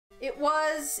It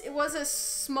was a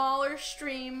smaller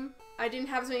stream. I didn't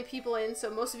have as many people in, so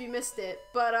most of you missed it.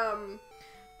 But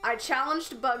I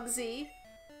challenged Bugsy,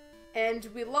 and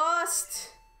we lost.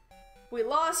 We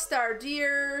lost our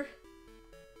dear.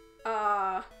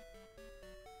 Yeah,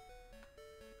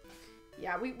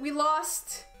 we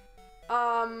lost.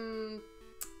 Our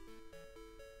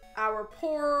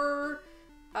poor.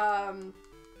 What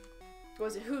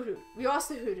was it? Hoot. We lost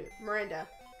to Hoot. Miranda.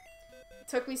 It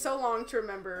took me so long to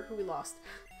remember who we lost.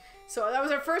 So that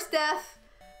was our first death,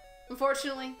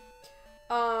 unfortunately.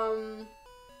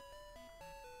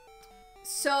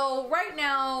 So right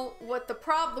now, what the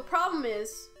problem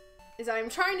is I'm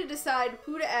trying to decide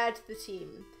who to add to the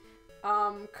team.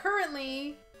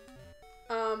 Currently,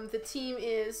 the team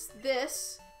is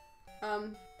this.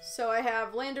 So I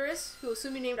have Landorus, who will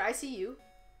soon be named ICU,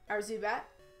 our Zubat.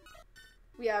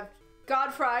 We have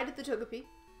Godfried, the Togepi.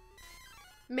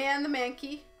 Man the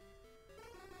Mankey.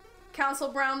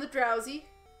 Council Brown the Drowsy.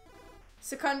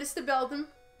 Secundus the Beldum.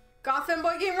 Goth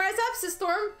Femboy Game Rise Up,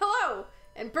 Sistorm, hello!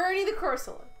 And Bernie the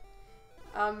Corsola.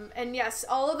 And yes,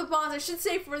 all of the mons, I should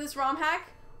say for this ROM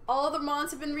hack, all of the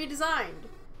mons have been redesigned.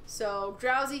 So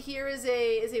Drowsy here is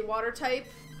a water type.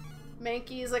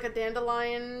 Mankey is like a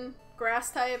dandelion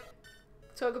grass type.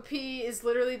 Togepi is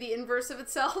literally the inverse of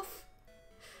itself.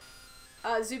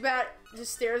 Zubat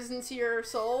just stares into your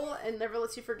soul and never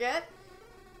lets you forget.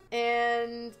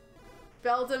 And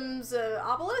Beldum's an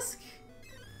obelisk.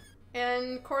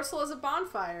 And Corsola's a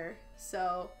bonfire.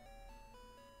 So,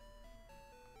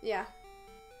 yeah.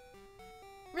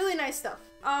 Really nice stuff.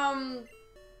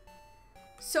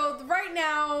 So right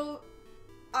now,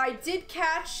 I did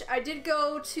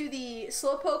go to the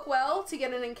Slowpoke well to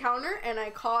get an encounter, and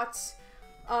I caught,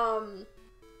 what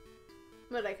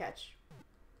did I catch?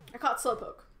 I caught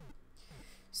Slowpoke.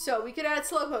 So we could add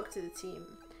Slowpoke to the team.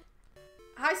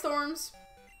 Hi, Storms,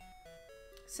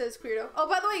 says Queerdo. Oh,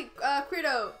 by the way,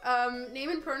 Queerdo, name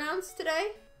and pronouns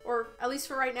today? Or at least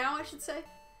for right now, I should say.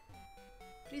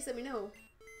 Please let me know.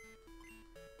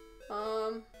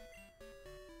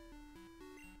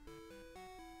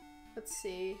 Let's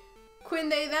see. Quinn,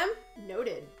 they, them?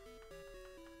 Noted.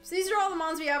 So these are all the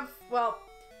mons we have. Well,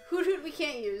 Hoot we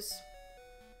can't use.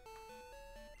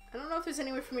 I don't know if there's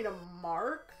any way for me to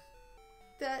mark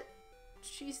that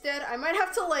she's dead. I might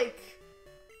have to, like...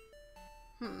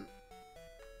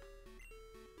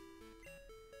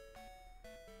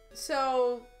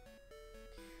 So...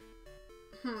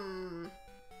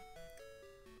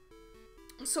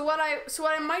 So what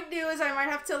I might do is I might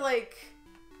have to, like...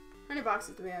 How many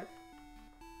boxes do we have?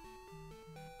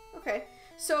 Okay.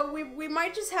 So we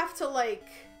might just have to, like...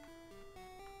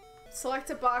 Select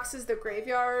a box as the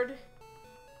graveyard.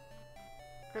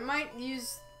 I might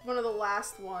use one of the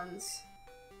last ones.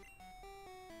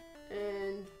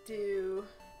 And do...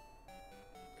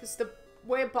 Because the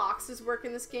way boxes work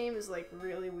in this game is, like,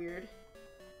 really weird.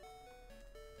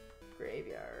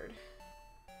 Graveyard.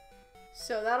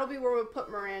 So that'll be where we'll put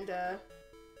Miranda.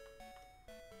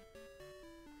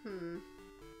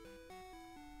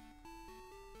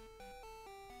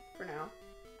 For now.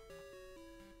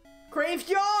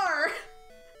 Graveyard!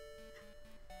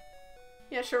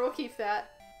 Yeah, sure, we'll keep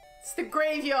that. It's the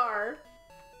graveyard.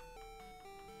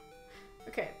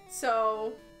 Okay,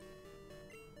 so...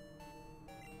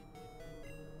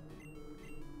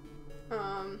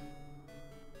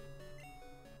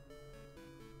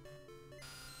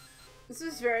 This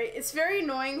is it's very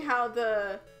annoying how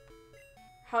the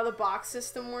box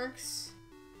system works.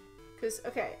 Cause,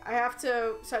 okay, so I have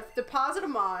to deposit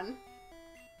them on.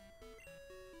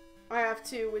 I have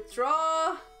to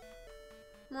withdraw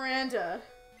Miranda.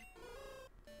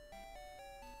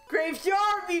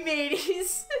 Graveyard, me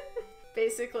mateys!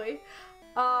 Basically.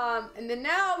 And then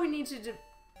now we need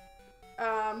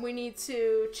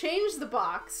to change the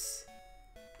box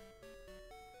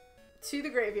to the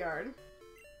graveyard.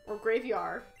 Or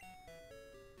graveyard.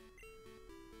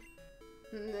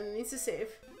 And then it needs to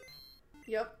save.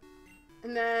 Yep.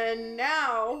 And then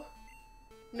now...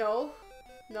 No,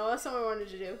 that's not what I wanted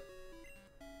to do.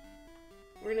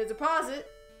 We're gonna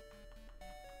deposit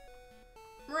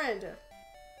Miranda.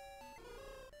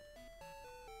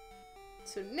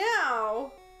 So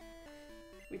now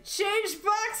we change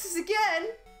boxes again.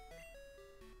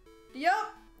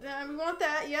 Yup, we want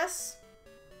that, yes.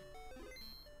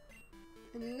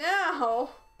 And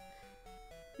now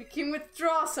we can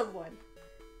withdraw someone.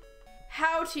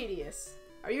 How tedious.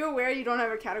 Are you aware you don't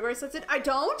have a category selected? I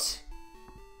don't?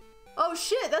 Oh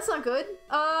shit, that's not good.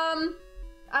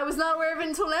 I was not aware of it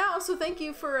until now, so thank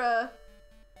you for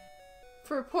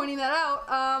pointing that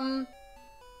out.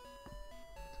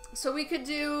 So we could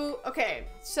do, okay,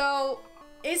 so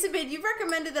Acebid, you've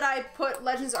recommended that I put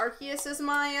Legends Arceus as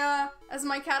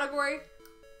my category.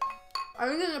 I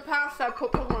think in the past I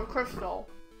put Pokemon Crystal.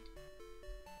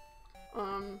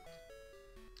 I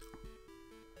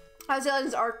would say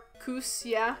Legends Arceus,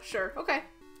 yeah, sure, okay.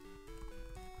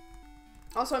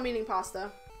 Also, I'm eating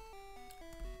pasta.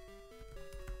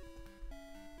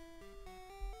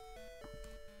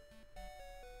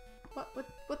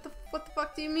 What the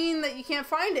fuck do you mean that you can't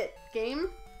find it, game?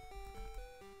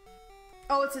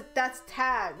 Oh, that's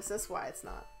tags. That's why it's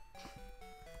not.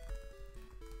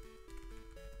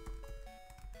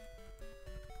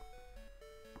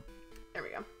 There we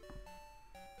go.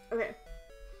 Okay.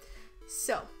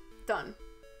 So, done.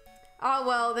 Oh,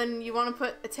 well, then you want to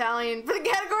put Italian for the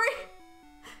category?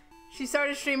 She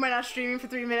started stream by not streaming for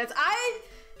 3 minutes.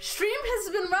 Stream has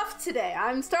been rough today.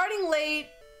 I'm starting late.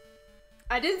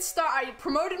 I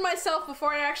promoted myself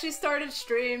before I actually started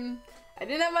stream. I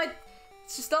didn't have my,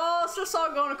 it's just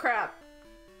all going to crap.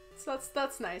 So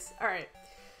that's nice. All right.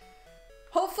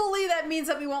 Hopefully that means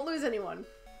that we won't lose anyone.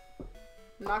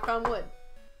 Knock on wood.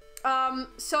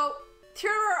 So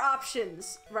here are our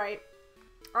options, right?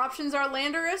 Our options are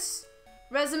Landorus,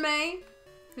 Resume,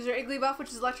 who's our Igglybuff, which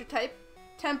is electric type,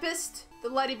 Tempest, the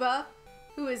Ledyba,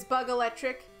 who is bug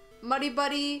electric, Muddy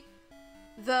Buddy,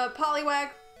 the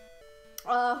Poliwag,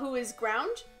 who is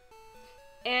ground,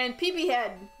 and Peepee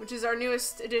Head, which is our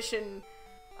newest addition,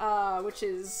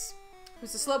 who's a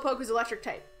Slowpoke who's electric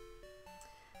type.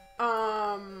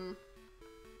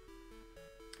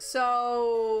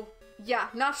 So yeah,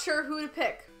 not sure who to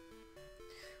pick.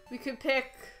 We could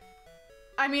pick,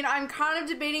 I mean, I'm kind of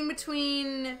debating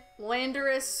between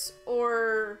Landorus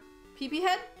or Peepee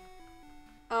Head.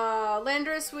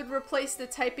 Landorus would replace the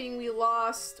typing we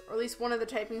lost, or at least one of the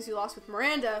typings we lost with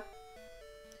Miranda.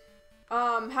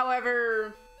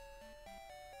 However,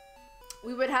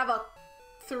 we would have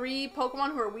 3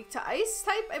 Pokemon who are weak to ice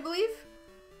type, I believe,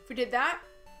 if we did that.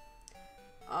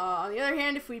 On the other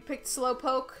hand, if we picked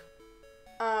Slowpoke,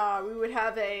 we would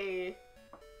have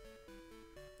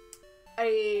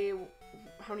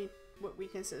what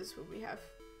weaknesses would we have?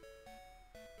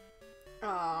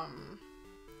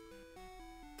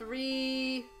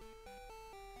 3,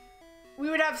 we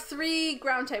would have 3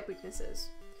 ground type weaknesses.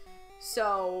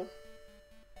 So,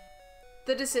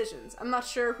 the decisions. I'm not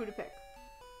sure who to pick.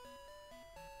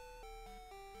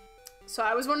 So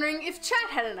I was wondering if chat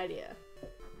had an idea.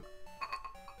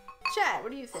 Chat,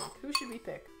 what do you think? Who should we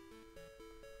pick?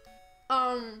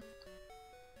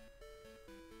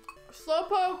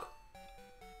 Slowpoke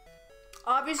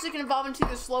obviously can evolve into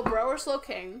either Slowbro or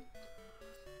Slowking.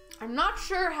 I'm not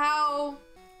sure how,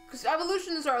 because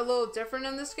evolutions are a little different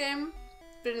in this game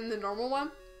than in the normal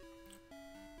one.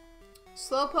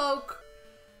 Slowpoke,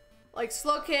 like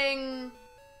Slowking,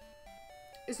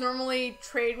 is normally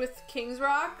trade with King's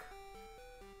Rock.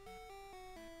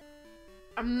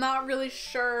 I'm not really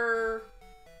sure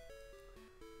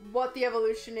what the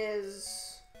evolution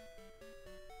is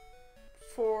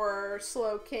for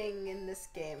Slowking in this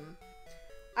game.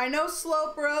 I know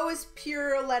Slowbro is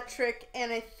pure electric,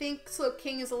 and I think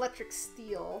Slowking is electric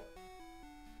steel.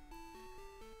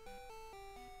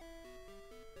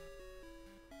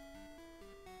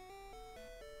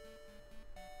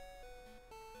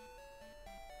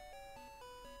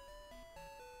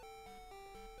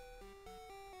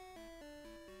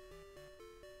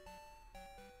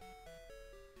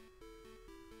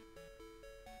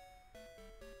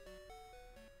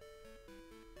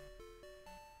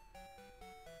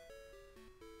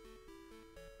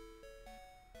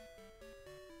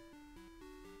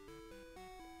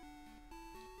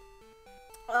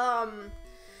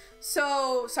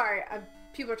 So, sorry,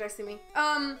 people are texting me.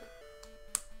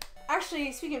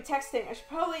 Actually, speaking of texting, I should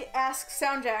probably ask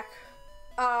Soundjack,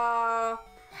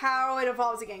 how it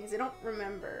evolves again, because I don't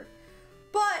remember.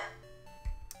 But,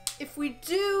 if we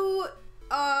do,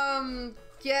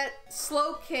 get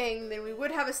Slowking, then we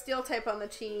would have a Steel type on the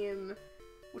team,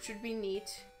 which would be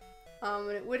neat.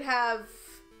 And it would have,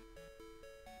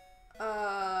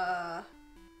 that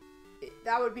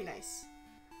would be nice.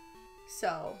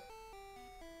 So,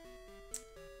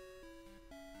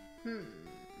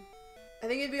 I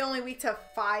think it'd be only weak to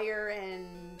fire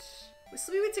and would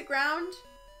still be weak to ground?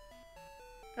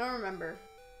 I don't remember.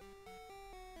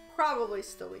 Probably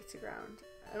still weak to ground.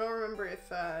 I don't remember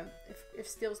if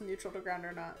steel's neutral to ground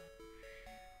or not.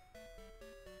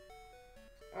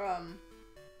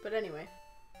 But anyway.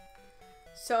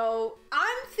 So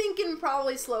I'm thinking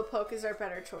probably Slowpoke is our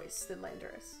better choice than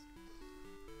Landorus.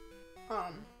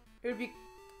 It would be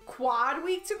quad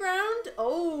weak to ground?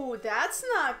 Oh, that's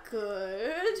not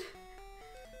good.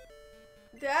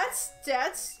 That's,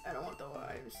 I don't want the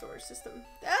item storage system.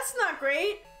 That's not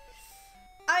great.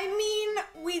 I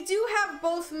mean, we do have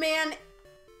both Man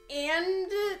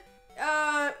and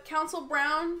Council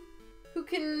Brown who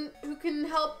can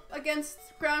help against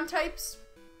ground types.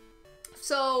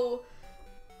 So,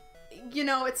 you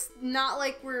know, it's not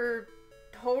like we're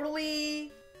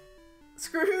totally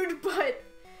screwed, but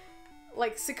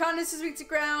like Secundus is weak to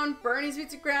ground, Bernie's weak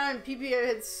to ground, and PP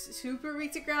is super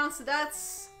weak to ground, so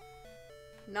that's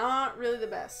not really the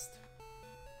best.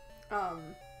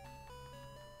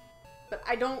 But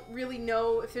I don't really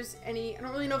know if there's any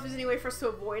way for us to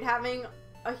avoid having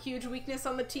a huge weakness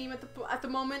on the team at the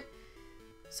moment.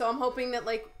 So I'm hoping that,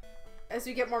 like, as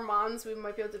we get more Mons, we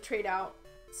might be able to trade out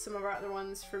some of our other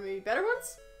ones for maybe better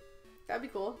ones. That'd be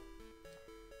cool.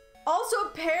 Also,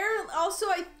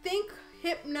 I think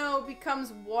Hypno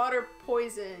becomes water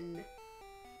poison.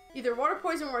 Either water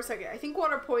poison or second. I think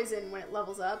water poison when it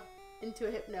levels up into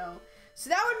a Hypno. So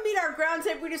that would mean our ground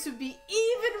type weakness would be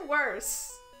even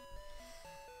worse.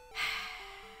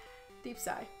 Deep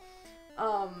sigh.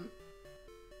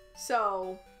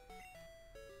 So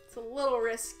it's a little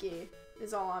risky,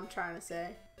 is all I'm trying to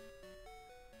say.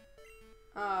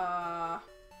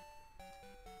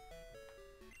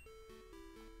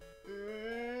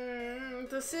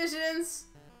 Decisions.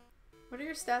 What are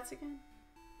your stats again?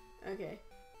 Okay.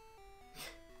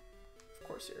 Of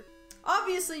course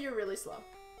obviously you're really slow.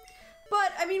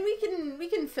 But I mean, we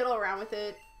can fiddle around with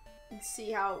it and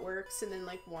see how it works, and then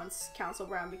like once Council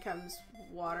Brown becomes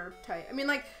water type, I mean,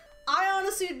 like, I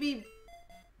honestly would be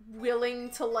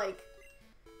willing to like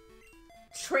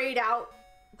trade out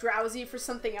Drowsy for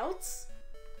something else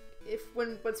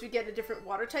once we get a different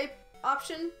water type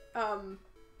option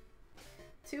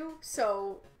too.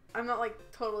 So I'm not like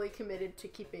totally committed to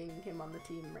keeping him on the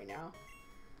team right now.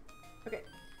 Okay,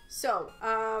 so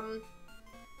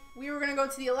we were gonna go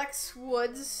to the Alex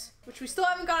Woods, which we still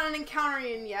haven't gotten an encounter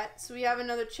in yet, so we have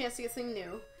another chance to get something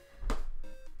new.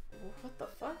 What the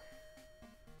fuck?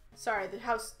 Sorry, the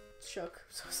house shook,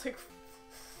 so I was like,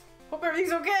 hope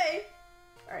everything's okay.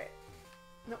 Alright.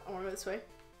 No, I wanna go this way.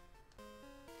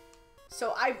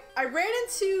 So I ran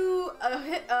into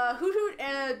a Hoot Hoot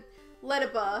and a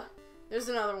Ledaba. There's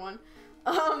another one.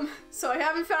 So I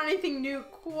haven't found anything new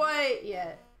quite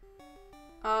yet.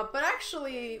 But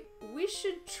actually, we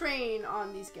should train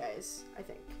on these guys, I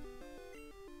think.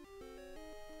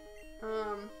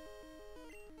 Well,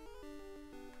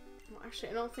 actually,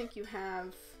 I don't think you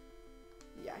have...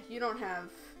 Yeah, you don't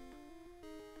have...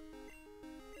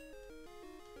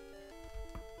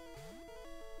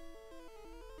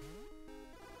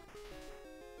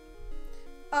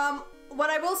 What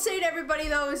I will say to everybody,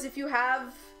 though, is if you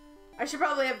have... I should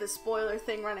probably have the spoiler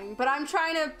thing running, but I'm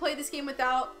trying to play this game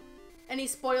without any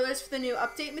spoilers for the new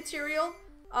update material.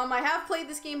 I have played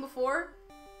this game before,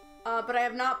 but I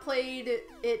have not played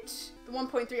the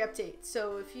 1.3 update.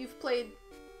 So if you've played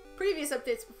previous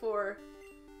updates before,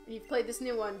 and you've played this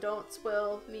new one, don't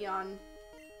spoil me on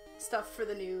stuff for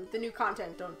the new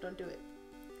content. Don't do it.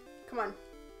 Come on.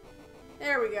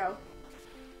 There we go.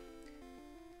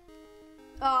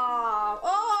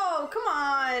 Oh, come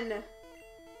on!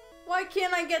 Why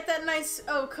can't I get that nice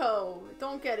Oko?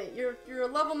 Don't get it. You're a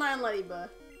level 9 Leddyba.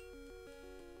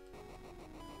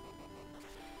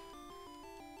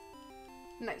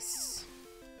 Nice.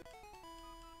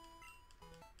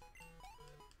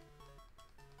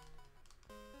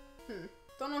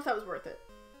 Don't know if that was worth it,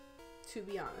 to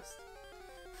be honest.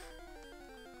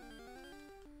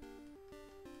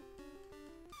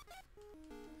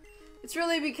 It's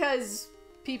really because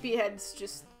PP Head's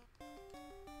just...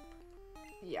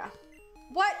 Yeah.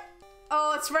 What?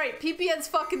 Oh, that's right. PP Head's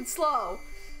fucking slow.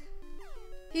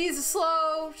 He's a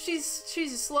slow... She's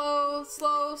a slow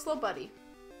buddy.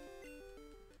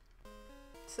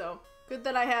 So, good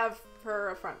that I have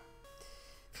her up front.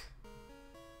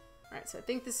 Alright, so I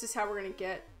think this is how we're gonna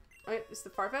get... Oh, this is the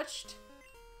Farfetch'd.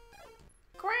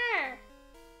 Quack!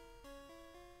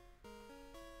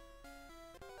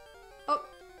 Oh.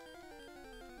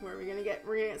 Where are we gonna get?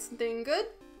 We're gonna get something good?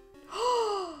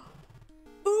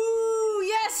 Ooh,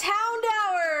 yes,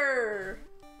 Houndour!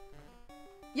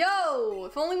 Yo,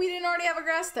 if only we didn't already have a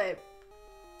grass type.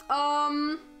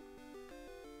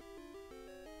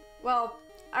 Well,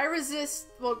 I resist,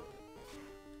 well,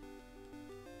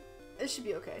 this should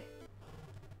be okay.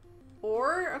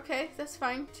 Or, okay, that's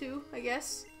fine too, I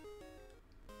guess.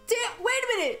 Damn, wait a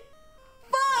minute!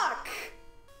 Fuck!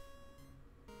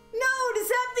 No, does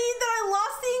that mean that I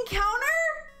lost the encounter?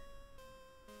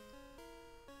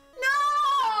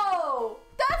 No!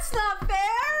 That's not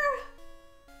fair!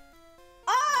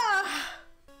 Ah!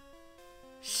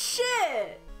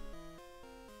 Shit!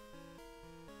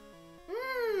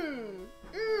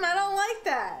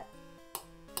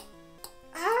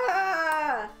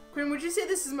 would you say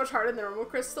this is much harder than normal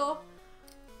Crystal?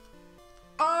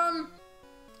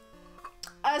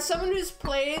 As someone who's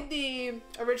played the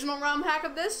original ROM hack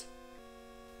of this,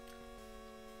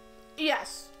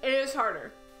 yes, it is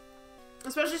harder.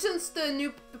 Especially since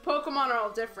the Pokemon are all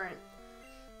different.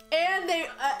 And they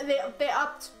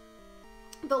upped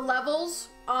the levels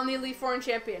on the Elite Four and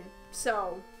Champion.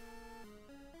 So,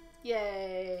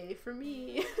 yay for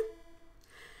me.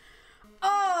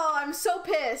 Oh, I'm so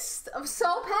pissed. I'm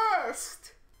so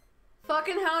pissed.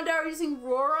 Fucking Houndour using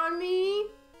Roar on me.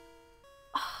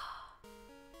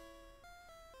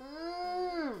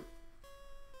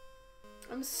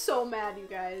 I'm so mad, you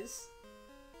guys.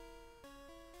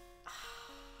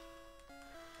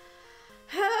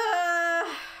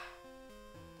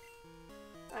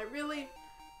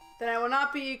 Then I will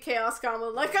not be Chaos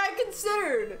Gauntlet like I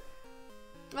considered.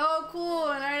 Oh, cool,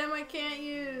 an item I can't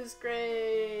use.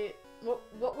 Great.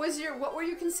 What were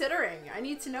you considering? I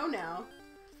need to know now.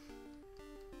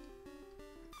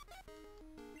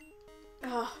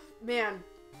 Oh, man.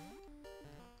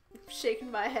 I'm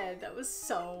shaking my head. That was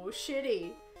so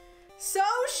shitty. So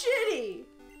shitty!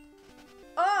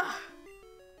 Ugh.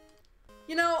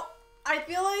 You know, I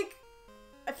feel like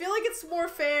it's more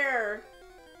fair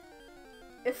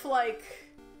if, like,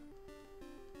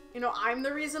 you know, I'm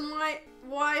the reason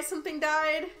why something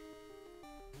died,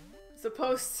 as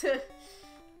opposed to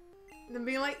them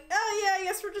being like, oh yeah, I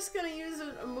guess we're just gonna use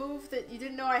a move that you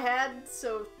didn't know I had,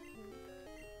 so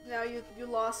now you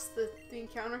lost the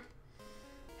encounter.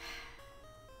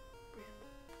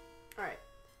 Alright.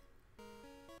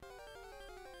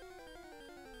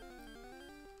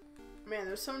 Man,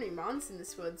 there's so many mons in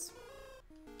this woods.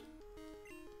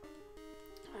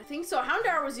 I think so.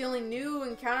 Houndour was the only new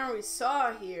encounter we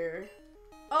saw here.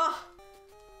 Ugh.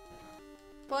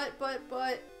 But. I'm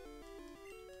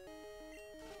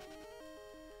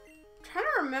trying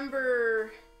to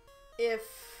remember if...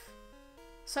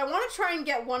 So I want to try and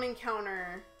get one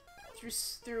encounter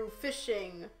through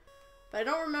fishing, but I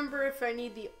don't remember if I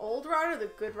need the old route or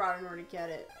the good route in order to get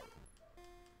it.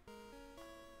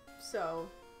 So...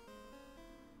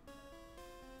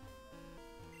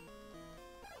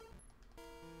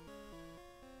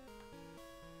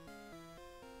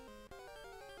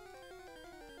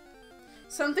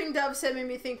 Something Dove said made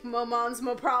me think Mo Mons,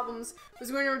 Mo Problems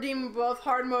was going to redeem both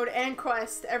hard mode and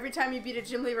quest. Every time you beat a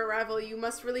gym leader rival, you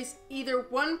must release either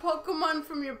one Pokemon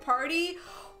from your party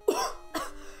or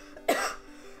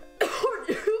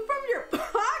two from your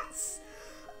box.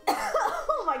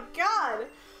 Oh my god.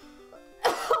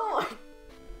 Oh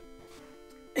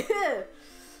my.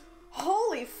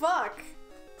 Holy fuck.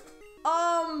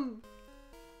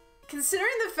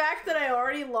 Considering the fact that I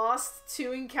already lost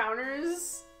 2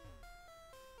 encounters,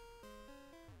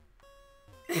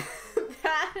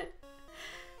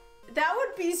 that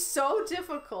would be so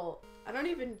difficult. I don't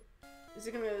even... Is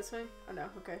it gonna go this way? Oh no,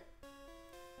 okay.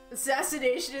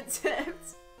 Assassination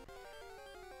attempt.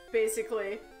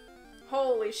 Basically.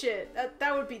 Holy shit.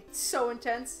 That would be so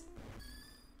intense.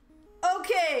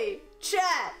 Okay,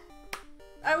 chat.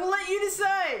 I will let you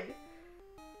decide.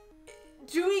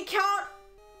 Do we count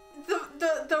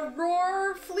the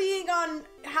roar fleeing on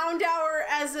Houndour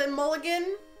as a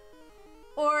mulligan?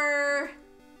 Or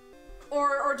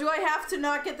do I have to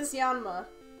not get this Yanma?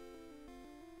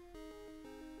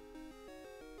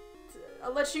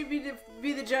 I'll let you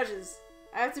be the judges.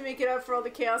 I have to make it up for all the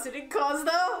chaos it didn't cause,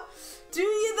 though. Do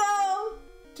you though?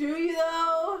 Do you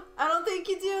though? I don't think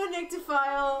you do,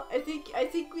 Nyctophile. I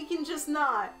think we can just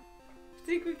not. I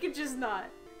think we can just not.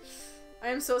 I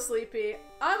am so sleepy.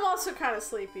 I'm also kind of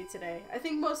sleepy today. I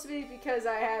think most of it because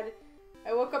I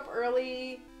woke up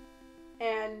early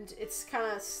and it's kind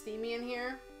of steamy in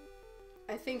here.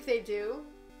 I think they do.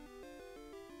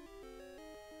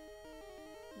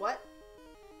 What?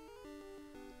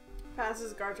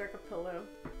 Passes Gardeck a pillow.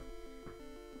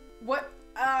 What?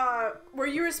 Were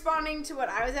you responding to what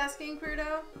I was asking,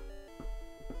 Prudo?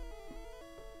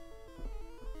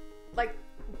 Like,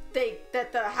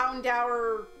 that the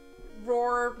Houndour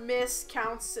roar miss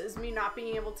counts as me not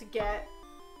being able to get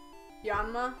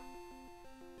Yanma?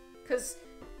 Because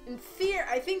in theory,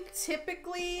 I think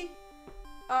typically,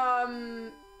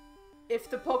 if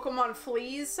the Pokemon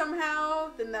flees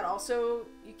somehow, then that also,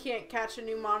 you can't catch a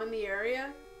new mon in the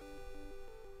area.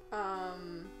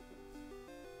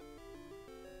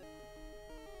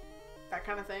 That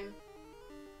kind of thing.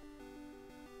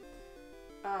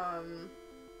 And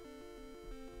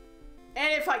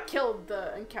if I killed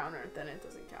the encounter, then it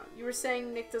doesn't count. You were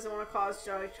saying Nick doesn't want to cause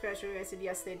joy. I said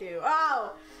yes, they do.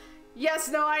 Oh! Yes,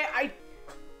 no, I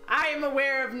am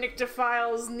aware of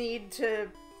Nyctophile's need to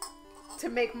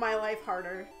make my life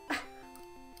harder.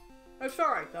 It's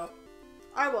alright though.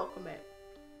 I welcome it.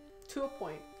 To a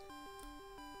point.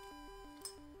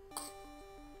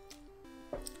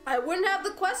 I wouldn't have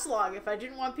the quest log if I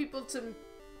didn't want people to,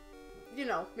 you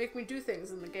know, make me do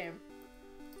things in the game.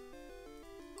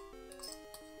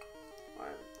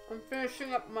 Alright, I'm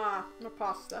finishing up my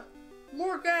pasta.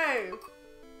 More game!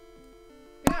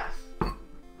 Yes!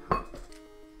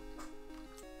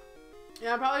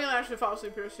 Yeah, I'm probably gonna actually fall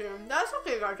asleep here soon. That's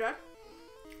okay, Garjack.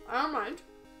 I don't mind.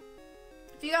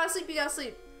 If you gotta sleep, you gotta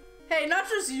sleep. Hey, not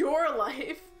just your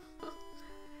life.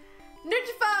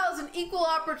 Ninja is an equal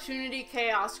opportunity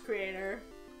chaos creator.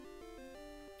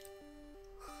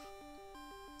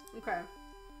 Okay.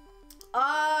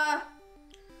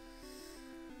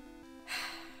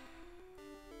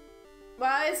 But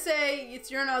I say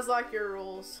it's your Nuzlocke, your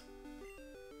rules.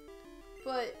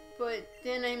 But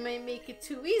then I might make it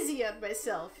too easy on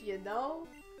myself, you know?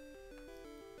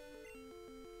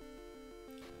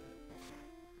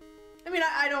 I mean,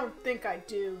 I don't think I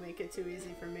do make it too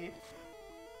easy for me.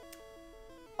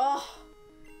 Oh.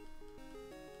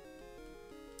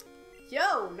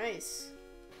 Yo, nice.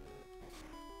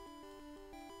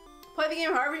 Play the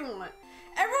game however you want.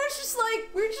 Everyone's just like,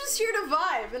 we're just here to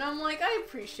vibe. And I'm like, I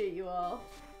appreciate you all.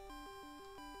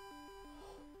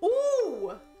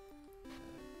 Ooh!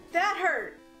 That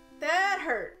hurt. That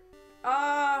hurt.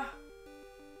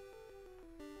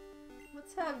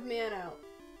 Let's have man out.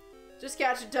 Just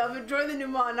catch it, Dove. Enjoy the new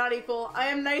mod, not equal. I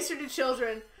am nicer to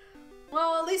children.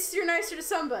 Well, at least you're nicer to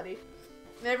somebody.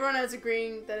 And everyone is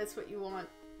agreeing that it's what you want.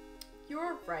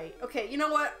 You're right. Okay, you know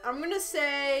what? I'm gonna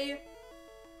say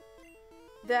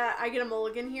that I get a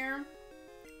mulligan here.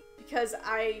 Because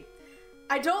I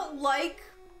don't like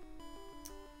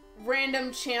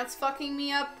random chance fucking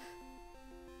me up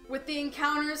with the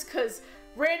encounters, because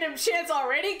random chance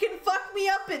already can fuck me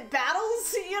up in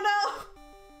battles, you know?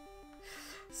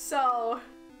 So,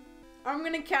 I'm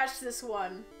gonna catch this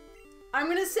one. I'm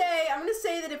gonna say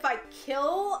that if I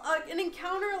kill an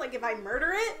encounter, like if I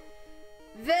murder it,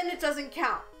 then it doesn't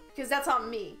count, because that's on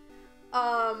me,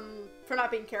 for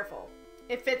not being careful.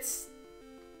 If it's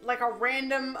like a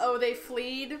random, oh, they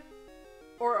fleed,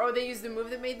 or oh, they used the move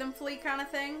that made them flee kind of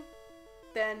thing,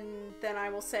 then I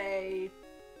will say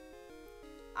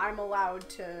I'm allowed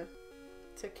to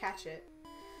catch it.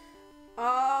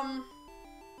 I'm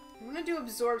gonna do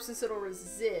absorb since it'll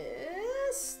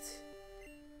resist.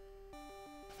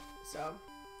 So.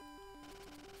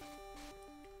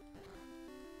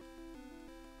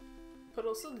 But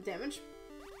also the damage.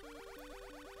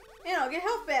 And I'll get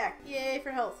health back. Yay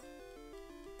for health.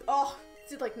 Oh, it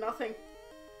did like nothing.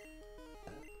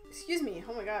 Excuse me.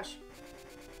 Oh my gosh.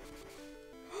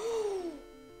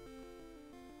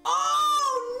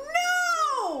 Oh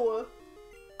no!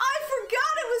 I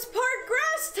forgot it was part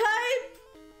grass type!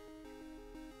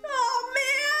 Oh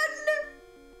man!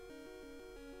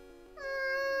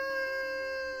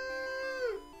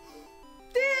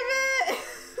 Damn it!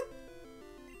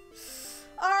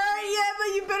 Alright, yeah, but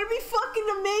you better be fucking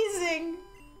amazing!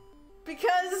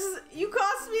 Because you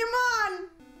cost me a mon!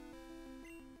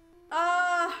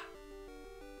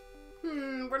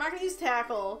 We're not gonna use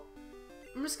tackle.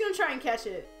 I'm just gonna try and catch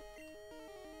it.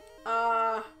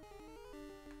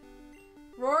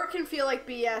 Roar can feel like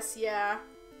BS, yeah.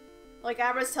 Like,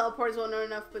 Abra's teleport is well known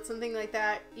enough, but something like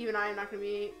that, even I am not gonna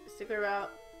be stickler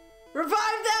about. Revive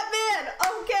that man!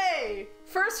 Okay!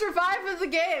 First revive of the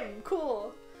game.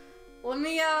 Cool. Let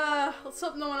me, let's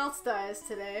hope no one else dies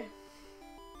today.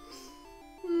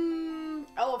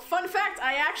 Oh, fun fact,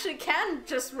 I actually can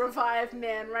just revive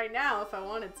man right now if I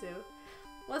wanted to.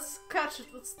 Let's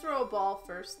throw a ball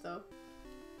first, though.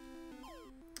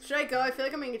 Should I go? I feel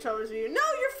like I'm in control of this video. No,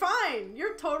 you're fine!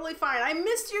 You're totally fine. I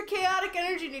missed your chaotic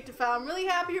energy, Nyctophile. I'm really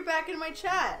happy you're back in my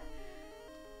chat.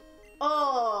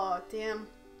 Oh, damn.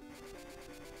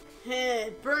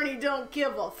 Hey, Bernie don't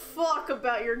give a fuck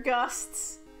about your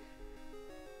gusts.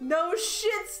 No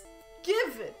shit's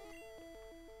given.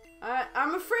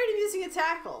 I'm afraid of using a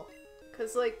tackle.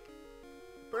 Because, like,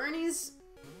 Bernie's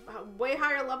way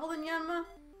higher level than Yanma.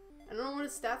 I don't know what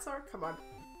his stats are. Come on.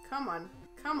 Come on.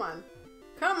 Come on.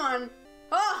 Come on.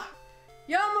 Ah!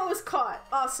 Yanma was caught.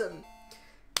 Awesome.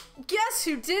 Guess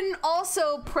who didn't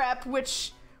also prep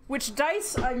which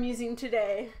dice I'm using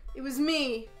today? It was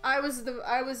me. I was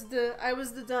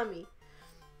the dummy.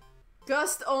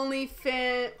 Gust only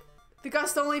fans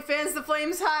the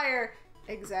flames higher.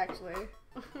 Exactly.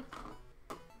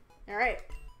 Alright.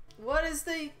 What is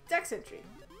the dex entry?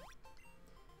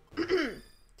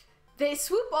 They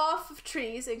swoop off of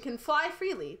trees and can fly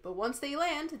freely, but once they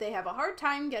land, they have a hard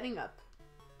time getting up.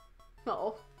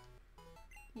 Oh.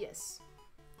 Yes.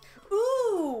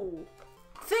 Ooh!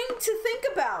 thing to think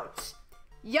about.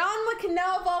 Yanma can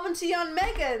now evolve into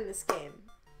Yanmega in this game.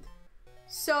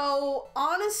 So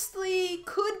honestly,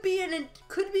 could be an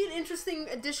interesting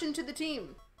addition to the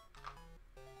team.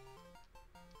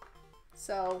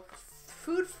 So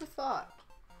food for thought.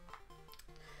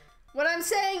 What I'm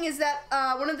saying is that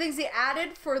one of the things they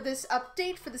added for this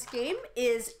update for this game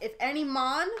is if any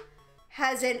Mon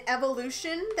has an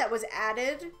evolution that was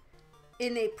added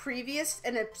in a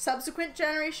subsequent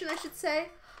generation, I should say,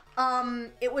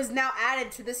 it was now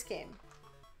added to this game.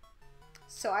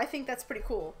 So I think that's pretty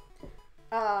cool.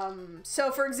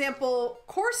 So for example,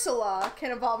 Corsola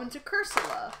can evolve into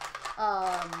Cursula.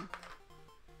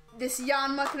 This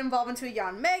Yanma can evolve into a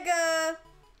Yanmega.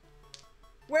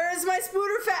 Where is my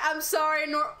Spooter Fat? I'm sorry,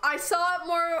 I saw it,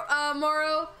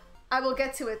 Moro. I will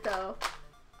get to it though.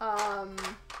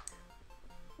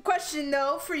 Question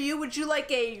though for you: would you like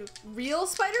a real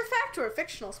spider fact or a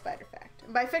fictional spider fact?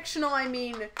 And by fictional, I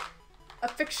mean a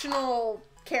fictional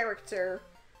character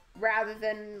rather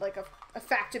than like a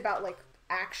fact about like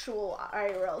actual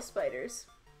IRL spiders.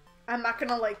 I'm not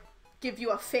gonna like give you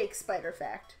a fake spider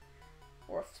fact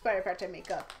or a spider fact I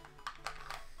make up.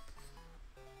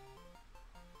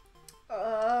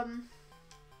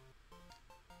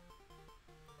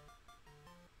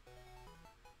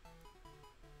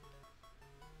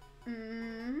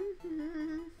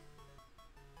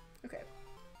 Okay.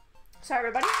 Sorry,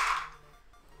 everybody.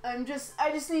 I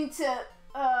just need to,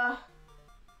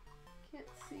 can't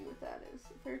see what that is.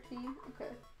 13?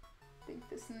 Okay. I think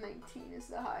this 19 is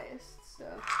the highest, so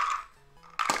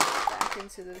back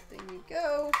into the thing you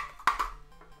go.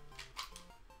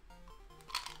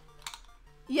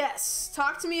 Yes,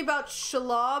 talk to me about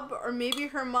Shelob, or maybe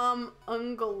her mom,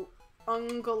 Ungoliant?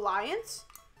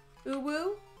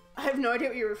 Uwu? I have no idea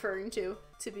what you're referring to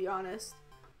be honest.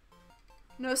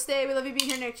 No, stay, we love you being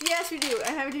here, Nick. Yes, we do.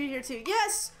 I'm happy to be here too.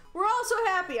 Yes, we're all so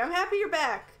happy. I'm happy you're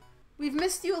back. We've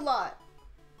missed you a lot.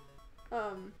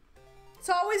 It's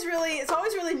always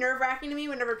really nerve-wracking to me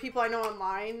whenever people I know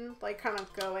online, like, kind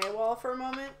of go AWOL for a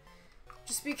moment.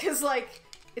 Just because, like,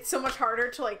 it's so much harder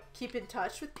to, like, keep in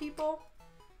touch with people.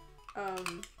 I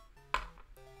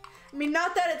mean,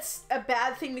 not that it's a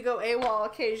bad thing to go AWOL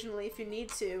occasionally if you need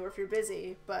to or if you're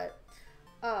busy, but,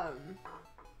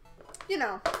 you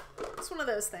know, it's one of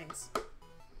those things.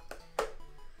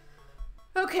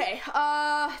 Okay,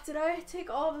 did I take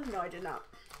all of them? No, I did not.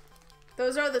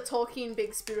 Those are the Tolkien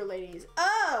Big Spooter ladies.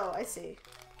 Oh, I see.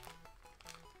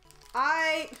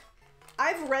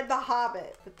 I've read The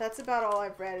Hobbit, but that's about all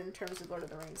I've read in terms of Lord of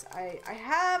the Rings.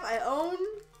 I own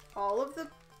all of the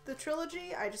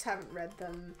trilogy. I just haven't read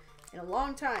them in a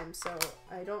long time, so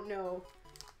I don't know.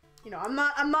 You know, I'm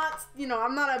not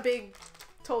a big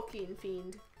Tolkien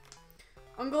fiend.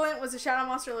 Ungoliant was a shadow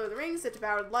monster in Lord of the Rings that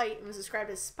devoured light and was described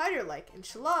as spider-like, and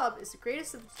Shelob is the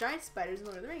greatest of the giant spiders in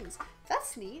Lord of the Rings.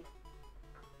 That's neat.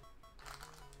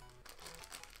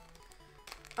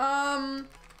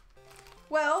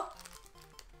 Well,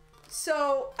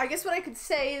 so I guess what I could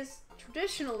say is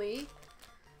traditionally,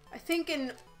 I think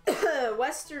in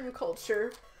Western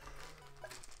culture,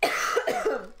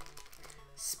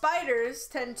 spiders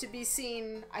tend to be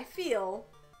seen, I feel,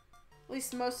 at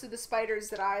least most of the spiders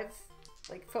that I've,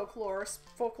 like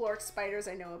folkloric spiders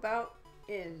I know about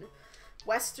in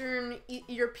Western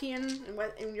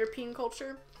European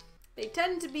culture, they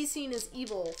tend to be seen as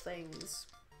evil things.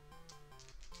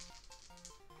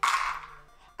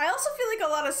 I also feel like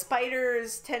a lot of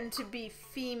spiders tend to be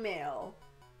female.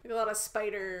 Like a lot of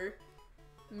spider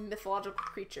mythological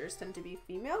creatures tend to be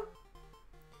female.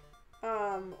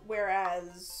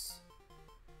 Whereas,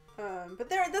 but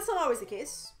that's not always the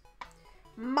case.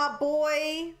 My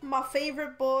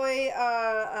favorite boy,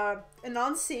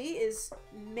 Anansi is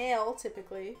male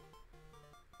typically.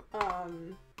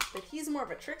 But he's more of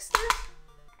a trickster.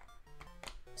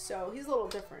 So he's a little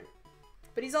different.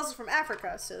 But he's also from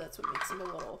Africa, so that's what makes him a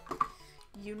little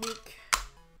unique.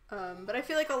 But I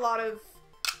feel like a lot of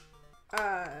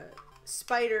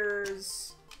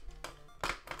spiders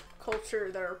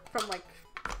culture that are from, like,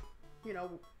 you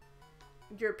know,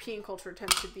 European culture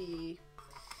tend to be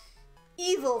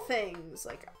evil things.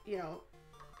 Like, you know,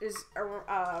 there's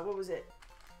what was it?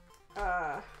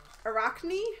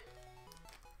 Arachne,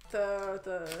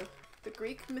 the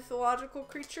Greek mythological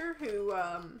creature who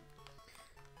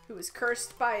was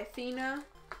cursed by Athena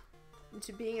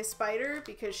into being a spider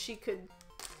because she could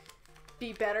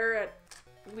be better at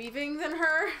weaving than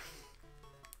her.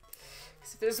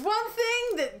 Because if there's one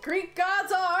thing that Greek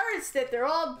gods are, it's that they're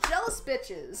all jealous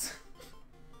bitches.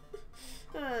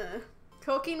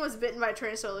 Tolkien was bitten by a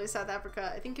Tyrannosaurus in South Africa.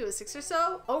 I think he was 6 or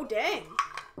so. Oh, dang.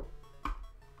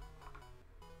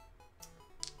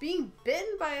 Being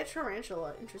bitten by a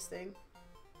tarantula. Interesting.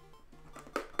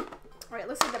 Alright,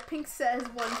 looks like the pink set has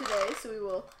won today, so we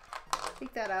will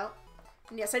take that out.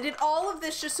 And yes, I did all of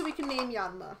this just so we can name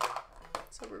Yanma.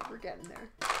 So we're getting there.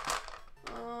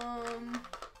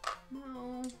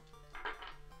 No. I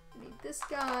need this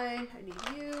guy. I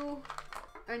need you.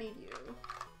 I need you.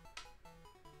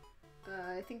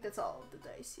 I think that's all of the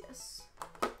dice, yes.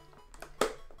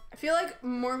 I feel like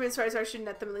Mormon Spider should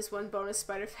net them at least one bonus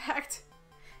spider fact.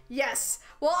 Yes.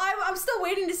 Well, I'm still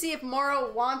waiting to see if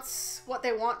Moro wants what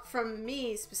they want from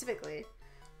me specifically.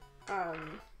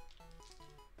 I'm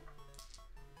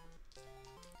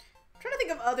trying to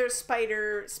think of other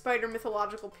spider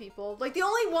mythological people. Like the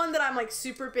only one that I'm like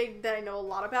super big that I know a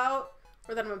lot about,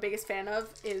 or that I'm a biggest fan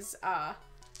of, is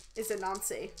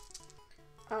Anansi.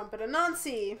 But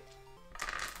Anansi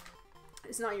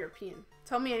is not European.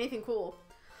 Tell me anything cool.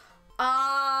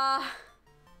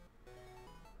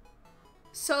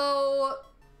 So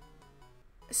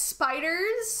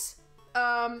spiders.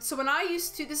 So when I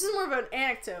used to, this is more of an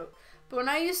anecdote, but when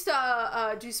I used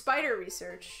to do spider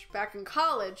research back in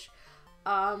college,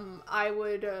 I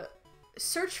would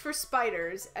search for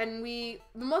spiders, and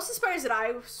most of the spiders that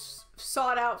I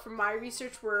sought out from my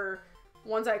research were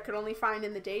ones I could only find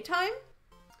in the daytime.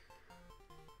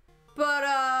 But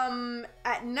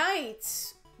at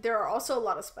night, there are also a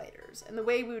lot of spiders, and the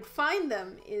way we would find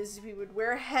them is we would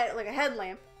wear a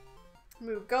headlamp, and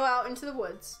we would go out into the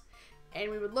woods, and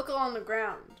we would look along the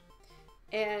ground.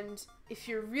 And if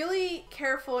you're really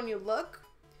careful and you look,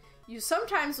 you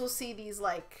sometimes will see these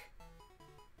like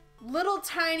little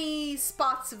tiny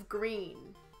spots of green.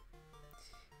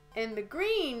 And the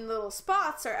green little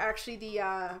spots are actually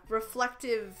the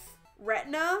reflective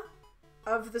retina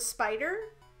of the spider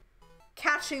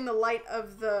catching the light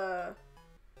of the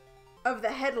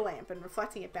headlamp and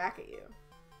reflecting it back at you.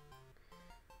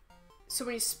 So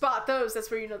when you spot those,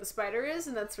 that's where you know the spider is,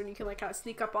 and that's when you can like kind of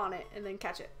sneak up on it and then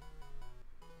catch it.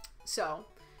 So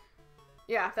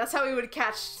yeah, that's how we would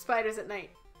catch spiders at night,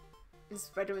 is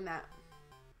by doing that.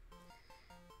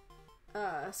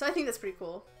 So I think that's pretty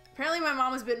cool. Apparently my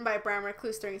mom was bitten by a brown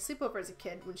recluse during a sleepover as a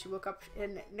kid when she woke up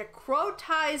and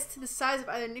necrotized to the size of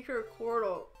either nickel or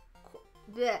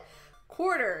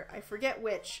quarter. I forget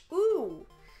which. Ooh,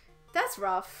 that's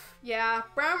rough. Yeah,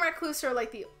 brown recluse are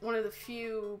like one of the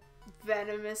few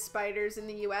venomous spiders in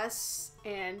the US,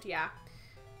 and yeah,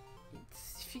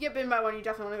 if you get bitten by one, you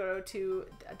definitely want to go to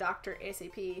a doctor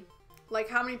ASAP. Like,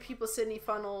 how many people Sydney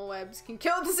funnel webs can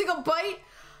kill with a single bite?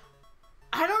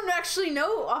 I don't actually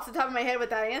know off the top of my head what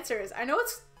that answer is. I know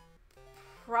it's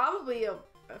probably a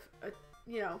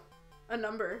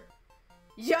number.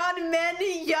 Yon men,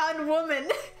 yon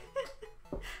woman.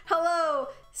 Hello,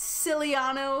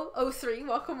 Ciliano03.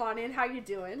 Welcome on in. How you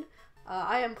doing?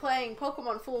 I am playing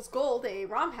Pokemon Fool's Gold, a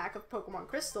ROM hack of Pokemon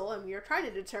Crystal, and we are trying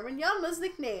to determine Yanma's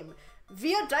nickname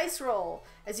via dice roll.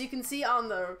 As you can see on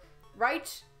the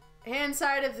right hand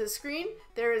side of the screen,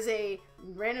 there is a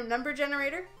random number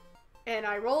generator. And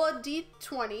I roll a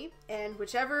d20, and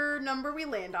whichever number we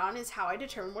land on is how I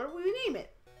determine what we name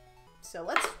it. So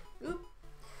let's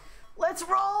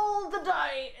roll the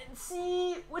die and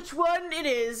see which one it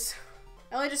is.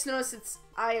 I only just noticed it's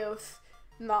Ioth,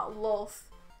 not Lolth.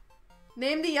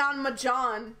 Name the Yanma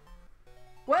John.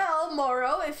 Well,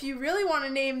 Moro, if you really want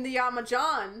to name the Yanma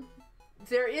John,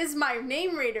 there is my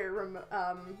Name Raider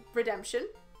redemption,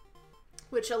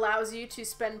 which allows you to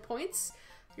spend points,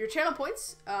 your channel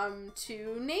points,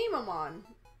 to name them on.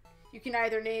 You can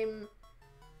either name,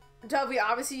 we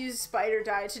obviously use Spider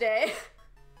Die today.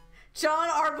 John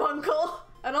Arbuncle.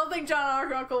 I don't think John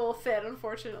Arbuncle will fit,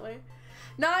 unfortunately.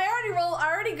 No, I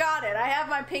already got it. I have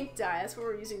my pink die. That's what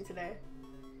we're using today.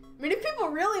 I mean, if people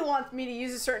really want me to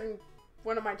use a certain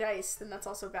one of my dice, then that's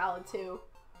also valid too.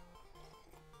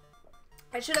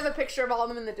 I should have a picture of all of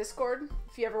them in the Discord,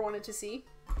 if you ever wanted to see.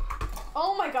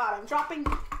 Oh my god, I'm dropping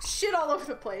shit all over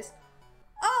the place.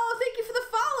 Oh, thank you for the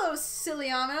follow,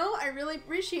 Ciliano. I really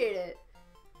appreciate it.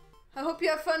 I hope you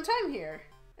have a fun time here.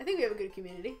 I think we have a good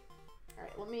community.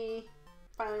 Alright, let me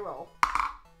finally roll.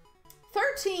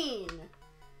 13!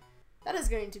 That is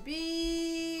going to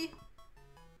be...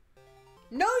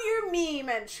 Know Your Meme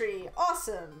entry.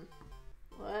 Awesome.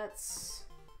 Let's...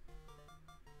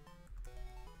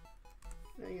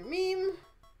 Know Your Meme.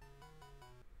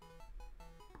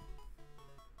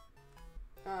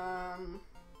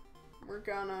 We're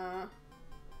gonna...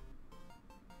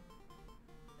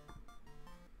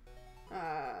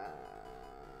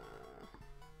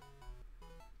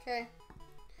 Okay.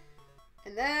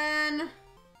 And then...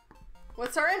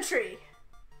 What's our entry?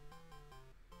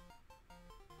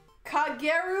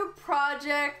 Kageru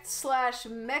Project /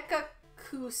 Mecha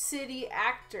Otaku City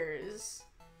actors.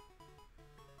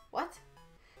 What?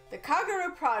 The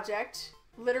Kagero Project,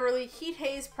 literally Heat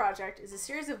Haze Project, is a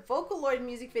series of Vocaloid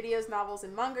music videos, novels,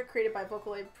 and manga created by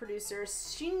Vocaloid producer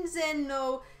Shinzen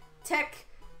no Tech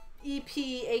EP,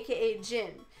 aka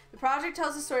Jin. The project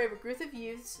tells the story of a group of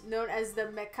youths known as the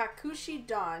Mekakushi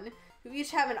Dawn, who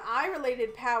each have an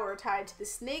eye-related power tied to the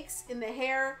snakes in the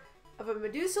hair of a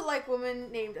Medusa-like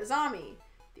woman named Azami.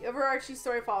 The overarching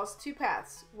story follows two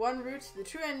paths, one route to the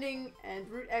true ending, and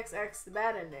Route XX, the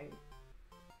bad ending.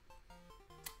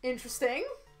 Interesting.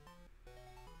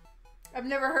 I've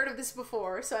never heard of this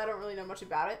before, so I don't really know much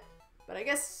about it. But I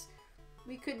guess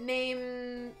we could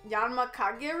name Yanma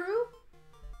Kageru,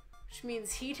 which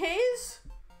means Heat Haze.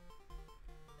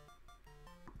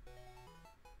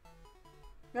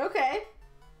 Okay.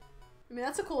 I mean,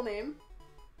 that's a cool name.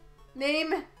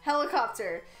 Name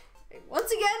Helicopter.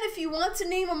 Once again, if you want to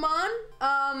name a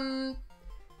Mon,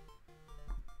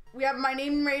 we have my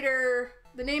Name Raider,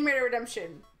 the Name Raider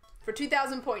Redemption for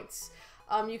 2,000 points.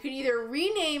 You could either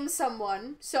rename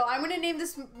someone. So I'm going to name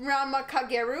this Ranma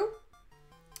Kageru.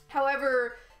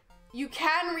 However, you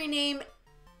can rename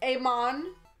a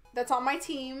Mon that's on my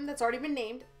team that's already been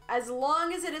named, as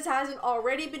long as it hasn't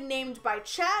already been named by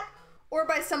chat or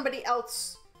by somebody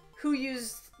else who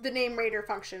used the Name Raider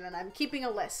function, and I'm keeping a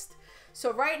list.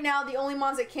 So right now, the only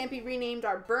Mons that can't be renamed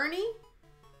are Bernie,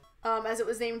 as it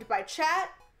was named by chat.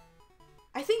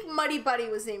 I think Muddy Buddy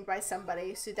was named by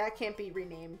somebody, so that can't be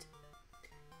renamed.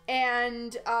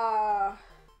 And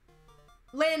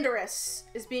Landorus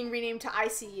is being renamed to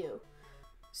ICU.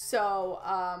 So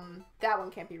that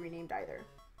one can't be renamed either.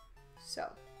 So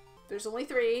there's only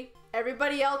 3.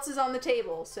 Everybody else is on the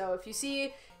table. So if you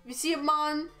see a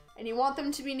Mon and you want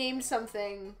them to be named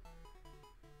something,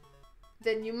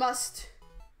 then you must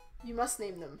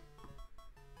name them.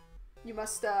 You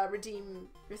must redeem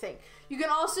your thing. You can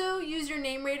also use your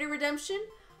Name Raider Redemption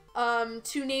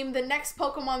to name the next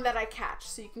Pokemon that I catch.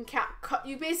 So you can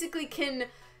you basically can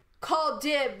call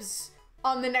dibs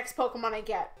on the next Pokemon I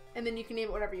get, and then you can name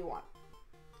it whatever you want.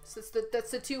 So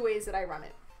that's the 2 ways that I run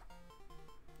it.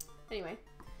 Anyway,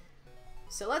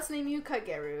 so let's name you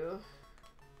Kageru.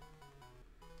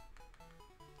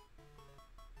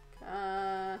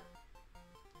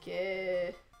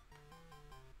 Kageru.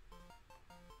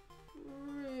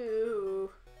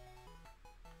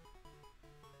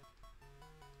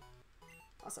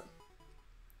 Awesome.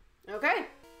 Okay.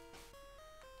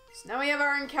 So now we have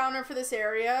our encounter for this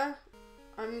area.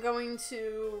 I'm going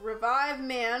to revive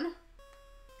man.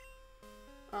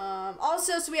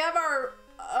 Also, so we have our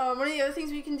one of the other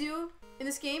things we can do in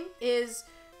this game is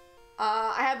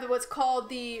I have what's called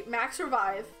the Max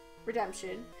Revive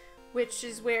Redemption, which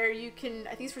is where you can,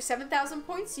 I think it's for 7,000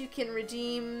 points, you can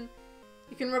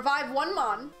revive 1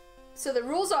 Mon. So the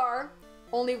rules are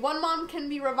only 1 Mon can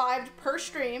be revived per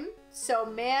stream. So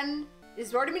man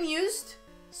has already been used,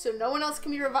 so no one else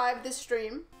can be revived this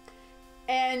stream.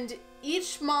 And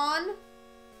each Mon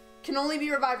can only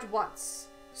be revived once.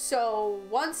 So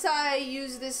once I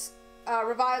use this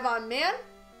revive on man,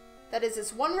 that is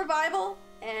its 1 revival,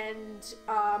 and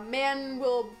man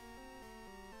will,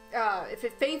 if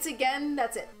it faints again,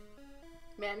 that's it.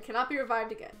 Man cannot be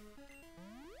revived again.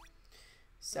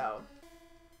 So,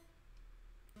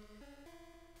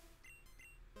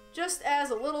 just as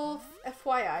a little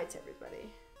FYI to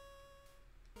everybody.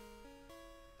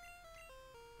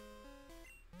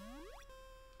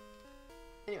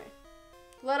 Anyway,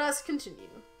 let us continue.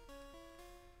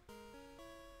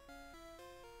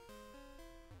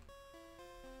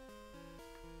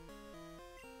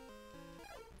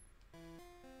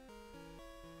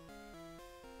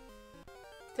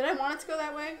 Did I want it to go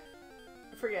that way?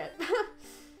 I forget.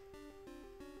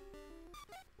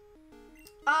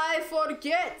 I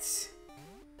forget!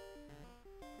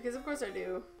 Because of course I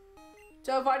do.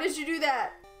 So why did you do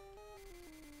that?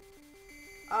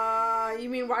 You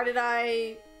mean why did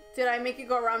I make it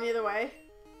go around the other way?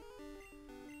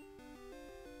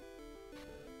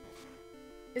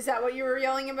 Is that what you were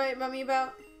yelling about me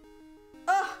about?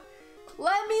 Ugh!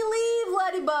 Let me leave,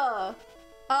 Ladybug!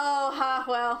 Oh, ha,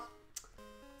 well.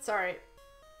 It's alright.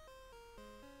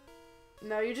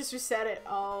 No, you just reset it.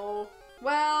 Oh.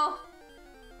 Well.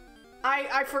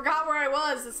 I forgot where I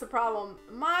was, that's the problem.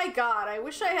 My god, I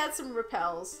wish I had some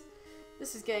repels.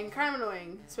 This is getting kind of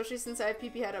annoying, especially since I have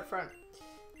PP head up front.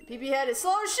 PP head is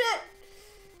slow as shit!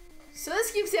 So this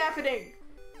keeps happening.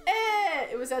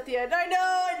 It was at the end. I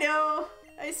know.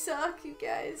 I suck, you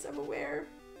guys. I'm aware.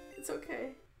 It's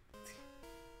okay.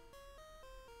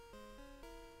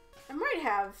 I might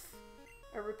have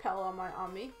a repel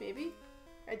on me, maybe.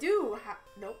 I do.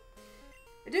 Nope.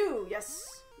 I do.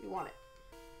 Yes. You want it.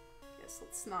 Yes,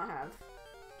 let's not have.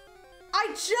 I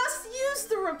just used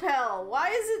the repel! Why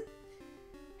is it...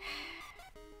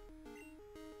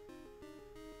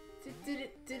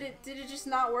 Did it just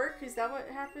not work? Is that what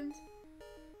happened?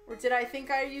 Or did I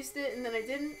think I used it and then I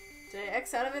didn't? Did I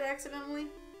X out of it accidentally?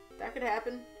 That could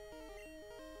happen.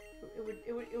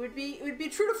 It would be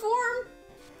true to form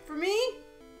for me.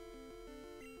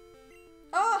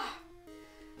 Ah,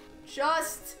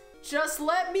 just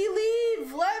let me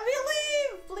leave. Let me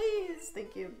leave, please.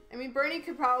 Thank you. I mean, Bernie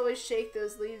could probably shake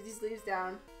these leaves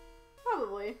down.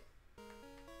 Probably.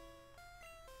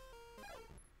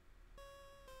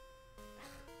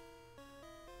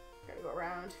 Gotta go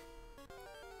around.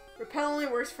 Repel only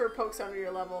works for pokes under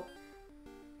your level.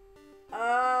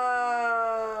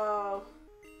 Oh.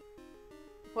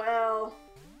 Well.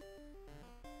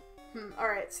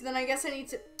 Alright, so then I guess I need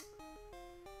to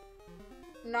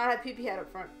not have PP head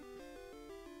up front.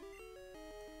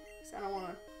 Because I don't want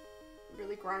to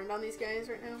really grind on these guys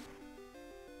right now.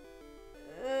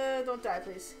 Don't die,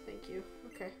 please. Thank you.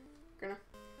 Okay. Gonna.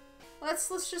 Let's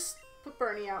just put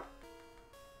Bernie out.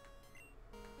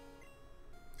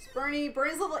 Bernie's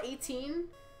level 18,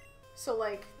 so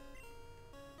like,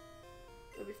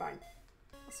 it'll be fine.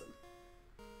 Awesome.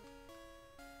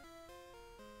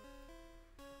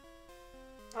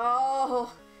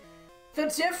 Oh, the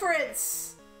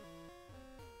difference!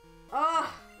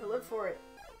 Ah, I live for it.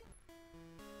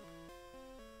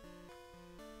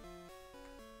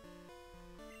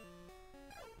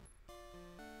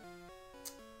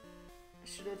 I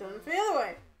should have done it the other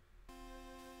way.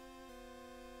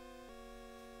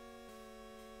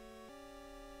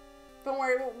 Don't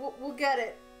worry, we'll get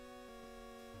it.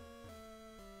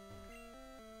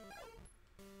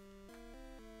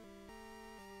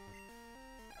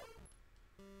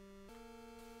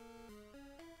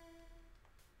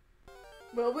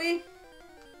 Will we?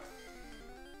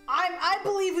 I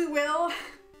believe we will.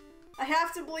 I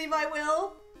have to believe I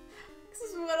will.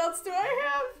 Because what else do I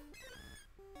have?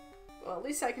 Well, at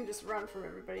least I can just run from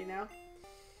everybody now.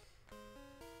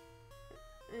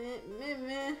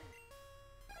 Meh.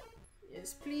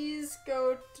 Yes, please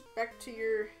go back to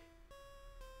your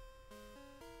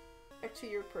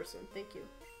person. Thank you.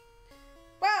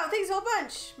 Wow, thanks a whole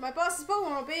bunch. My boss's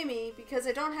Pokemon won't obey me because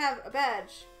I don't have a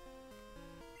badge.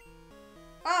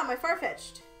 Ah, my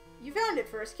Farfetch'd. You found it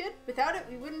first, kid. Without it,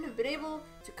 we wouldn't have been able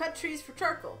to cut trees for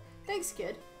charcoal. Thanks,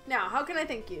 kid. Now, how can I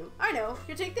thank you? I know.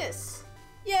 Here, take this.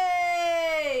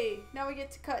 Yay! Now we get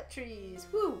to cut trees.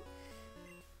 Woo!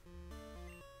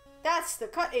 That's the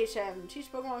Cut HM.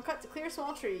 Teach Pokemon Cut to clear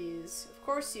small trees. Of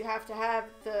course, you have to have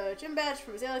the gym badge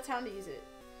from Azalea Town to use it.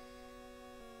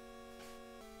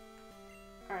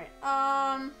 Alright,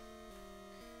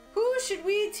 who should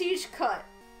we teach Cut?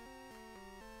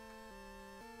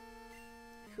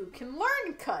 Who can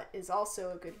learn Cut is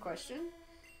also a good question.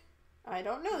 I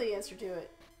don't know the answer to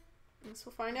it. Guess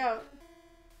we'll find out.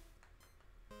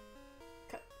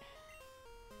 Cut.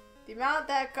 The amount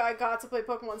that I got to play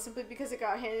Pokemon simply because it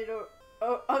got handed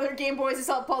other Game Boys to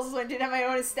solve puzzles and I didn't have my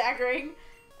own is staggering.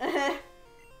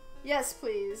 Yes,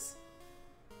 please.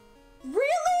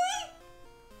 Really?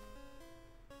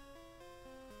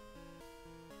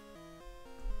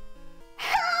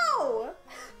 How?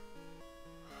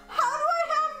 How do I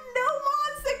have no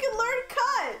mods that can learn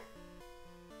Cut?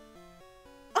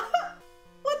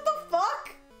 What the fuck?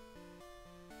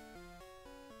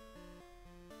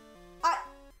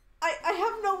 I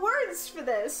have no words for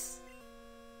this.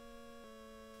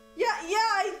 Yeah,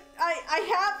 I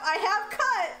have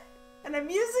Cut, and I'm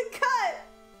using Cut,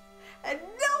 and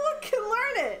no one can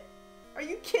learn it. Are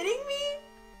you kidding me?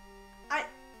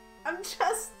 I'm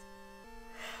just...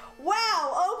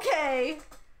 Wow, okay.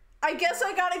 I guess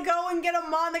I gotta go and get a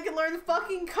mod that can learn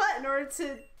fucking Cut in order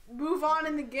to move on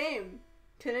in the game.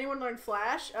 Can anyone learn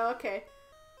Flash? Oh, okay.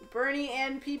 Bernie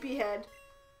and PP Head.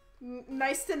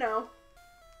 Nice to know.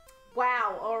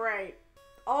 Wow, alright.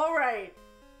 Alright.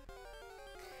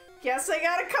 Guess I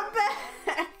gotta come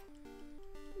back.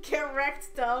 Get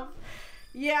wrecked, Dove.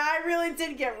 Yeah, I really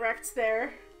did get wrecked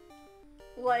there.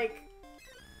 Like,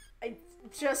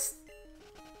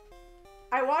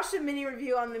 I watched a mini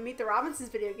review on the Meet the Robinsons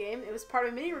video game. It was part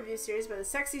of a mini review series by the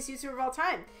sexiest YouTuber of all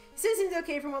time. He said it seems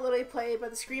okay from what little he played, but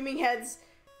the screaming heads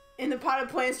in the potted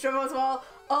plants drove as well.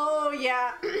 Oh,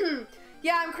 yeah.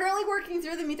 Yeah, I'm currently working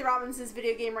through the Meet the Robinsons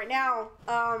video game right now.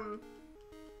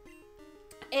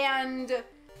 And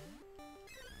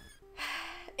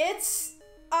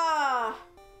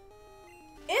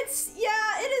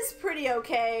yeah, it is pretty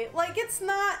okay. Like, it's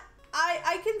not,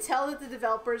 I can tell that the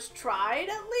developers tried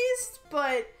at least,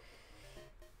 but,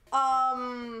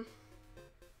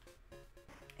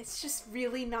 it's just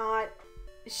really not,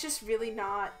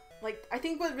 like, I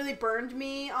think what really burned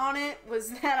me on it was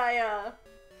that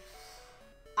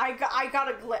I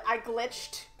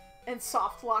glitched and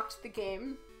soft locked the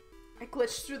game. I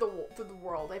glitched through the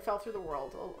world. I fell through the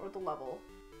world or the level,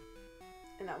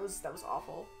 and that was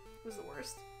awful. It was the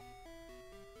worst.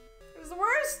 It was the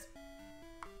worst.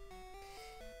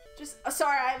 Just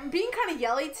sorry, I'm being kind of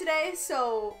yelly today,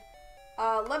 so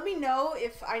let me know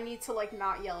if I need to like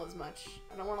not yell as much.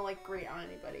 I don't want to like grate on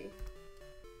anybody.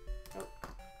 Oh.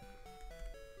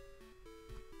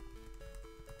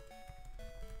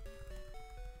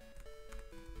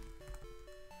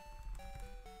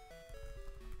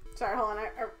 Sorry, hold on.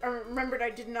 I remembered I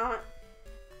did not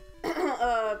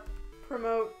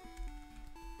promote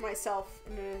myself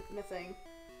in a thing.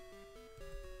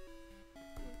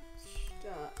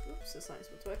 Oops, that's not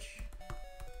useful Twitch.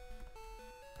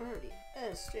 Already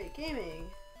SJ Gaming.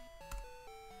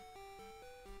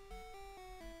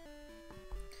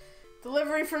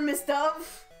 Delivery from Miss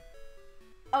Dove.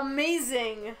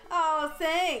 Amazing. Oh,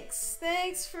 thanks.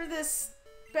 Thanks for this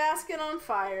basket on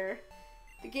fire.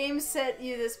 The game sent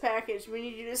you this package. We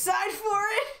need you to sign for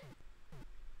it.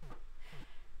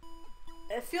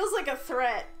 It feels like a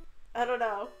threat. I don't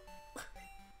know.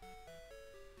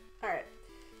 Alright.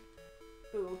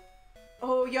 Ooh.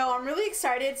 Oh, yo, I'm really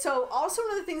excited. So, also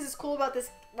one of the things that's cool about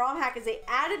this ROM hack is they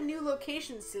added new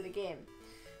locations to the game,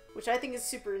 which I think is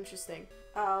super interesting.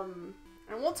 And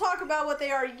we'll talk about what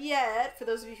they are yet, for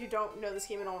those of you who don't know this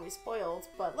game and don't want to be spoiled,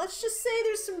 but let's just say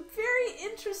there's some very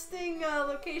interesting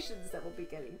locations that we'll be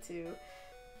getting to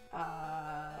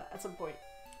at some point.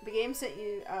 The game sent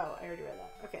you... Oh, I already read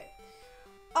that. Okay.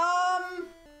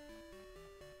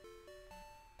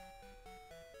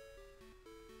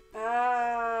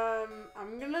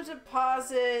 I'm gonna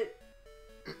deposit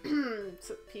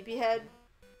PP Head,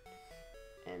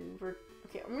 and we're...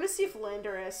 Okay, I'm gonna see if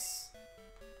Landorus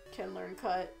can learn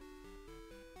Cut.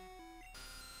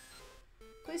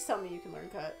 Please tell me you can learn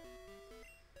Cut.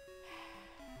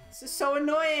 This is so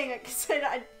annoying because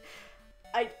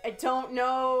I don't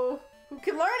know who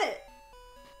can learn it.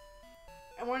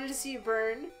 I wanted to see you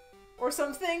burn or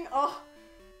something. Oh,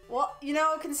 well, you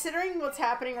know, considering what's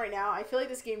happening right now, I feel like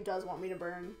this game does want me to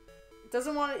burn. It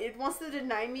doesn't want to, it wants to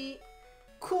deny me.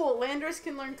 Cool, Landorus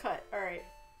can learn Cut. All right.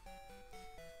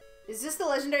 Is this the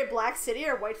legendary Black City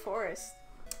or White Forest?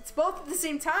 It's both at the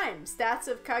same time. Stats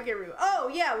of Kageru.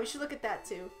 Oh, yeah, we should look at that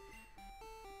too.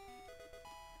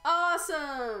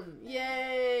 Awesome!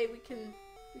 Yay! We can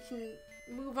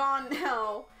move on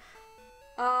now.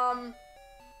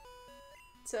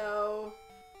 So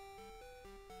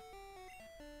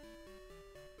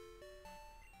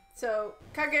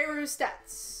Kageru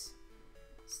stats.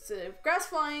 So grass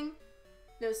flying,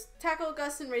 knows tackle,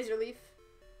 gust, and razor leaf.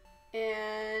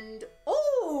 And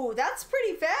oh, that's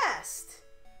pretty fast.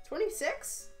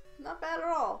 26? Not bad at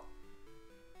all.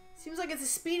 Seems like it's a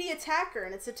speedy attacker,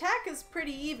 and its attack is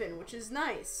pretty even, which is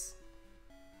nice.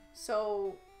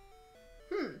 So,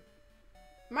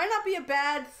 might not be a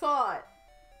bad thought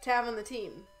to have on the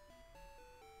team.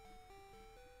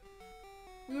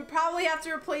 We would probably have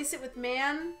to replace it with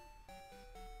Man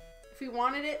if we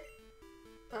wanted it.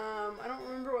 I don't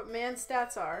remember what Man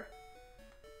stats are.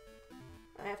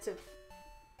 I have to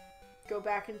go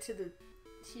back into the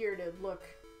here to look.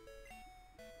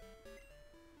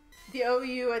 The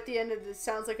OU at the end of this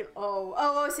sounds like an O.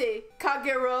 Oh, I see.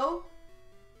 Kagero.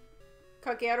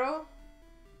 Kagero.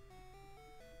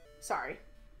 Sorry.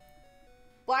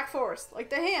 Black Forest, like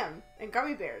the ham, and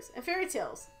gummy bears, and fairy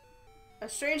tales. A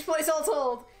strange place all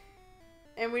told.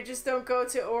 And we just don't go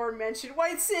to or mention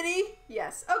White City.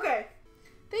 Yes. Okay.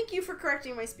 Thank you for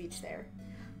correcting my speech there.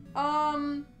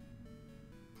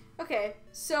 Okay,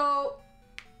 so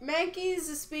Mankey's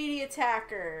a speedy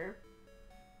attacker.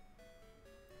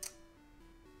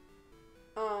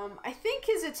 I think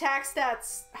his attack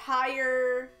stats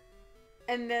higher,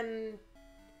 and then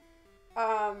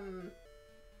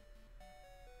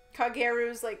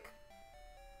Kageru's like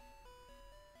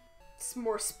it's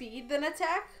more speed than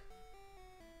attack.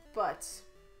 But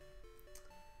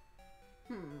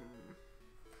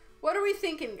what are we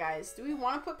thinking, guys? Do we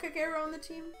want to put Kageru on the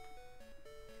team?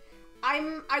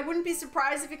 I wouldn't be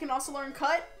surprised if it can also learn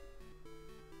Cut.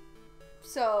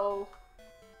 So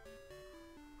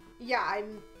yeah, I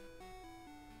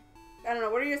don't know.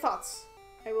 What are your thoughts?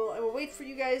 I will wait for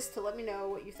you guys to let me know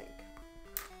what you think.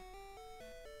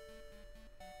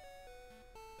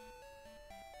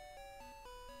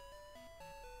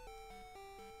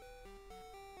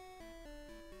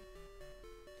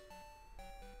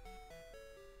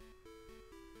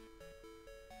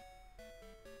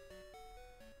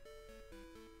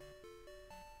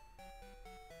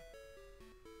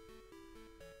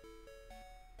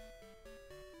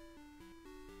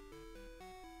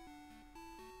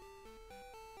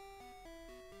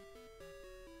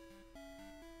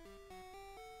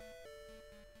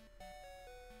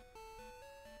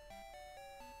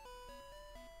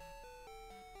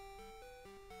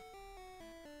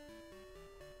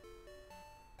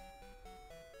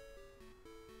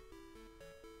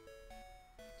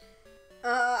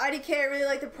 IDK, I really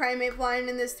like the Primate blind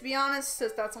in this, to be honest, so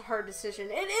that's a hard decision.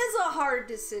 It is a hard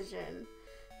decision.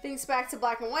 Thinks back to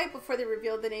Black and White before they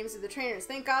revealed the names of the trainers.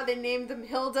 Thank God they named them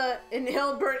Hilda and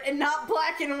Hilbert and not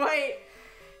Black and White.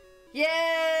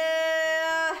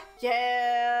 Yeah!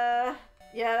 Yeah!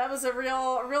 Yeah, that was a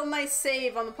real nice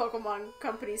save on the Pokemon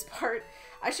Company's part.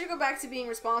 I should go back to being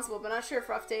responsible, but not sure if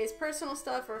rough days, personal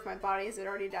stuff, or if my body has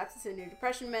already adapted to new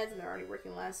depression meds and they're already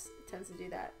working less. It tends to do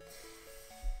that.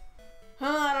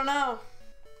 I don't know.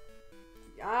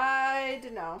 I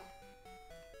don't know.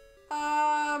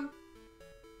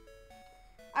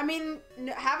 I mean,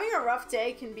 having a rough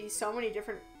day can be so many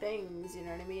different things, you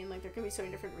know what I mean? Like, there can be so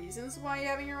many different reasons why you're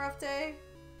having a rough day.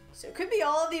 So it could be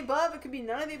all of the above, it could be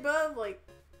none of the above, like,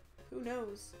 who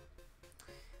knows?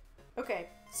 Okay,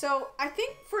 so I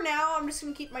think for now I'm just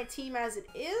going to keep my team as it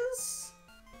is.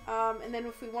 And then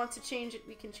if we want to change it,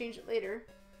 we can change it later.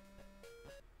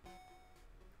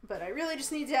 But I really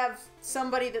just need to have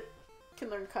somebody that can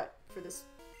learn Cut for this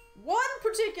one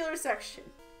particular section.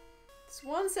 This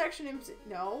one section in...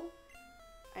 No.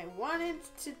 I wanted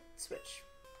to switch.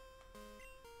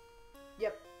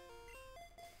 Yep.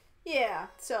 Yeah,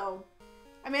 so...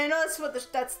 I mean, I know that's what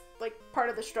that's, like, part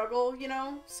of the struggle, you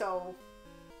know? So...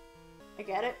 I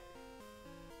get it.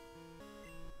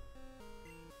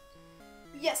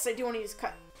 Yes, I do want to use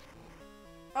Cut.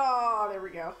 Oh, there we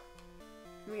go.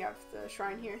 We have the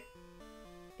shrine here.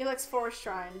 Ilex Forest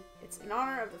Shrine. It's in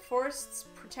honor of the forest's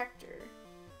protector.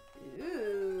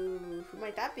 Ooh, who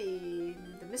might that be?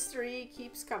 The mystery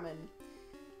keeps coming.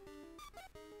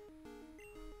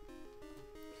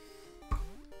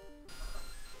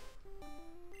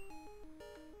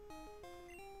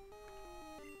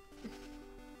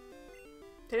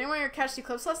 Did anyone here catch the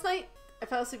eclipse last night? I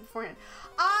fell asleep beforehand.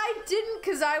 I didn't,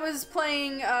 cause I was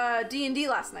playing D&D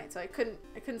last night, so I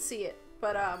couldn't see it.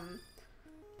 But I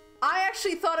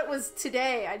actually thought it was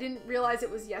today. I didn't realize it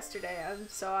was yesterday.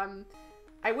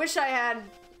 I wish I had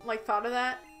like thought of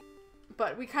that,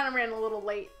 but we kind of ran a little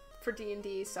late for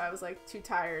D&D, so I was like too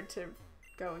tired to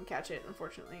go and catch it,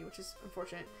 unfortunately, which is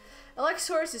unfortunate.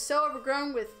 Alexaurus is so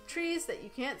overgrown with trees that you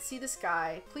can't see the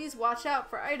sky. Please watch out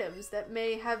for items that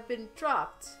may have been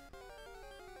dropped.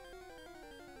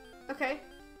 Okay.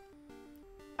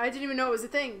 I didn't even know it was a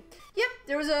thing. Yep,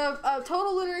 there was a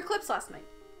total lunar eclipse last night.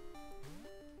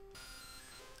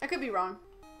 I could be wrong.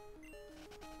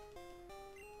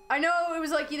 I know it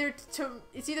was like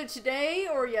it's either today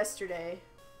or yesterday.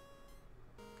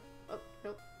 Oh,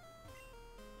 nope.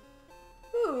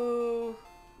 Ooh.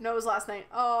 No, it was last night.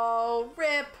 Oh,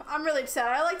 rip. I'm really upset.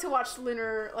 I like to watch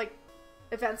lunar, like,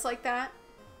 events like that.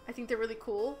 I think they're really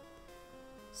cool.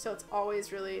 So it's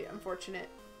always really unfortunate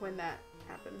when that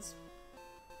happens.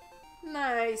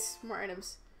 Nice. More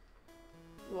items.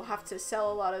 We'll have to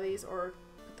sell a lot of these or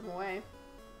put them away.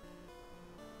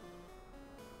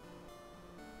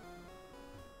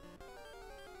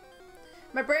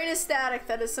 My brain is static.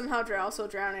 That is somehow also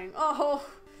drowning. Oh,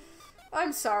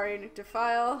 I'm sorry,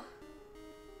 Nyctophile.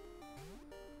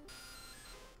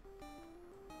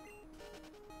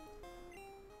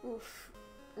 Oof.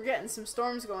 We're getting some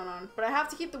storms going on. But I have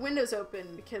to keep the windows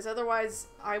open because otherwise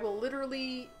I will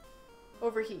literally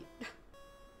overheat.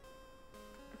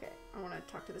 Okay, I want to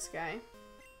talk to this guy.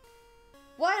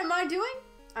 What am I doing?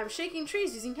 I'm shaking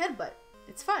trees using Headbutt.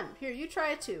 It's fun. Here, you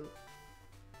try it too.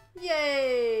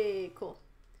 Yay! Cool.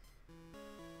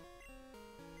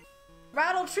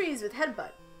 Rattle trees with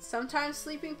Headbutt. Sometimes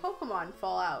sleeping Pokemon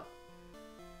fall out.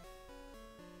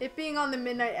 It being on the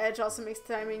midnight edge also makes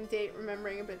timing date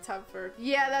remembering a bit tougher.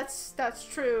 Yeah, that's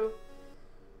true.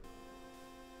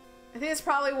 I think that's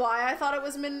probably why I thought it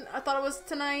was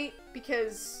tonight,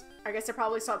 because I guess I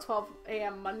probably saw 12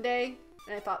 a.m. Monday,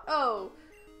 and I thought, oh,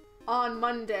 on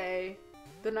Monday,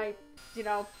 the night, you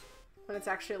know, when it's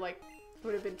actually like, it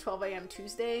would have been 12 a.m.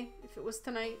 Tuesday if it was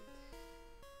tonight.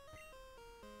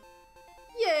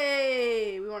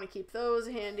 Yay! We want to keep those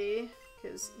handy,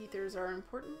 because ethers are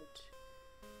important.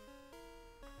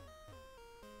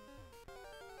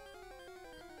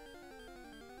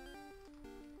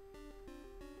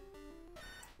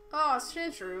 Oh,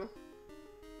 Sandshrew.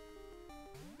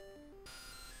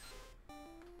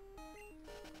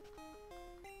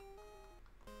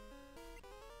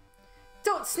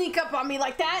 Don't sneak up on me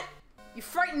like that! You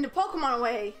frightened the Pokemon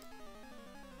away!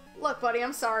 Look, buddy,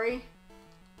 I'm sorry.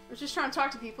 I was just trying to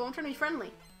talk to people. I'm trying to be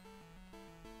friendly.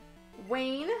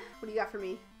 Wayne, what do you got for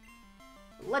me?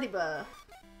 Ladybug.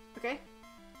 Okay.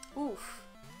 Oof.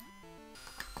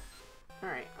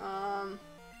 Alright,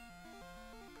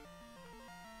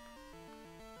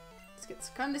 let's get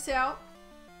Secundus out.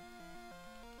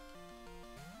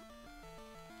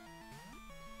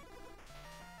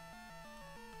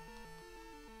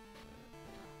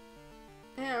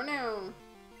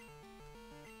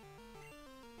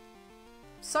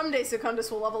 Someday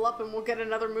Secundus will level up and we'll get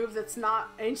another move that's not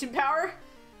Ancient Power.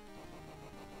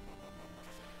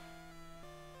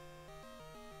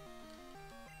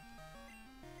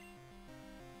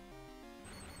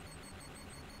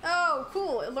 Oh,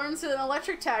 cool. It learns an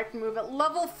electric attack move at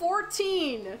level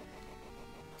 14.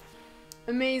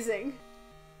 Amazing.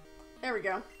 There we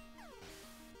go.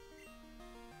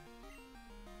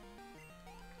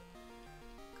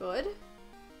 Good.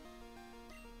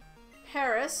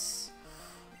 Paris.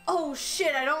 Oh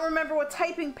shit, I don't remember what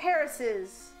typing Paris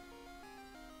is.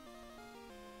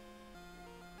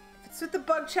 If it's with the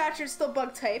bug chatcher, it's still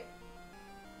bug type.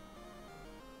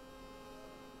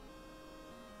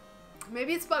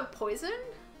 Maybe it's bug poison?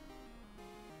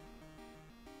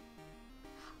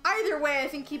 Either way, I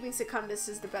think keeping Secundus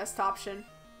is the best option.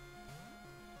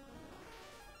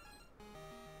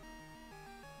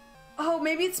 Oh,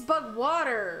 maybe it's bug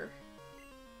water.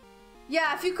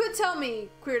 Yeah, if you could tell me,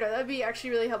 Queerdo, that'd be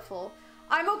actually really helpful.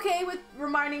 I'm okay with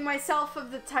reminding myself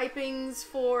of the typings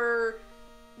for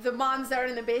the mons that are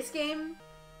in the base game,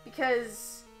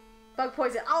 because bug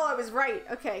poison. Oh, I was right.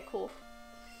 Okay, cool.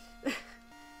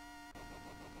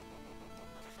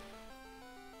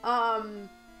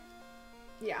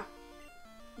 Yeah.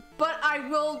 But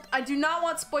I do not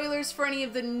want spoilers for any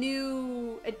of the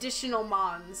new additional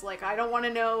mons. Like, I don't want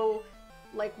to know,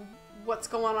 like, what's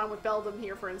going on with Beldum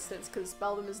here, for instance, because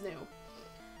Beldum is new.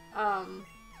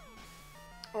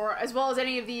 Or as well as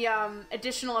any of the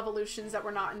additional evolutions that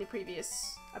were not in the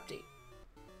previous update.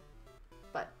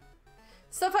 But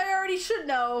stuff I already should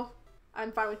know,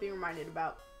 I'm fine with being reminded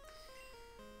about.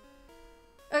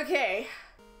 Okay.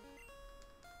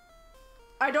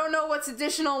 I don't know what's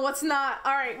additional, what's not.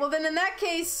 Alright, well then in that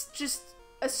case, just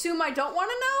assume I don't want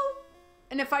to know.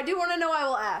 And if I do want to know, I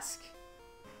will ask.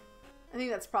 I think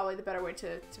that's probably the better way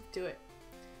to do it.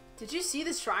 Did you see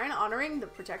the shrine honoring the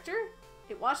protector?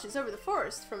 It watches over the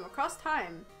forest from across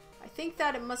time. I think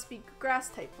that it must be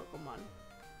grass-type Pokemon.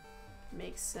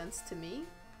 Makes sense to me.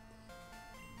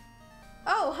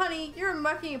 Oh, honey, you're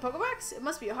mucking a Pokedex? It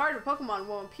must be hard if Pokemon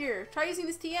won't appear. Try using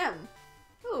this TM.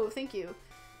 Oh, thank you.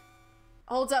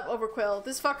 Holds up, Overquill.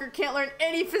 This fucker can't learn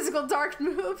any physical dark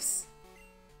moves.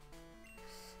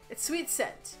 It's sweet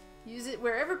scent. Use it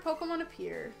wherever Pokemon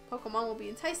appear. Pokemon will be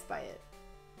enticed by it.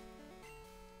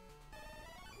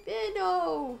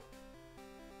 Bino!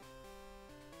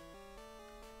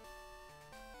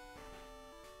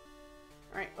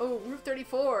 Alright, oh, Route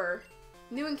 34.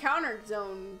 New encounter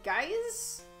zone,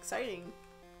 guys. Exciting.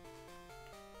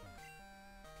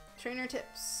 Trainer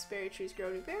tips. Berry trees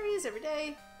grow new berries every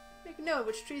day. Make a note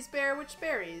which trees bear which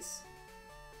berries.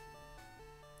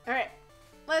 Alright,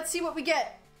 let's see what we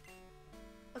get.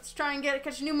 Let's try and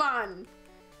catch a new mon.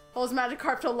 Holds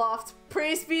Magikarp to Loft.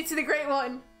 Praise be to the Great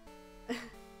One.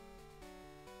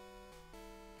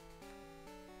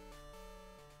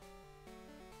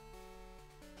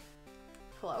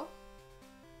 Hello?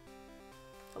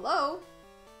 Hello?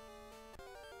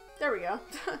 There we go.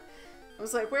 I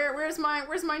was like, where's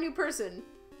my new person?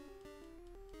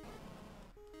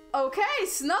 Okay,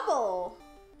 Snubbull.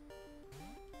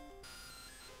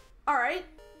 All right.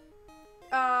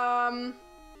 I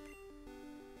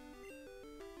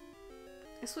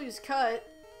guess we'll use Cut.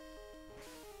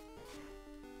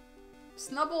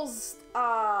 Snubbull's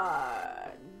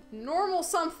normal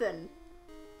something.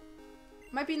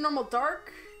 Might be normal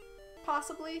dark,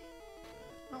 possibly.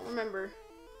 I don't remember.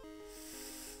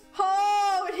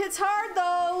 Oh, it hits hard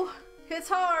though. Hits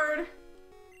hard.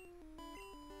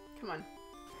 Come on.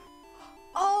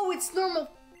 Oh, it's normal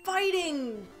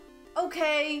fighting.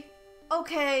 Okay.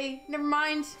 Okay. Never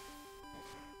mind.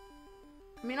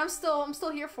 I mean, I'm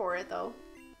still here for it though.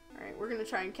 All right, we're gonna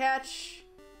try and catch.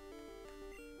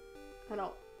 I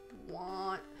don't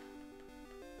want.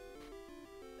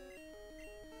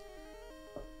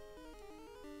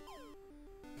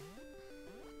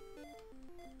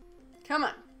 Come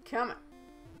on. Come on.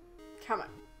 Come on.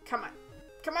 Come on.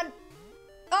 Come on.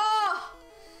 Oh!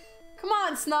 Come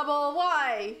on, Snubbull.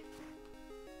 Why?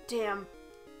 Damn.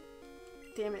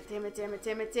 Damn it. Damn it. Damn it.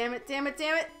 Damn it. Damn it. Damn it.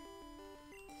 Damn it.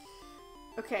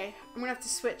 Okay. I'm gonna have to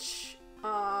switch. To...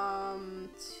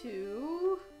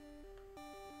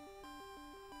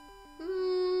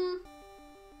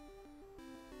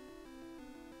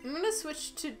 I'm gonna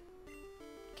switch to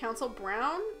Council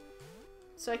Brown.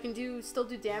 So I can still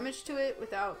do damage to it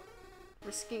without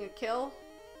risking a kill.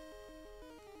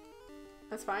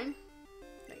 That's fine.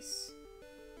 Nice.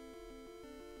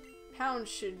 Pound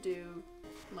should do,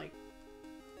 like,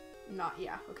 not,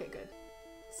 yeah, okay, good.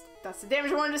 That's the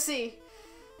damage I wanted to see.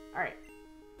 Alright.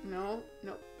 No,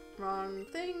 nope. Wrong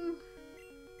thing.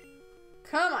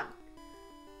 Come on.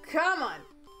 Come on.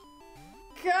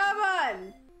 Come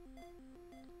on!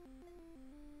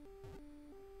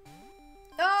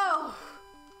 Oh!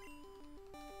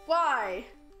 Why?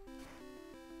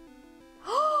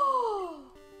 Oh!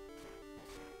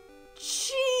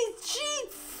 Gee,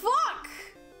 fuck!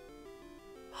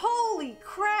 Holy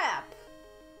crap!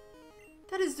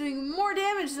 That is doing more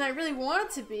damage than I really want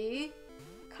it to be.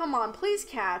 Come on, please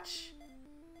catch.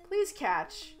 Please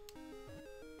catch.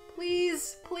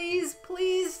 Please, please,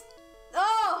 please.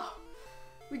 Oh!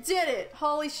 We did it!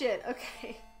 Holy shit,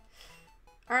 okay.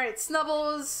 Alright,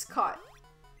 Snubbles caught.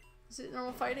 Is it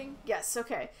normal fighting? Yes,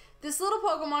 okay. This little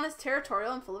Pokemon is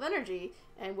territorial and full of energy,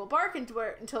 and will bark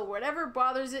until whatever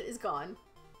bothers it is gone.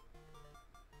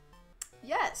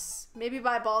 Yes! Maybe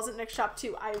buy balls at next shop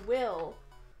too. I will.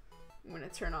 I'm gonna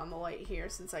turn on the light here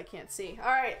since I can't see.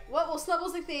 Alright, what will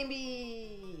Snubbles' nickname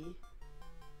be?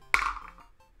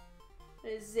 It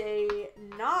is a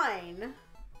 9.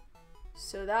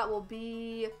 So that will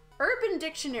be Urban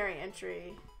Dictionary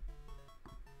entry.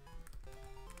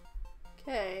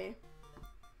 Okay.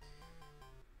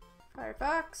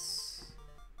 Firefox.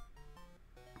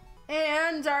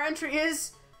 And our entry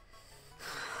is...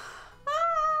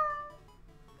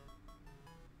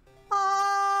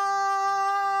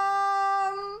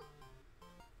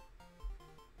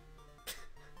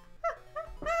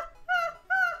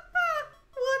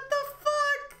 What the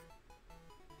fuck?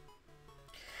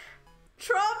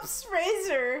 Trump's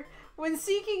Razor, when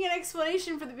seeking an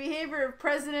explanation for the behavior of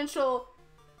presidential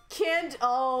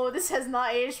oh, this has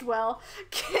not aged well.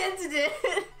 Candidate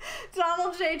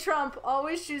Donald J. Trump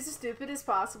always choose the stupidest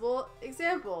possible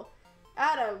example.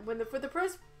 Adam, when the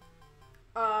first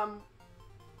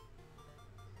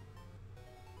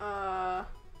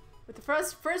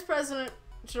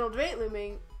presidential debate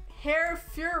looming, Herr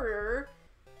Führer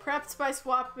prepped by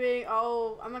swapping.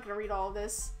 Oh, I'm not gonna read all of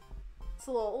this. It's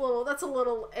a little. That's a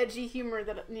little edgy humor.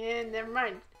 That never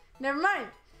mind. Never mind.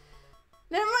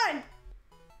 Never mind.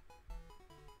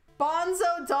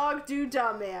 Bonzo Dog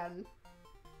Doo-Dah Man.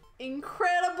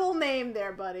 Incredible name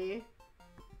there, buddy.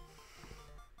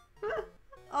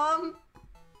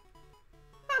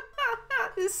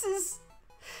 This is...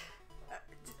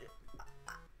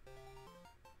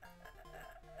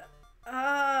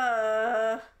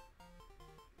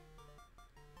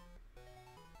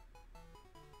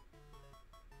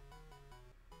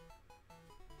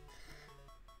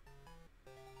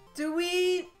 Do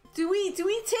we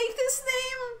take this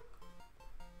name?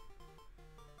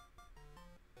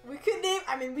 We could name,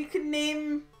 I mean, we could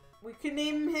name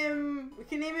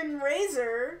him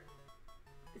Razor.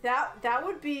 That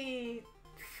would be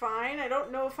fine. I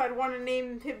don't know if I'd want to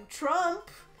name him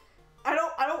Trump. I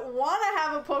don't want to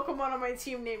have a Pokemon on my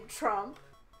team named Trump.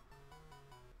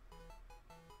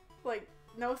 Like,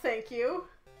 no thank you.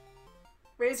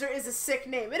 Razor is a sick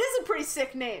name. It is a pretty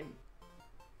sick name.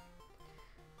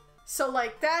 So,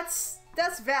 like, that's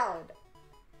valid.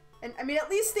 And, I mean, at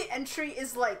least the entry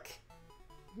is, like,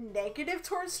 negative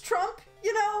towards Trump,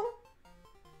 you know?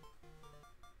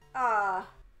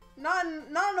 Not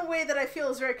in a way that I feel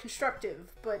is very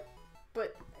constructive, but,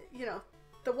 you know,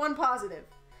 the one positive.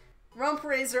 Rump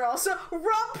Razor also.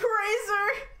 Rump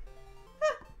Razor!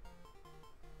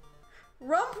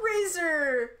 Rump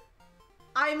Razor!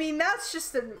 I mean, that's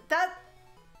just a...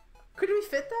 Could we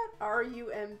fit that?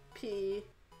 R-U-M-P-R-A-Z-O-R.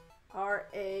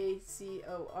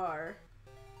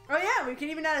 Oh yeah, we can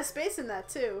even add a space in that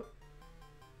too.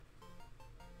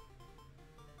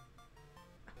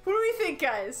 What do we think,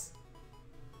 guys?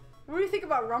 What do you think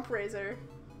about Rump Razor?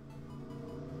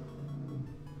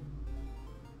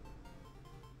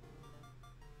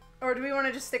 Or do we want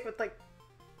to just stick with, like,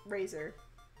 Razor?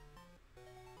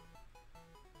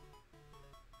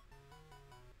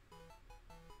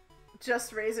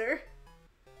 Just Razor?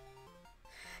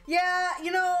 Yeah,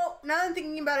 you know, now that I'm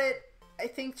thinking about it, I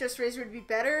think just Razor would be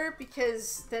better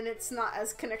because then it's not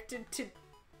as connected to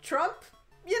Trump,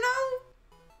 you know?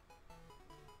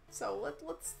 So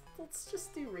let's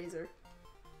just do Razor.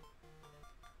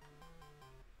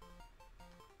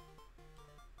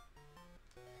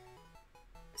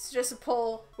 It's just a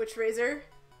poll. Which Razor?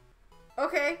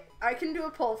 Okay, I can do a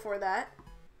poll for that.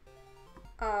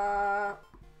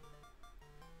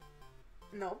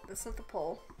 Nope, that's not the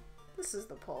poll. This is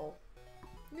the poll.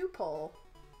 New poll.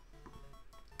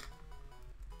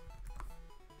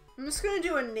 I'm just gonna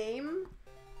do a name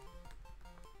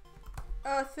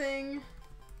thing.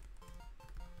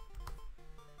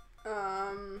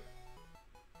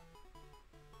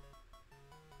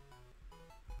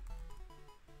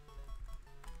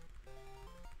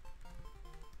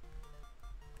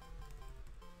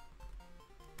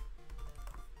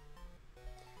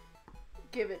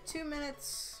 Give it 2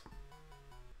 minutes.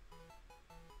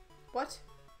 What?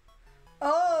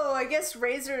 Oh, I guess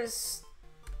Razor's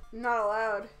not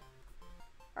allowed.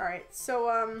 Alright,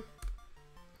 so,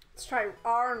 let's try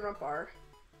R and Rump R.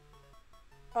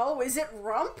 Oh, is it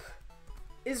Rump?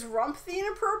 Is Rump the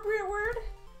inappropriate word?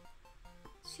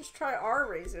 Let's just try R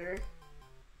Razor.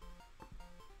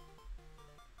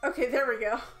 Okay, there we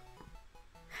go.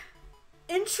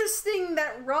 Interesting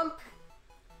that Rump...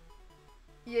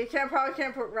 You probably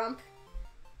can't put Rump.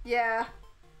 Yeah.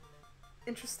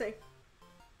 Interesting.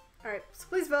 Alright, so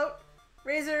please vote.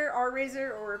 Razor, R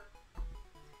Razor, or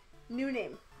new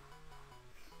name.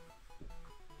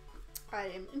 I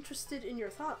am interested in your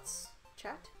thoughts,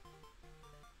 chat.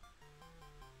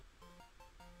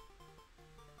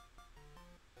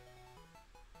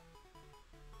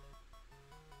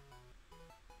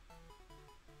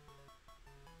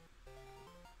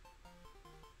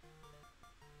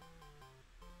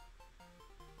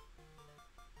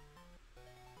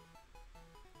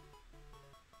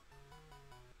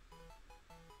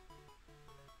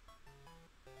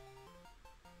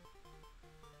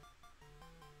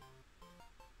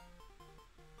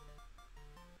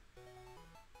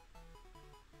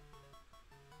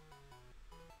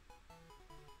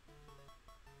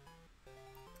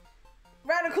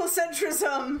 Radical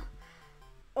centrism.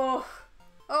 Oh,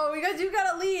 we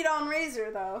got a lead on Razor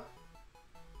though.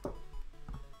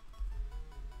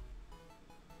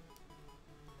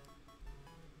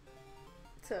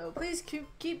 So please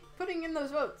keep putting in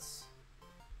those votes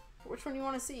for which one you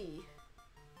want to see.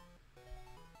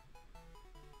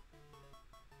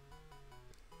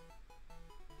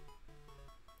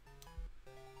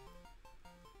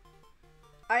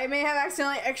 I may have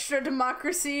accidentally extra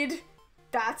democracy'd.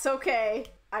 That's okay.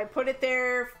 I put it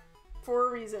there for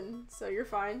a reason, so you're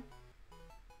fine.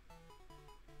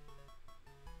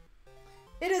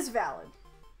 It is valid.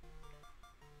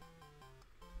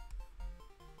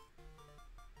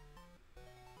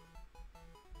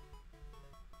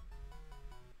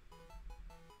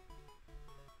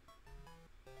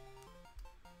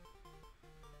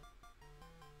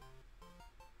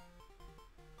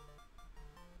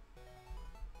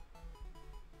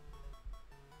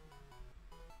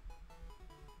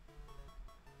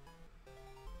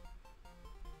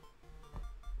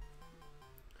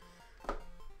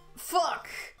 Fuck!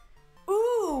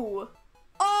 Ooh!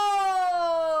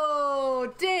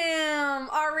 Oh! Damn!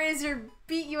 Our Razor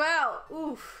beat you out.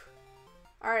 Oof.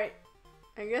 Alright.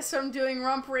 I guess I'm doing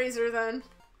Rump Razor then.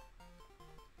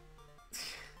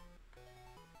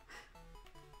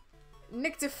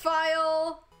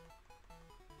 Nyctophile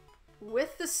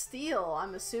with the steal,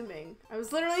 I'm assuming. I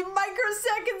was literally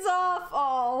microseconds off!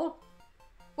 Oh!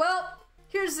 Well,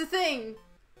 here's the thing.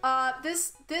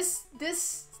 This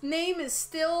name is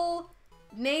still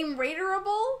name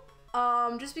raterable.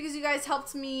 Just because you guys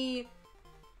helped me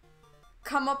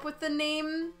come up with the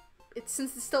name,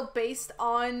 since it's still based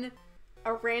on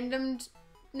a random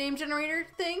name generator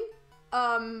thing.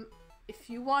 If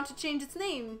you want to change its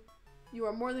name, you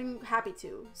are more than happy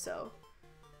to, so.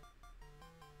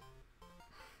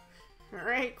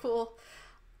 Alright, cool.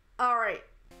 Alright.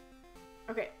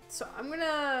 Okay, so I'm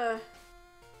gonna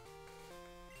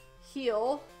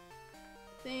heal.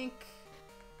 I think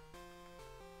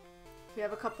we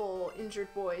have a couple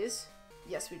injured boys.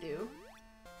 Yes, we do.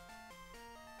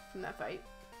 From that fight.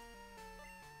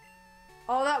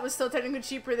 All that was still technically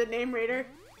cheaper than Name Raider.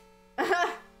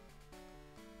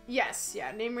 Yes,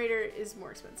 yeah, Name Raider is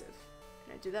more expensive.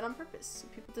 And I do that on purpose, so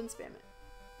people didn't spam it.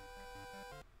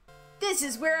 This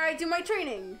is where I do my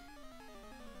training!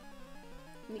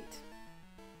 Neat.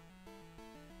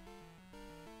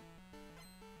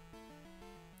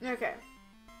 Okay.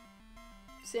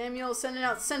 Samuel sending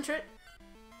out Sentret.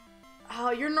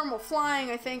 Oh, you're normal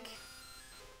flying, I think.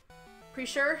 Pretty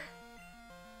sure.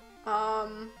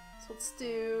 So let's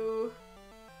do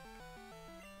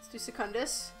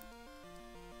Secundus.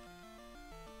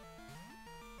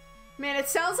 Man, it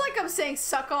sounds like I'm saying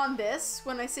suck on this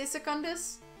when I say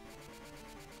Secundus.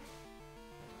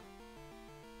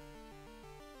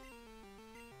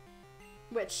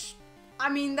 Which, I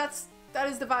mean, that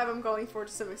is the vibe I'm going for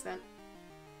to some extent.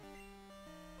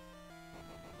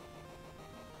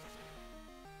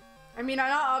 I mean,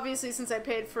 obviously, since I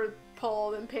paid for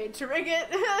Pull and paid to rig it.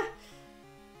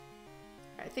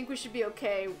 I think we should be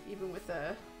okay, even with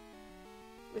a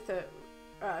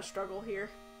struggle here.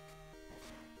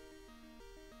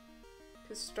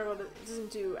 Because struggle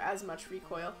doesn't do as much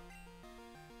recoil.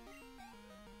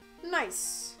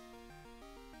 Nice.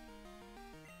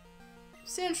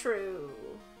 Sandshrew.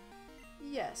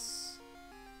 Yes.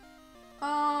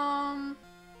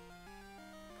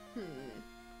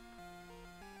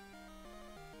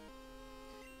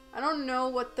 I don't know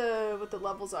what the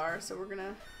levels are, so we're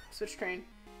gonna switch train.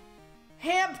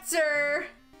 Hamster!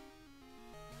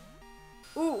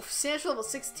 Ooh, Sandshrew level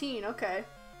 16, okay.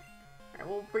 Alright,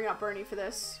 we'll bring out Bernie for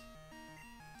this.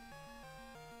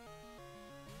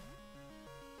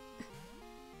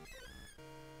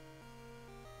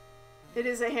 It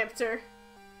is a hamster.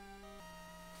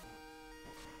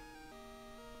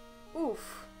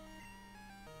 Oof.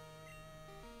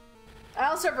 I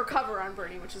also have Recover on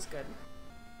Bernie, which is good.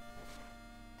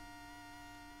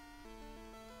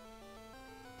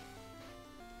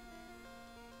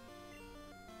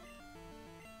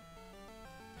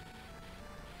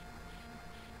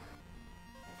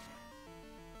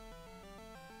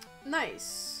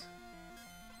 Nice.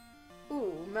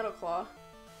 Ooh, Metal Claw.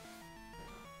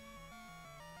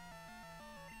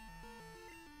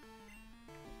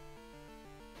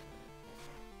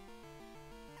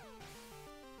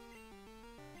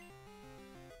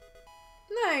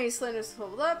 Nice, Landorus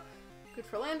leveled up. Good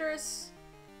for Landorus.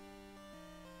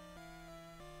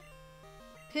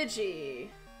 Pidgey.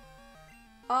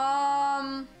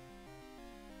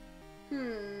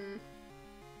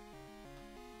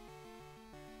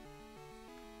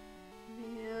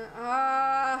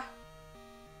 Yeah,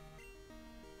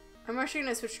 I'm actually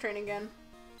gonna switch train again.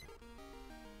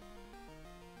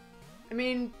 I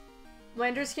mean,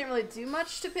 Landorus can't really do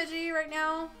much to Pidgey right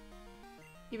now.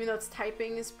 Even though its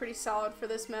typing is pretty solid for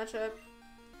this matchup.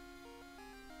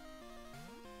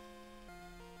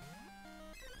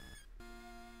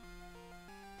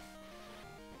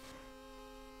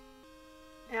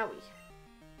 Owie.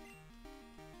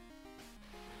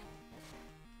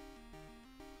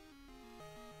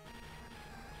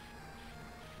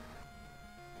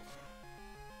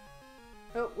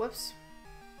 Oh, whoops.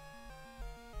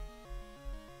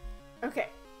 Okay.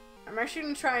 I'm actually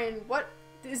gonna try and... What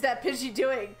is that Pidgey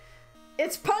doing?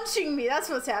 It's punching me! That's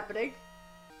what's happening.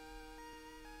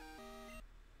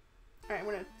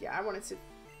 Alright, I wanted to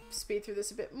speed through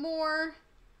this a bit more.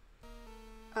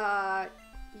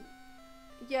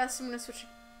 Yes, I'm gonna switch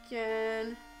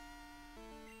again.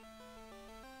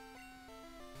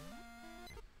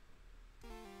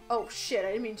 Oh shit,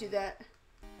 I didn't mean to do that.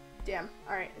 Damn.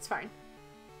 Alright, it's fine.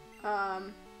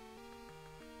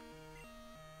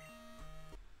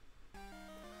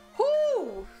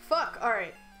 Whoo! Fuck,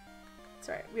 alright. It's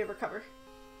alright, we have Recover.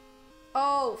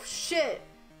 Oh shit!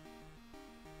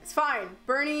 It's fine.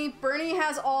 Bernie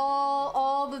has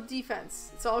all the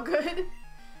defense. It's all good.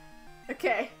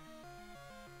 Okay.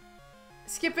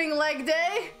 Skipping leg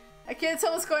day? I can't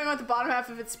tell what's going on with the bottom half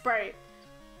of its sprite.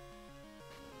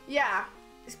 Yeah.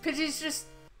 Pidgey's just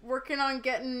working on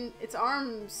getting its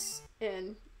arms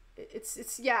in.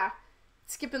 Yeah.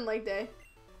 It's skipping leg day.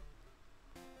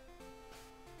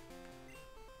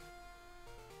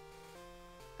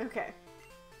 Okay.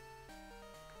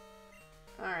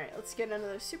 Alright, let's get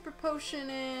another super potion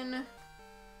in.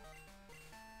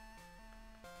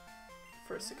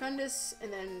 For Secundus,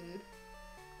 and then...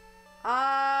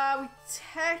 we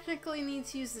technically need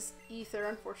to use this ether,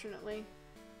 unfortunately.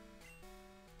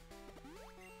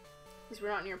 Because we're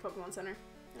not near a Pokemon Center.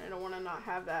 And I don't want to not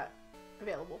have that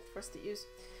available for us to use.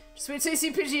 Just wait till you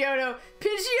see Pidgeotto.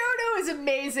 Pidgeotto is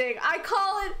amazing! I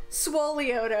call it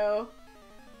Swolioto.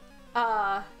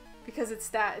 Because it's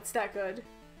that good.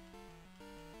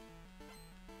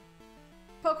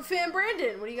 Pokefan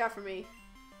Brandon, what do you got for me?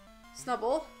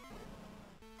 Snubble.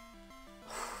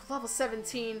 Level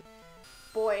 17.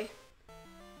 Boy.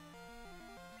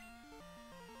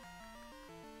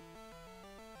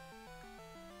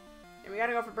 And we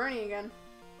gotta go for Bernie again.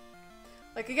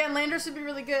 Like, again, Landorus would be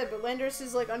really good, but Landorus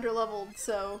is, like, under-leveled,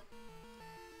 so...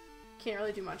 Can't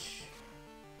really do much.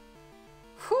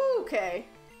 Whew, okay.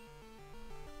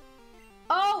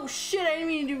 Oh, shit, I didn't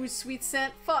mean to do Sweet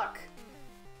Scent. Fuck.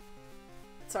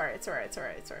 It's alright, it's alright, it's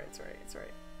alright, it's alright, it's alright, it's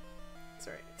alright. It's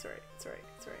alright, it's alright, it's alright,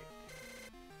 it's alright.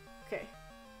 Okay.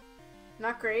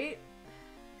 Not great.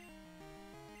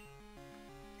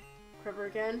 Recover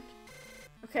again.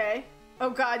 Okay. Oh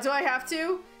god, do I have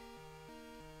to?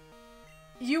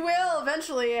 You will,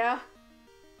 eventually, yeah.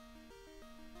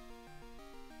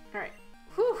 Alright.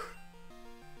 Whew.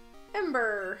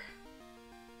 Ember.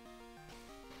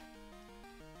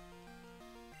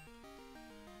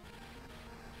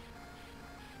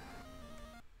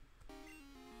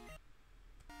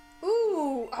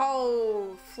 Ooh!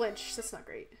 Oh, flinch. That's not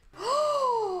great.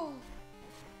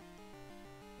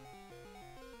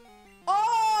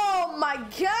 Oh my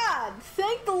god!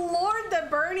 Thank the Lord that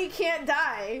Bernie can't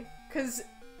die. Cause,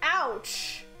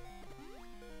 ouch.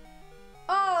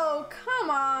 Oh, come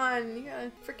on. You got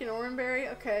a freaking Oranberry?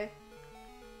 Okay.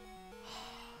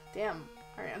 Damn.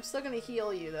 Alright, I'm still gonna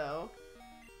heal you, though.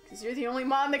 Because you're the only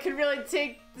mon that can really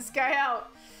take this guy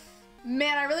out.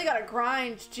 Man, I really gotta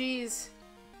grind. Jeez.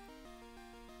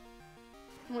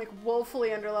 I'm, like, woefully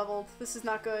underleveled. This is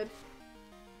not good.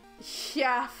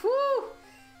 Yeah, whew!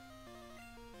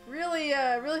 Really,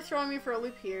 really throwing me for a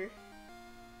loop here.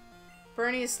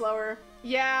 Bernie is slower.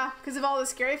 Yeah, because of all the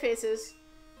scary faces.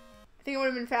 I think it would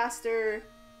have been faster.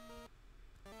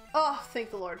 Oh,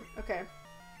 thank the Lord. Okay.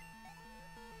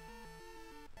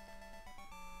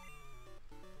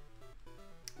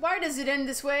 Why does it end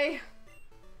this way?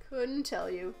 Couldn't tell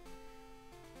you.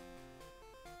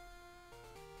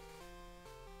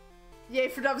 Yay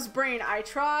for Dove's brain. I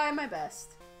try my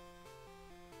best.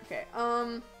 Okay,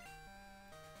 alright.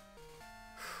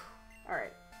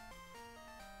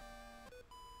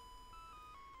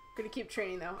 Gonna keep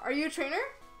training, though. Are you a trainer?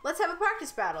 Let's have a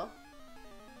practice battle.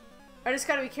 I just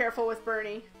gotta be careful with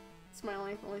Bernie. It's my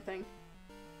only thing.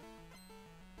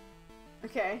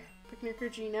 Okay. Picnic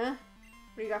Regina.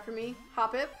 What do you got for me?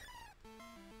 Hoppip.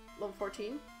 Level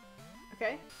 14.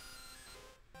 Okay.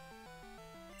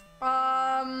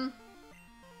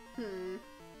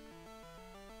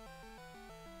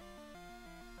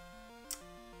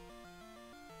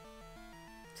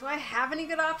 Do I have any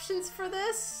good options for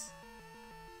this?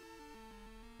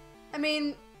 I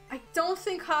mean, I don't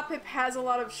think Hoppip has a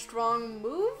lot of strong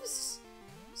moves,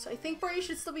 so I think Bernie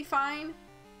should still be fine,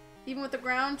 even with the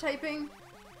ground typing.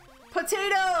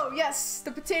 Potato! Yes,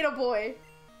 the potato boy.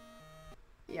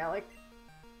 Yeah, like,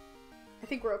 I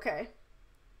think we're okay.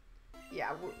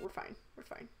 Yeah, we're fine. We're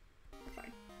fine. We're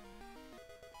fine.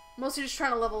 Mostly just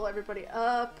trying to level everybody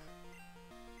up.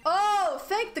 Oh,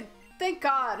 thank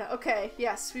God. Okay,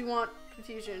 yes, we want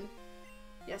confusion.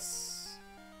 Yes.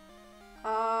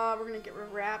 We're gonna get rid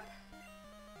of Wrap.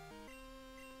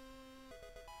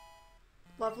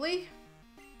 Lovely.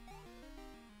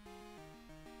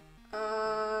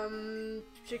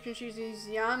 Chicken cheese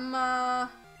Yama.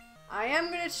 I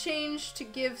am gonna change to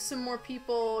give some more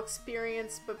people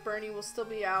experience, but Bernie will still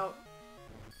be out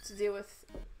to deal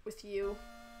with you.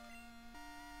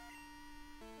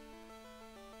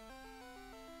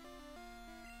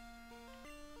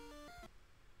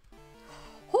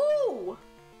 Ooh!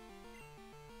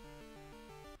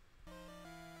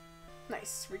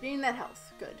 Nice. Regain that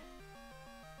health. Good.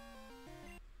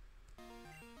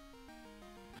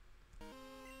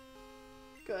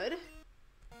 Good.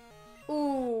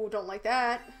 Ooh, don't like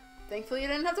that. Thankfully, I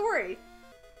didn't have to worry.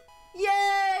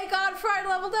 Yay! Godfried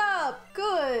leveled up!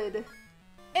 Good!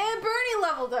 And Bernie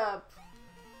leveled up!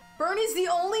 Bernie's the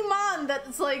only mon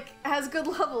that's, like, has good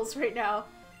levels right now.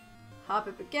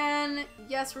 Hoppip again.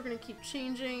 Yes, we're gonna keep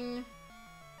changing.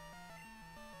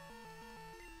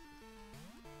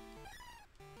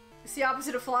 It's the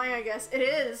opposite of flying, I guess. It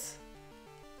is!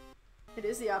 It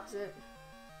is the opposite.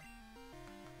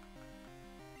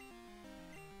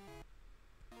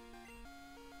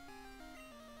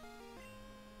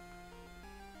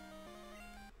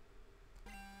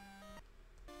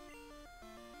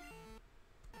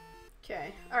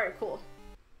 Okay. Alright, cool.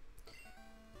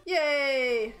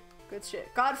 Yay! Good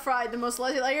shit. Godfried, the most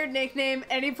layered nickname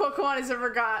any Pokemon has ever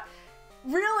got.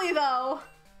 Really, though?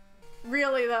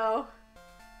 Really, though?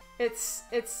 It's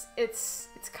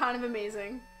kind of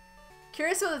amazing.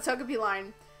 Curious about the Togepi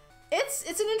line.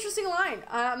 It's an interesting line.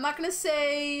 I'm not gonna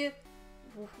say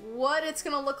what it's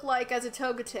gonna look like as a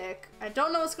Togetic. I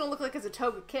don't know what it's gonna look like as a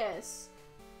Togekiss,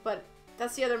 but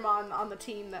that's the other mon on the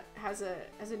team that has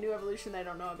a new evolution that I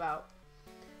don't know about.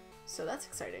 So that's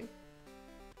exciting.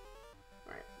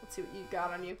 Alright, let's see what you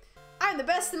got on you. I'm the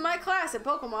best in my class at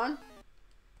Pokemon.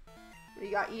 What do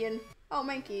you got, Ian? Oh,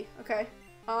 Mankey. Okay.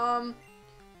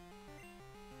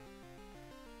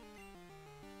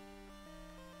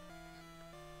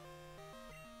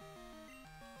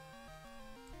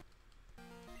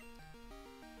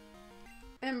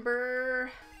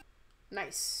 Ember.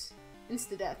 Nice.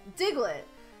 Insta-death. Diglett.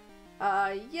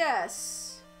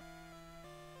 Yes.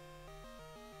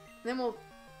 Then we'll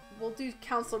do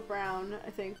Counselor Brown, I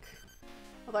think.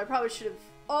 Although I probably should have...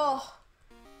 Oh!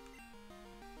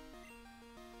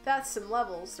 That's some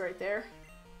levels right there.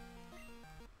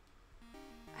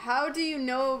 How do you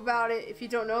know about it if you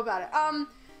don't know about it?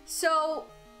 So,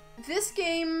 this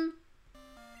game...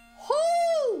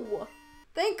 Whoo!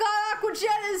 Thank God Aqua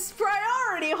Jet is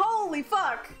priority! Holy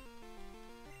fuck!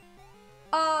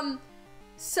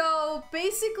 So,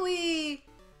 basically...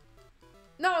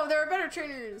 No, there are better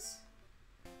trainers.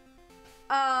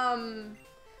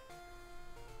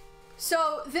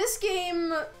 So this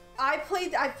game, I've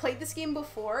played this game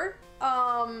before,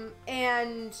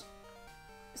 and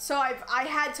so I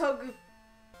had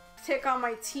Togetic on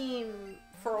my team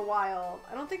for a while.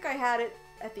 I don't think I had it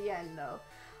at the end though.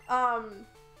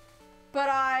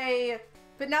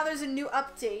 But now there's a new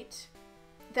update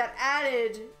that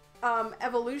added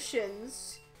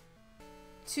evolutions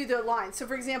to the line. So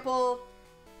for example,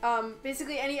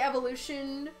 basically any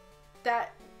evolution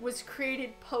that was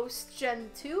created post Gen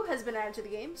 2 has been added to the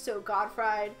game. So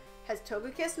Godfried has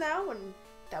Togekiss now, and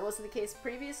that wasn't the case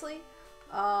previously.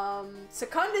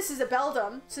 Secundus is a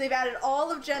Beldum, so they've added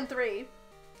all of Gen 3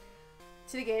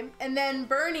 to the game. And then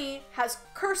Bernie has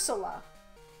Cursula,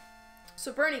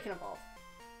 so Bernie can evolve.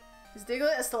 Is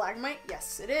Diglett a stalagmite?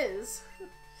 Yes, it is.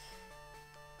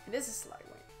 It is a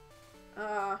stalagmite.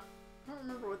 I don't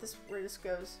remember where this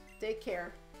goes.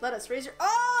 Daycare. Let us raise your...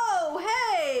 Oh,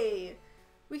 hey!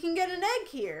 We can get an egg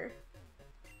here.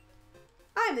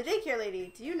 I'm the daycare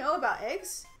lady. Do you know about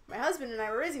eggs? My husband and I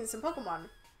were raising some Pokemon.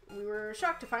 We were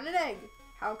shocked to find an egg.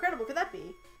 How incredible could that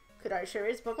be? Could I share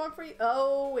raise a Pokemon for you?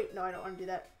 Oh, wait. No, I don't want to do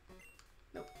that.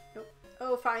 Nope. Nope.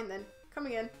 Oh, fine then. Come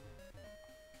again.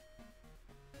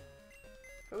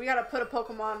 But we gotta put a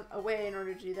Pokemon away in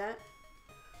order to do that.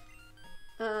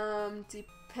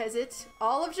 Deposit.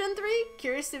 All of Gen 3?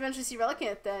 Curious to eventually see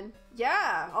Relicanth then.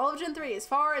 Yeah, all of Gen 3, as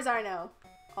far as I know.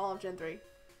 All of Gen 3.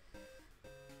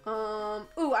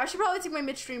 Ooh, I should probably take my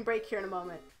midstream break here in a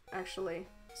moment, actually.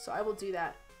 So I will do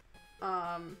that. No,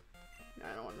 I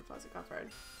don't want to deposit Godfried.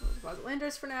 I'll deposit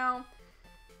Landorus for now.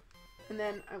 And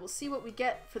then I will see what we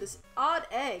get for this odd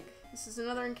egg. This is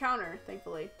another encounter,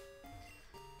 thankfully.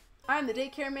 I'm the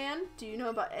daycare man. Do you know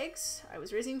about eggs? I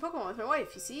was raising Pokemon with my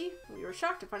wife, you see? We were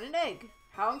shocked to find an egg.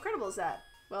 How incredible is that?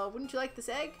 Well, wouldn't you like this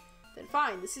egg? Then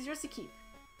fine, this is yours to keep.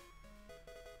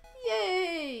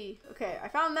 Yay! Okay, I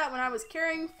found that when I was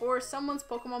caring for someone's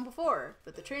Pokemon before,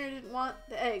 but the trainer didn't want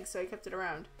the egg, so I kept it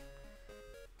around.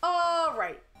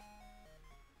 Alright.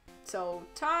 So,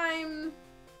 time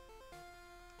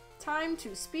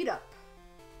to speed up.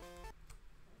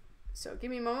 So,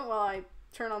 give me a moment while I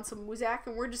turn on some Muzak,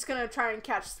 and we're just gonna try and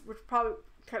catch. We're gonna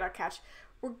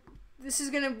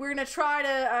try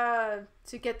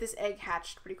to get this egg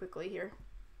hatched pretty quickly here.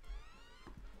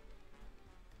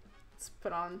 Let's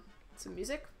put on some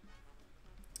music.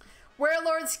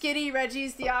 Werelord, Skitty,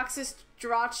 Regis, Deoxys,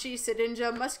 Jirachi,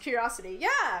 Sedinja, Musk Curiosity.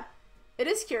 Yeah, it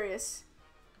is curious.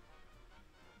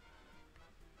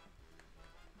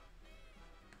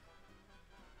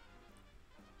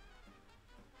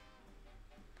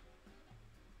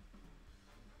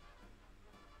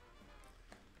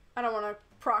 I don't want to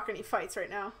proc any fights right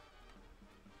now.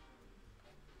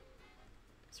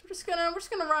 So we're just gonna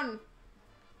run.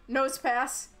 Nose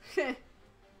pass.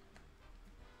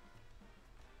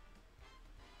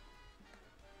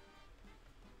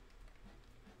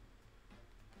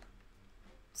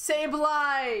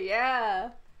 Sableye,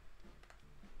 yeah.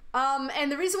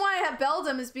 And the reason why I have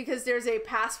Beldum is because there's a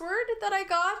password that I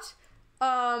got,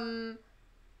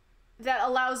 that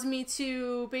allows me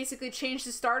to basically change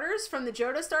the starters from the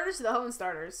Johto starters to the Hoenn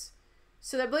starters.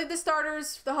 So I believe the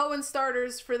Hoenn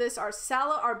starters for this are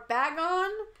Bagon,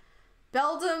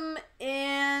 Beldum,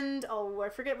 and oh, I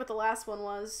forget what the last one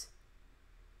was.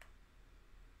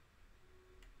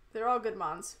 They're all good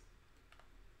mons.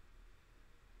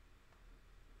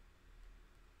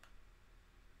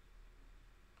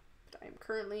 But I am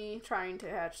currently trying to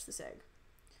hatch this egg.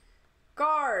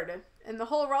 Guard! And the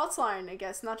whole Ralts line, I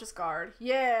guess, not just Guard.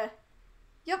 Yeah.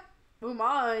 Yep.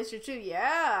 Boomai, Chuchu,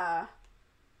 yeah.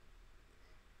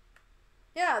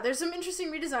 Yeah, there's some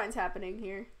interesting redesigns happening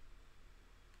here.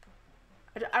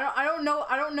 I don't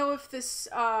know if this,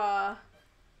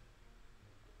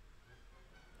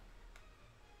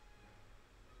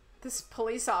 this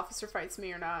police officer fights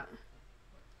me or not.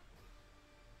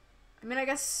 I mean, I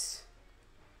guess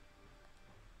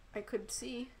I could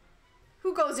see.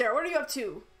 Who goes there? What are you up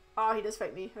to? Oh, he does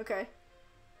fight me. Okay.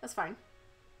 That's fine.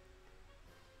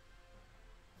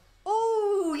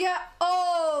 Oh, yeah.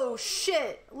 Oh,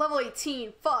 shit. Level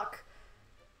 18. Fuck.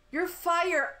 You're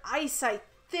fire ice, I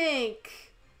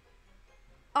think.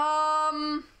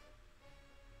 I'm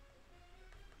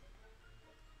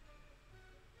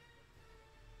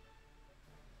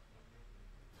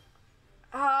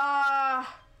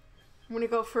gonna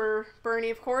go for Bernie,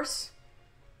 of course.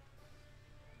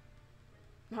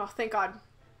 Oh, thank God.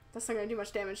 That's not gonna do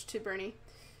much damage to Bernie.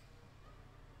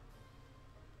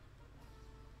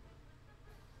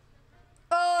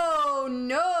 Oh,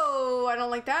 no! I don't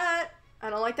like that. I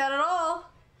don't like that at all.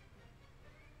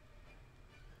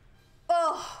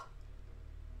 Oh!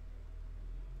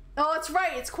 Oh, that's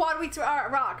right. It's quad weak to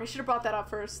rock. I should have brought that up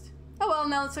first. Oh, well,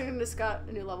 now it's just got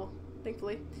a new level,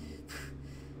 thankfully.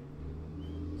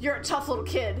 You're a tough little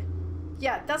kid.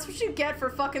 Yeah, that's what you get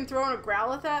for fucking throwing a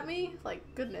Growlithe at me?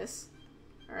 Like, goodness.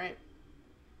 Alright.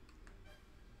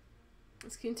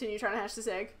 Let's continue trying to hatch this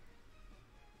egg.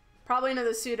 Probably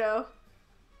another pseudo.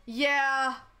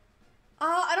 Yeah.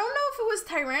 I don't know if it was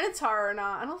Tyranitar or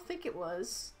not. I don't think it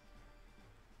was.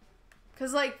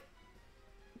 Because, like,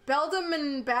 Beldum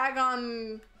and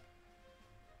Bagon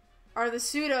are the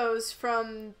pseudos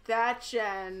from that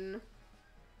gen.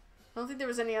 I don't think there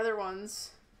was any other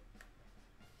ones.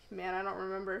 Man, I don't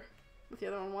remember what the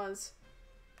other one was.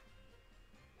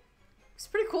 It's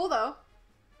pretty cool, though.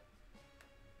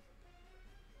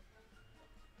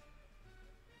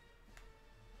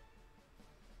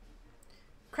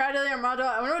 Cradily Armado.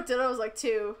 I wonder what Ditto was like,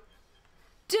 too.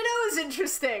 Ditto is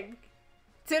interesting.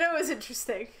 Ditto is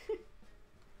interesting.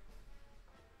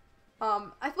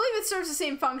 I believe it serves the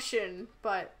same function,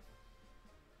 but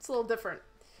it's a little different.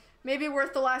 Maybe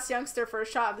worth the last youngster for a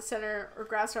shot at the center or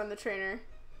grass around the trainer.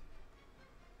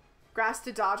 Grass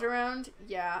to dodge around?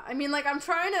 Yeah. I mean, like, I'm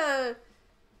trying to...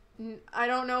 I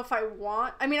don't know if I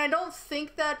want... I mean, I don't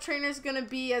think that trainer's gonna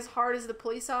be as hard as the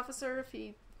police officer if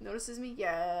he notices me.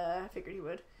 Yeah, I figured he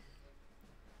would.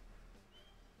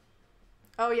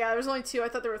 Oh, yeah, there's only 2. I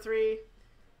thought there were 3.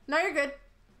 No, you're good.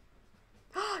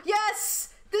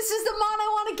 Yes! This is the mon I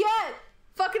want to get!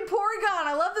 Fucking Porygon!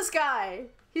 I love this guy!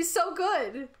 He's so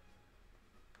good.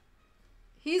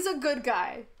 He's a good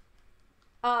guy.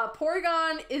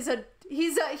 Porygon is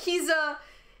he's a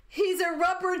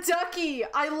rubber ducky.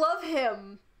 I love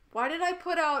him. Why did I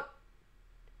put out...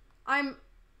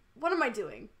 What am I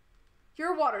doing?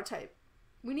 You're a water type.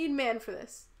 We need man for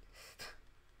this.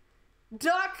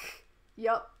 Duck!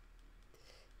 Yup.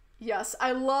 Yes,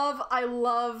 I love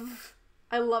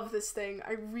this thing.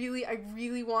 I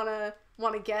really wanna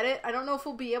get it. I don't know if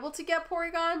we'll be able to get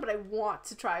Porygon, but I want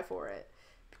to try for it.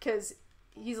 Because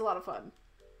he's a lot of fun.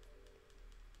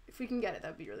 If we can get it,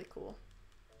 that'd be really cool.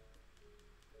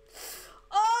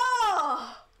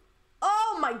 Oh!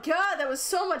 Oh my god, that was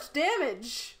so much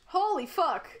damage! Holy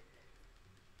fuck.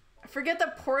 I forget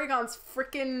that Porygon's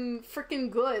frickin'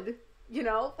 good, you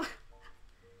know?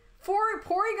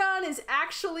 Porygon is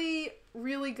actually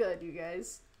really good, you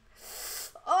guys.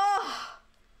 Oh!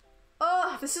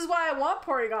 Oh, this is why I want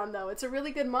Porygon, though. It's a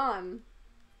really good mon.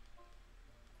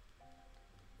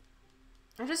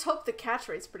 I just hope the catch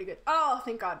rate's pretty good. Oh,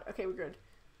 thank God. Okay, we're good.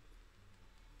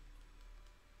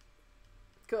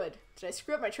 Good. Did I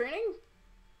screw up my training?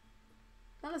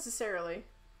 Not necessarily.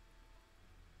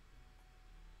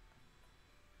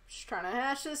 Just trying to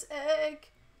hatch this egg.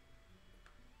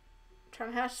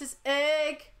 Trying to hatch this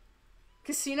egg.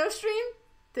 Casino stream?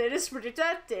 Did I just predict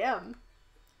that? Damn.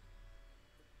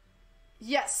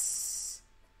 Yes.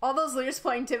 All those leaders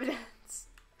playing dividends.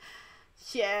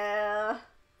 Yeah.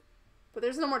 But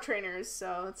there's no more trainers,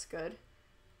 so that's good.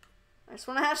 I just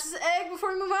want to hatch this egg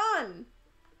before we move on.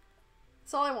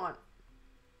 That's all I want.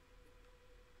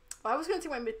 Oh, I was going to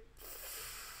take my mid...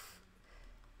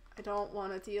 I don't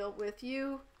want to deal with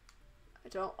you. I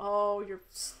don't... Oh, you're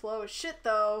slow as shit,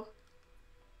 though.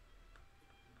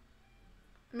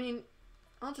 I mean,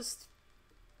 I'll just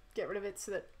get rid of it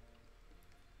so that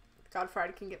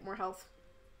Godfried can get more health.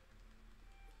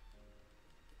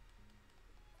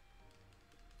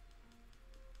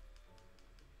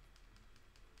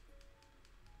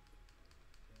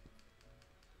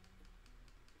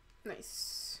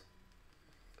 Nice.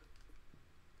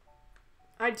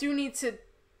 I do need to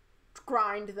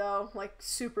grind, though, like,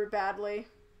 super badly.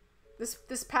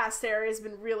 This past area has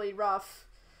been really rough,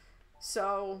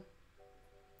 so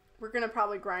we're gonna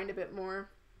probably grind a bit more.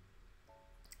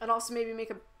 And also maybe make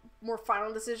a more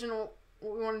final decision on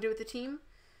what we want to do with the team.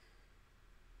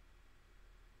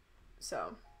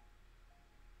 So.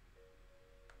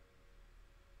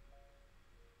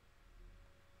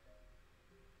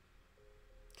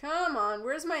 Come on,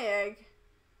 where's my egg?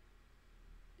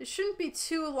 It shouldn't be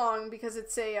too long because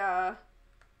it's a,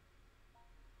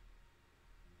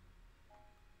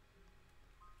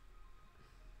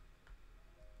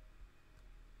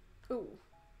 Ooh.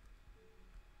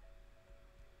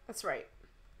 That's right.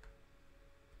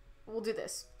 We'll do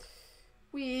this.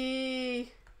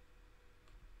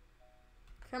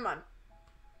 Come on.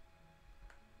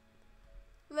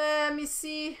 Let me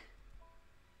see.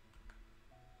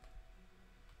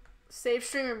 Save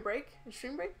stream and break?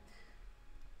 Stream break?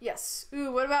 Yes.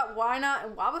 Ooh, what about Wynot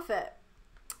and Wobbuffet?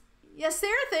 Yes, they're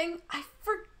a thing. I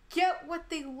forget what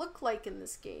they look like in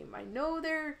this game. I know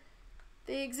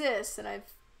they exist, and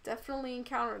I've definitely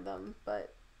encountered them,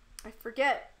 but I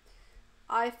forget.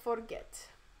 I forget.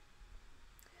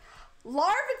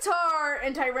 Larvitar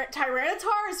and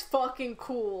Tyranitar is fucking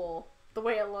cool. The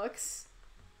way it looks.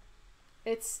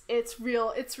 It's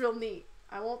real neat.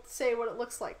 I won't say what it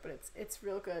looks like, but it's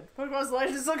real good. Pokemon's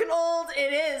Legend is looking old.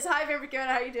 It is. Hi, Vampiric Gamer,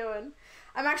 how you doing?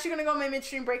 I'm actually gonna go on my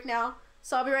midstream break now,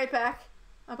 so I'll be right back.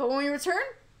 But when we return,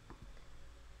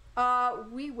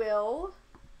 we will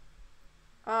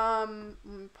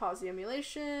pause the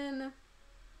emulation.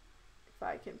 If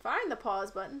I can find the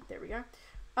pause button, there we go.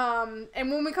 And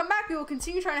when we come back, we will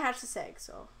continue trying to hatch this egg.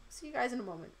 So see you guys in a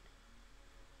moment.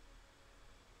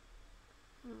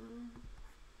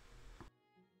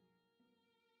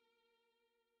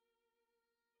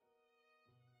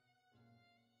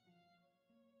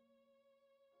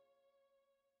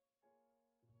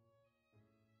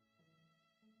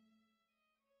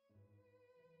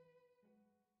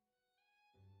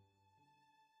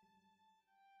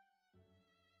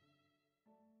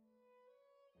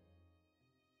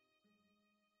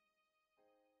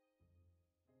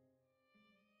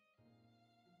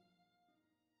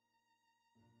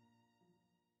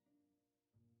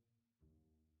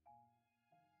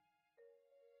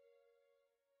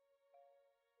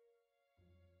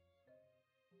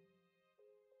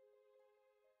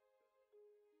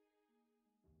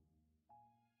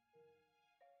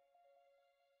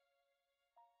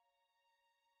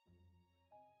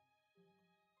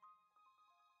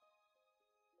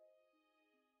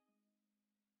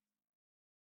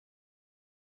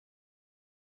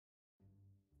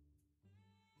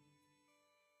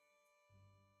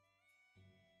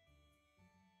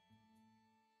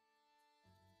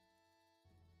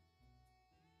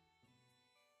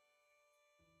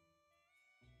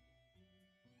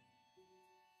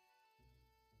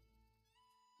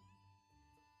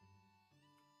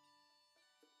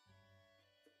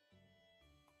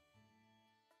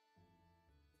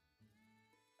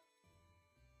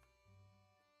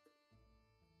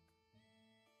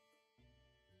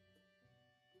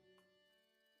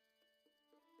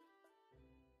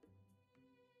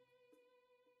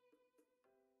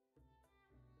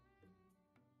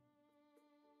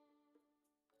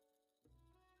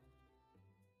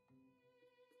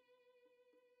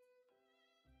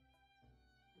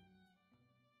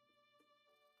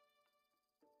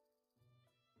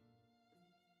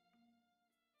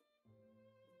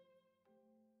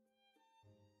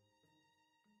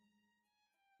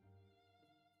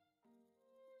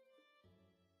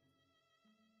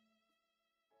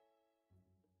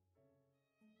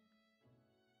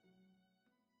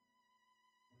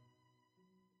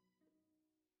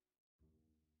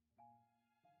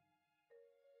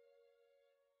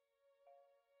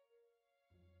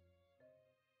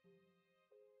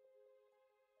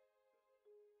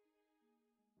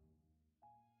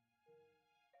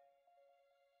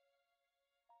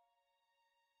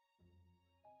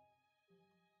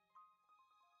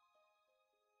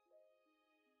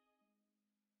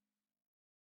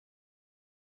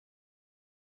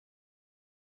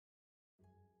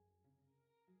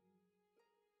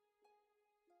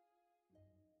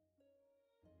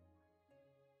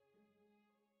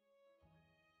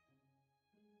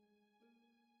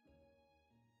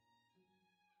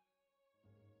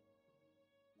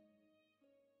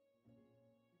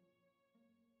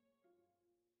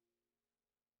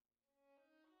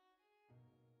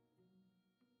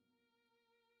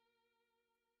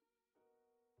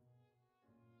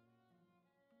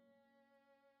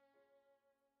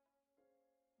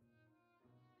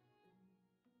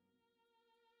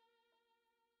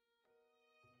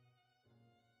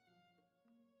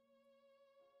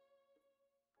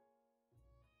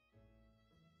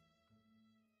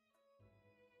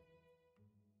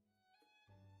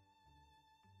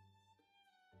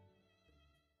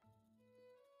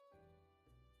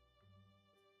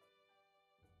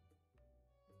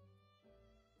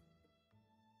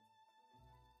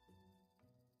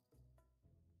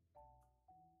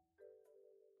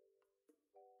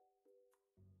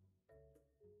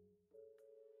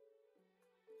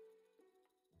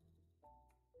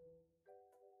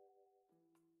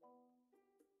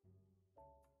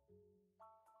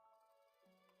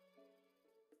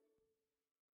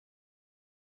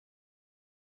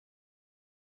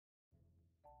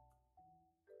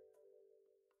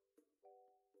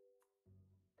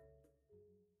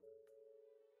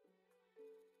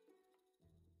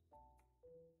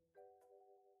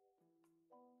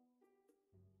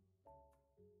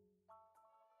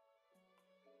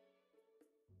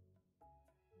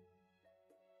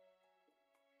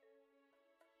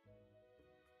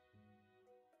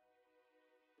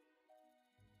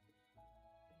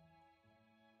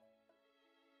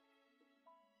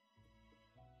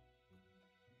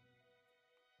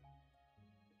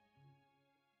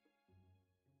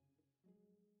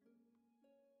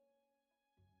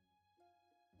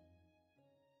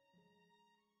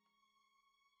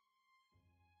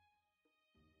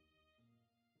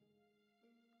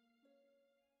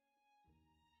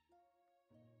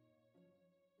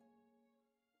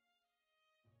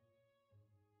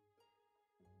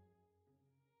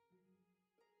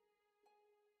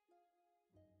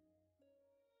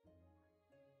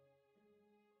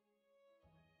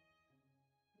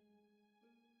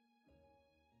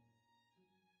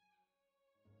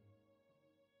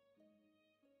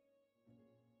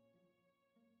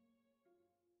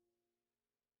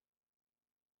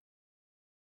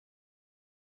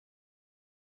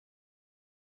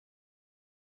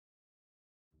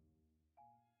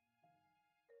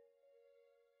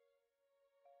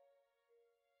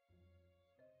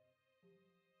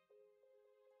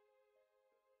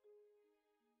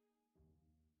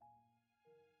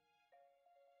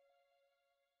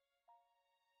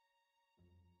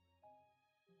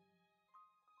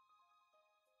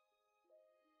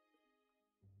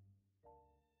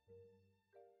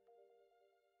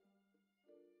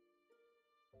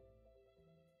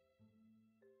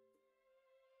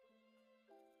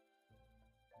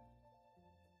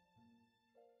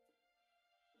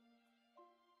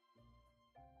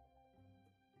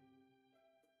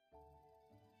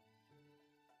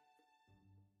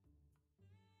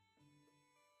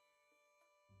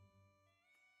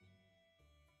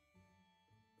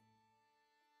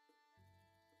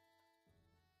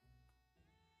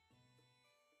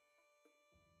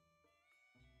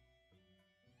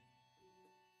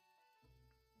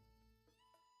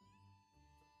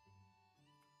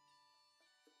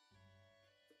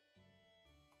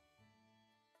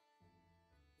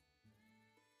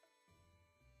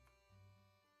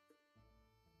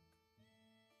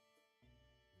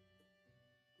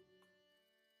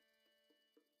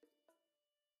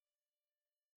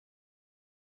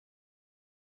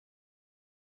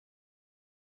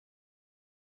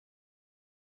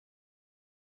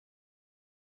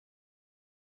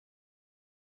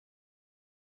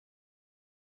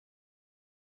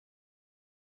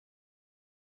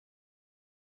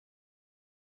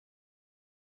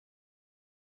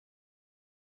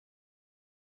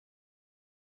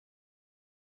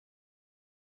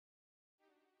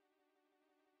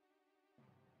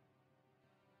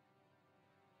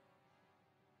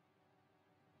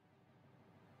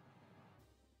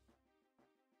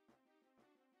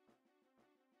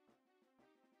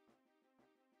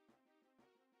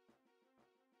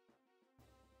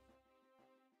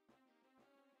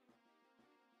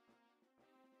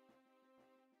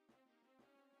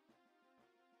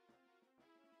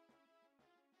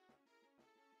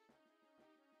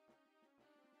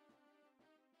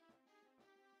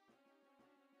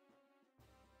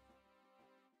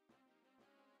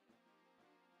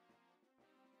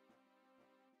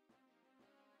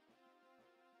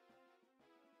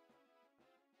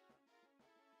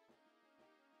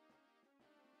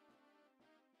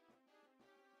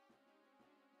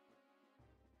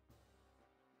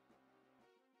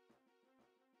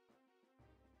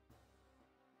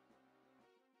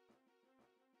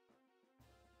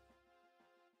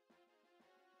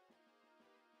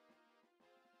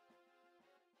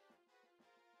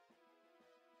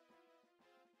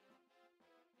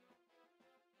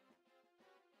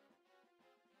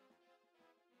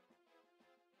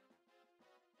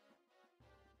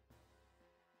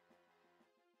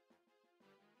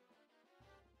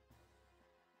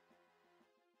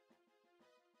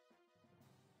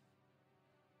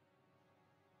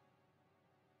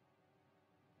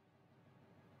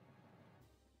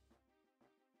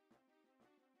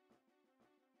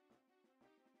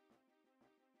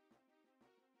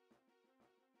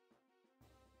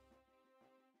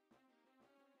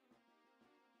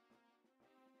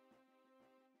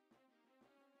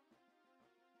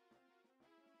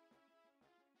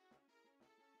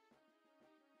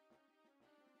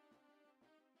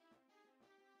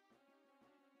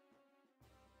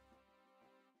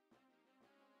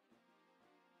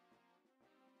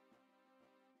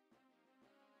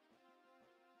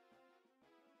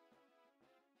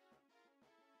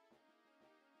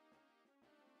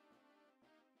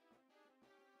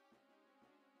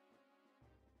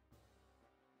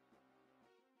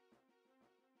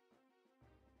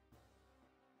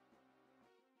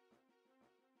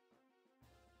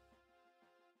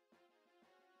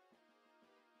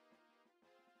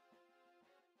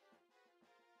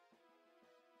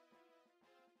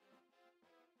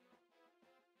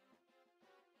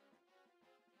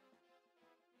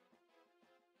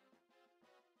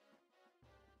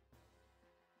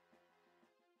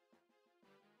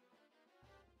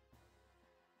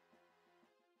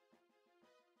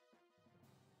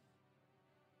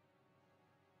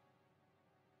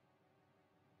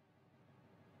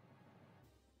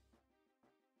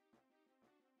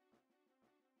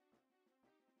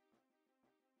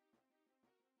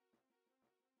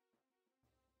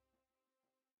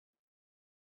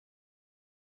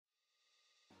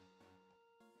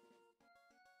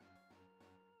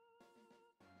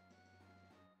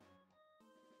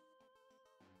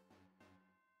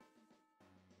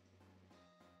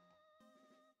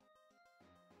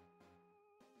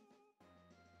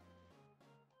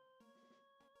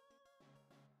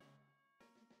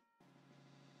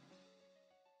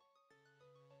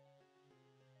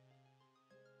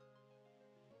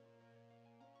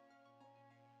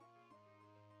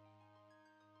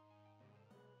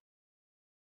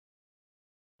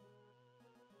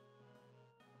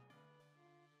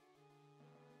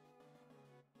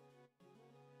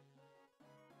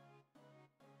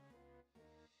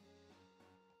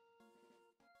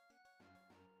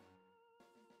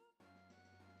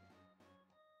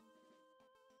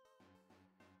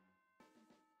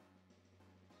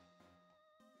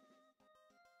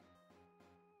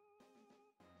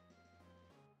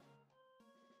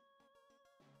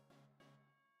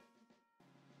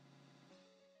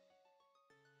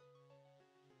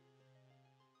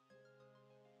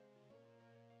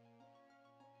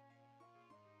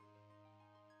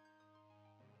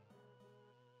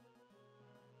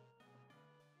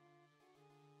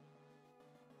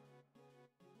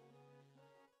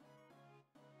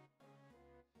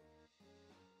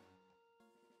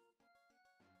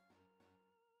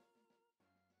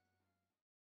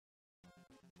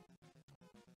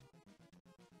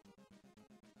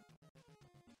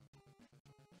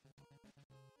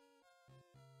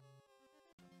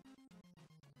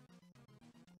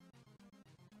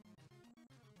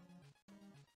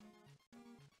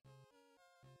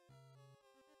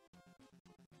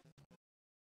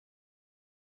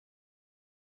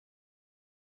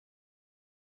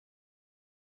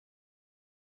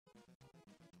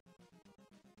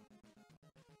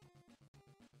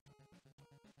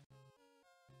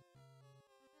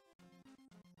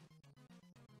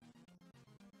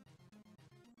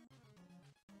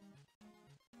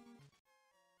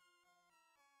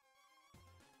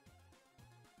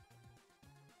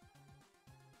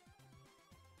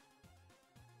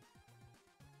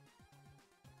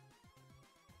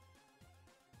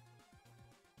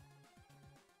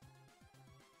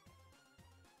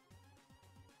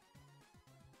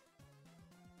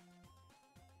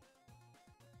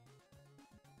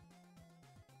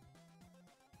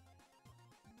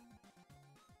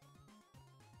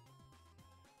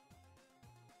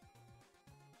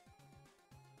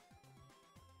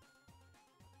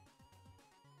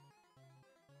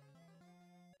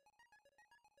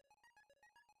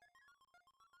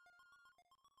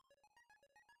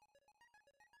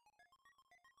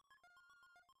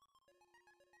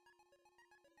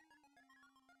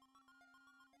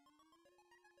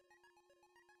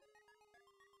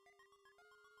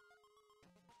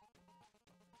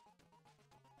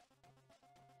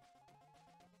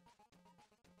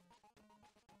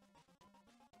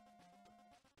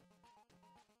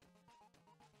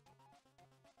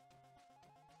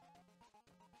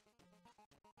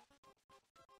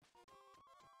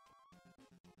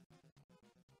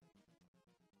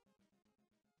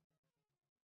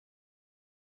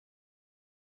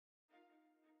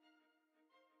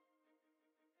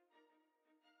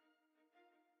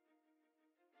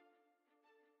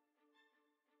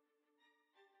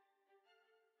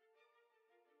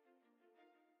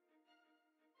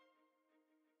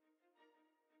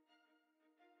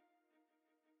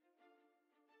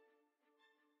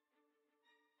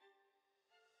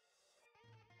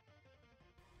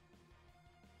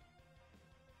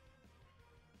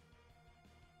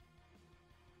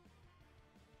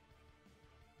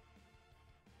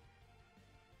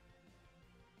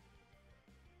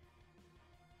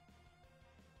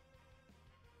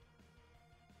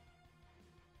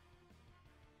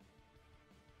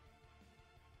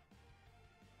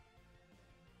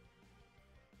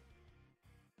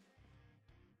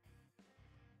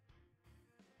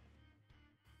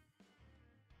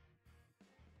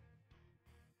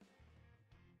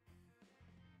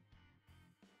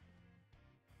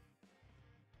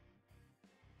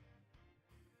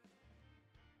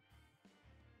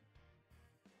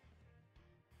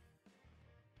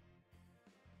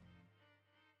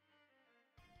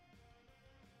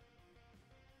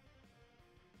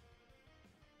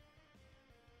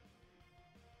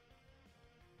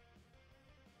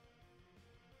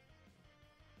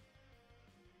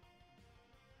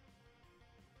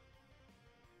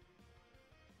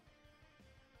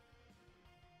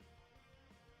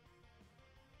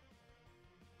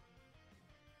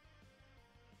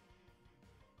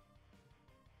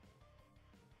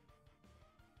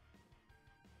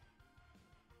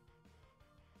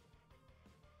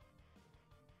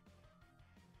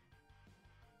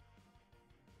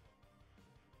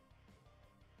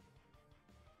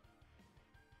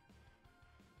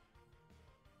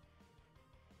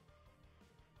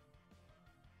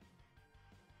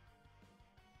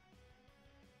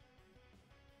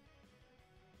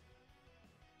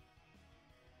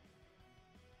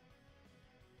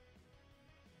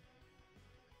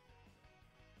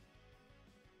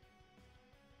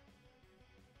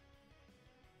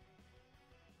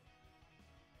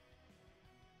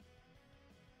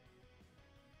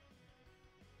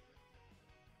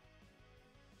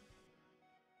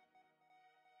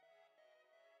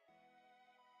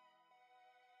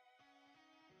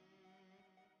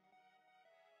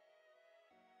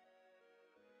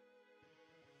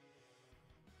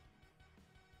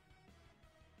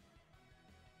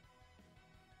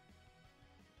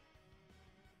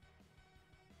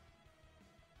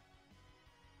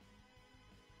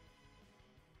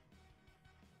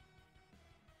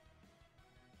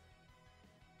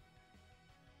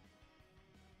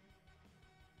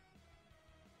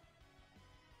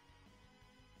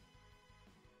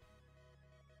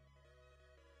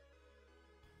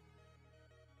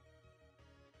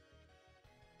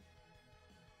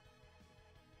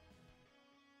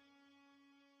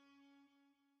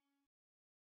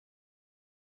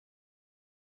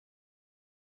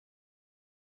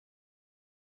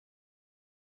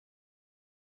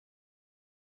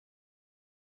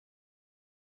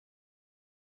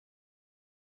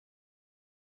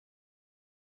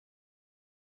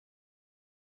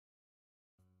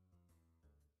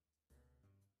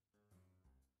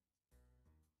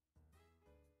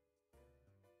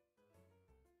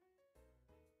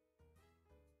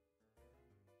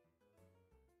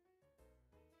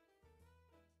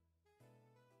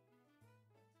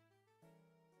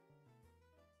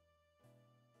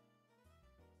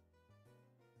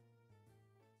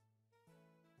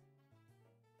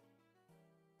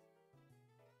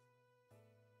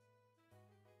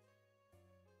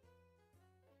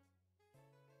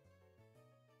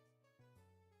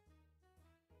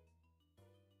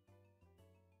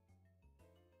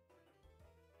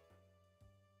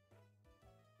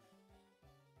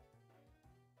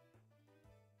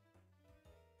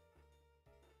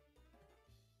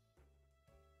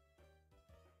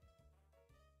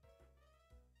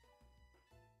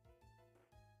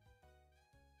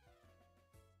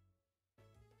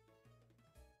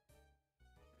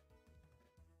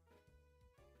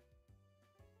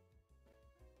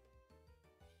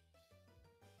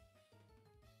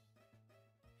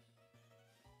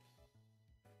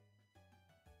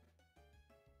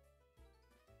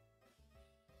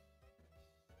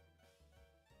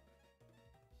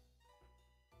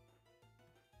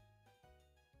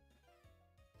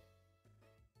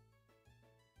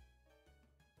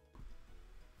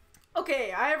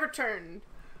 Okay, I have returned.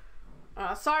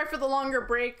 Sorry for the longer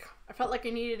break. I felt like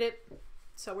I needed it.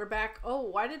 So we're back. Oh,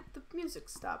 why did the music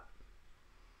stop?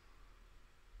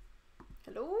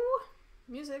 Hello?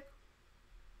 Music?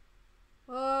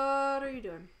 What are you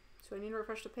doing? So I need to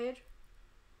refresh the page?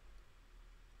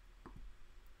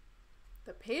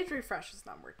 The page refresh is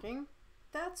not working.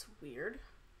 That's weird.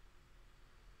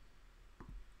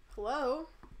 Hello?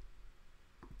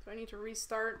 Do I need to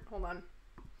restart? Hold on.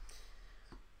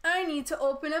 I need to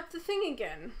open up the thing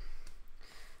again.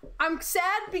 I'm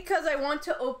sad because I want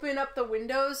to open up the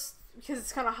windows because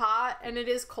it's kind of hot and it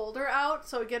is colder out,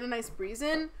 so I get a nice breeze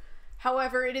in.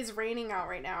 However, it is raining out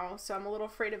right now, so I'm a little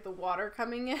afraid of the water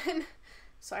coming in.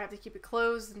 So I have to keep it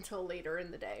closed until later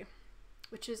in the day,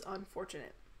 which is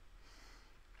unfortunate.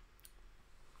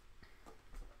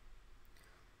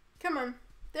 Come on.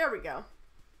 There we go.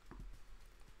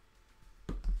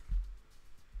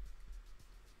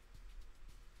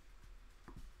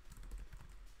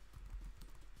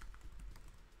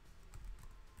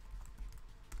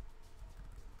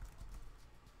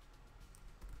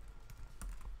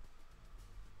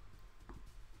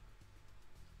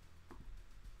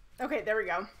 Okay, there we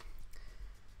go.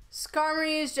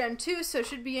 Skarmory is Gen 2, so it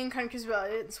should be in kind of curious about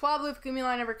it. Swablu, if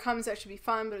Gumiline ever comes, that should be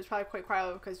fun, but it's probably quite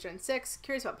quiet because Gen 6.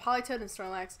 Curious about Politoed and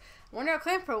Snorlax. I wonder how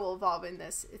Clamperl will evolve in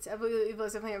this. Its evolution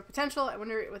definitely have potential. I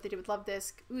wonder what they did with Love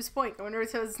Disc. Ooh, Spoink. I wonder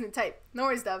if it's new type. No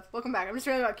worries, Dove. Welcome back. I'm just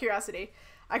really about curiosity.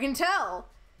 I can tell.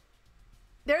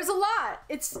 There's a lot.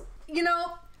 It's, you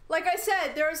know, like I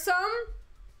said, there are some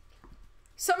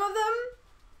of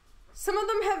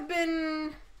them have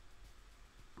been,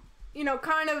 you know,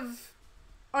 kind of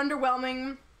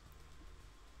underwhelming.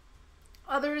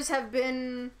 Others have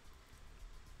been,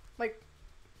 like,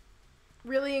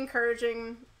 really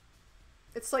encouraging.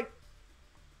 It's like,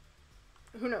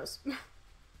 who knows?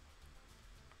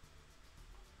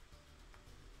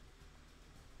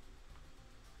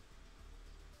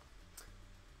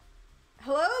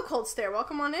 Hello, Cold Stare.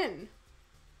 Welcome on in.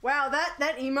 Wow,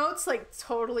 that emote's, like,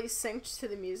 totally synced to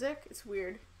the music. It's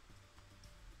weird.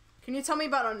 Can you tell me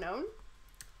about Unknown?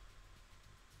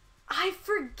 I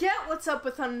forget what's up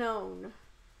with Unknown.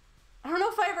 I don't know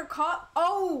if I ever caught...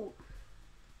 Oh!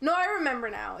 No, I remember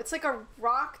now. It's like a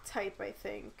rock type, I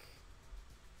think.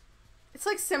 It's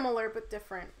like similar, but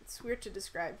different. It's weird to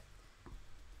describe.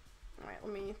 Alright,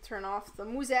 let me turn off the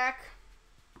Muzak.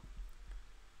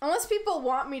 Unless people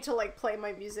want me to, like, play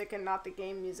my music and not the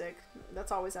game music.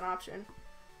 That's always an option.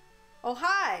 Oh,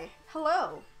 hi!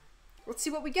 Hello! Let's see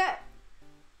what we get.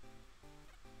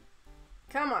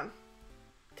 Come on.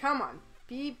 Come on.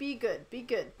 Be good. Be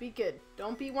good. Be good.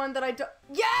 Don't be one that I don't...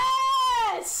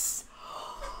 Yes!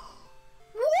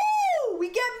 Woo! We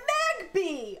get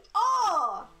Magby!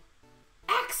 Oh!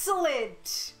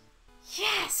 Excellent!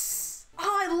 Yes!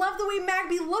 Oh, I love the way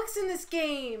Magby looks in this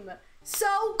game.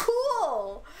 So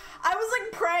cool! I was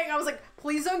like praying. I was like,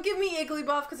 please don't give me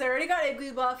Igglybuff because I already got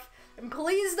Igglybuff. And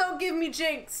please don't give me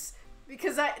Jinx.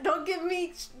 Because don't give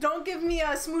me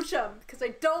Smoochum because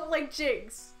I don't like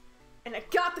Jinx. And I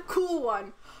got the cool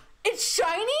one. It's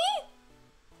shiny?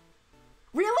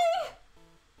 Really?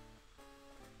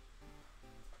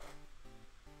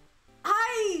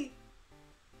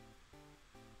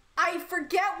 I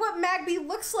forget what Magby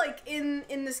looks like in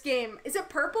this game. Is it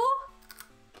purple?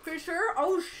 Pretty sure.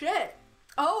 Oh shit.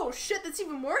 Oh shit, that's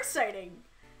even more exciting.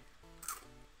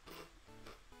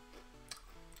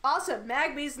 Awesome,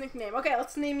 Magby's nickname. Okay,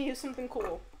 let's name you something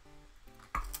cool.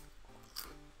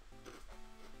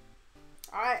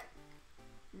 Alright.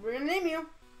 We're gonna name you.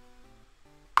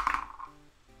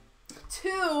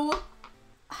 2.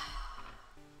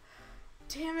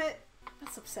 Damn it.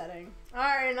 That's upsetting.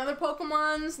 Alright, another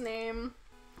Pokemon's name.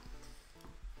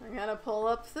 I gotta pull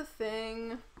up the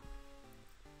thing.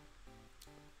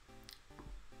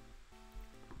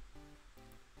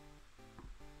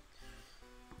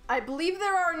 I believe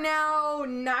there are now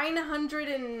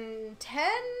 910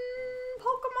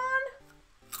 Pokemon?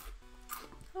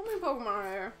 How many Pokemon are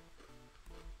there?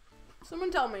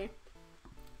 Someone tell me.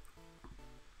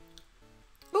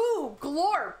 Ooh,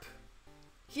 Glorp!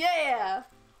 Yeah!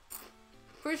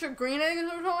 Pretty sure Green Egg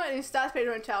is or something, and stats page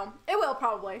won't tell. It will,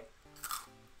 probably.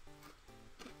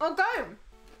 Okay.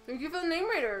 Thank you for the name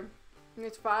reader. In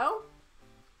its file.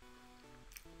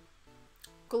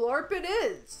 Glorp it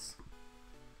is.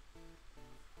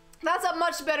 That's a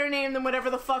much better name than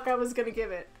whatever the fuck I was gonna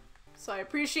give it. So I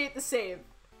appreciate the save.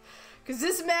 Because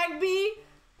this Magby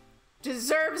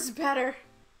deserves better.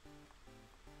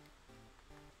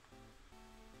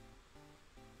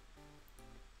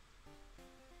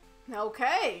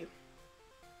 Okay.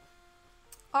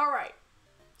 Alright.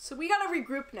 So we gotta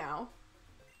regroup now.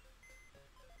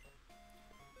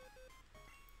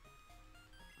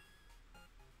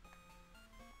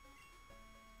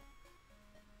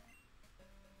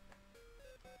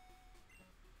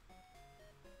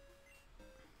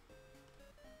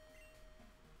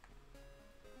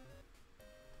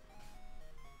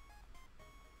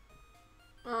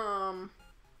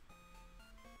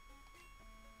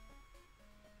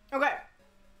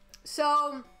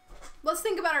 So, let's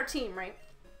think about our team, right?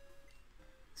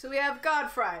 So we have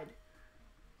Godfried,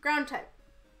 ground type.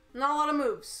 Not a lot of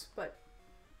moves, but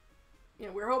you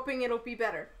know, we're hoping it'll be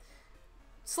better.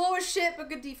 Slow as shit, but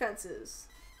good defenses.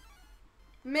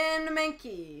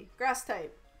 Mankey, grass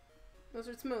type. Those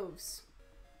are its moves.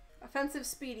 Offensive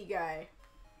speedy guy.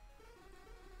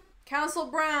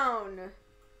 Council Brown,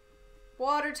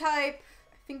 water type.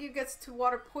 I think it gets to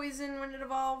water poison when it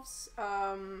evolves.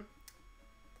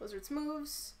 Those are its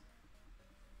moves.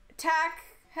 Attack,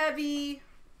 heavy,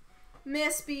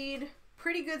 miss speed,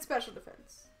 pretty good special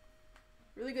defense.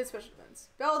 Really good special defense.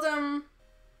 Beldum,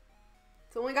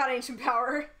 it's only got ancient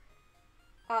power.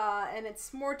 And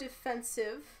it's more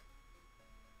defensive.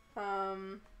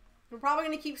 We're probably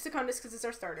going to keep Secundus because it's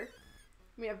our starter.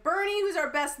 We have Bernie, who's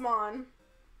our best Mon,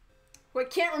 who I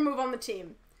can't remove on the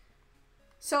team.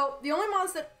 So, the only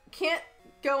Mons that can't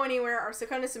go anywhere are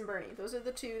Secundus and Bernie. Those are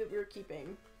the two that we're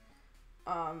keeping.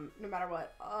 No matter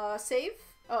what. Save?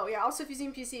 Oh, yeah. Also, if you're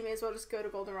using PC, may as well just go to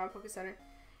Goldenrod Poké Center.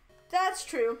 That's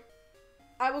true.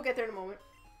 I will get there in a moment.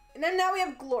 And then now we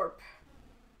have Glorp,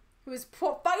 who is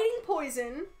fighting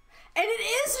poison. And it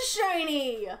is a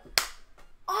shiny!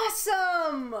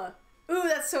 Awesome! Ooh,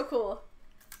 that's so cool.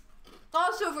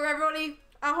 Also, for everybody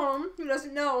at home who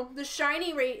doesn't know, the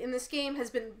shiny rate in this game has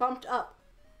been bumped up.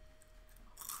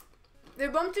 They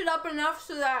bumped it up enough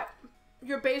so that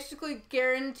you're basically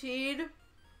guaranteed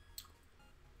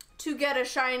to get a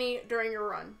shiny during your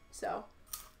run. So,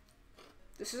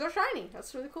 this is our shiny.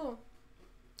 That's really cool.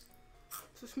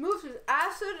 So this moves with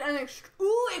acid and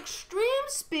extreme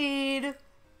speed.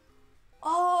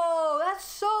 Oh, that's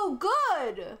so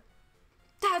good.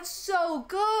 That's so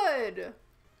good.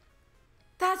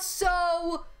 That's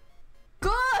so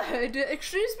good.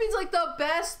 Extreme speed's like the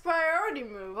best priority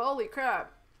move. Holy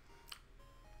crap.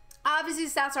 Obviously,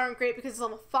 stats aren't great because it's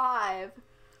level 5,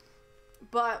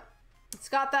 but it's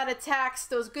got that attacks,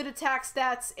 those good attack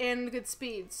stats and good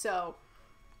speed. So,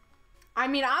 I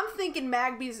mean, I'm thinking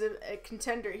Magby's a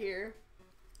contender here.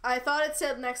 I thought it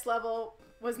said next level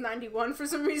was 91 for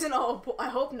some reason. Oh, I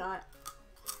hope not.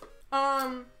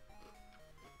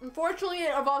 Unfortunately,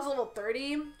 it evolves level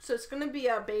 30, so it's gonna be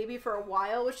a baby for a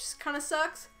while, which kind of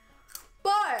sucks.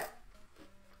 But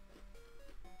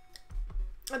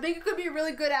I think it could be a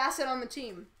really good asset on the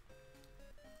team.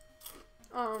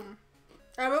 I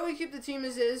bet we keep the team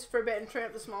as is for a bit and train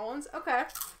up the small ones. Okay.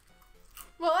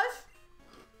 Well,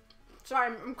 sorry,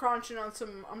 I'm crunching on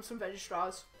some veggie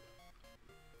straws.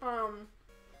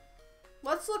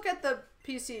 Let's look at the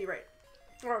PC, right?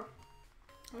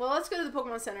 Well, let's go to the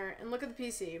Pokemon Center and look at the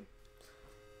PC.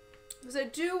 Because I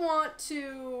do want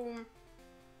to,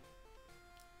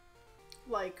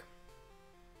 like,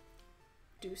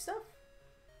 do stuff.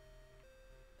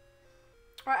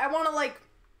 Alright, I want to, like,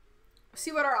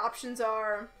 see what our options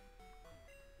are,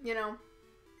 you know.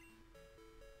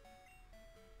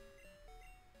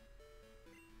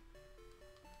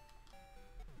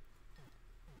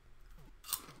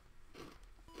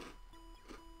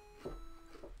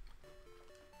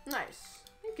 Nice.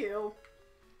 Thank you.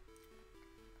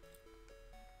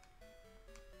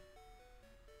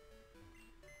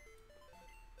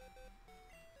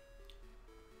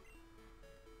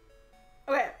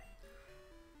 Okay.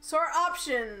 So our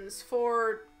options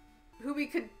for who we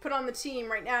could put on the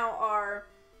team right now are,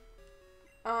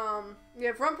 we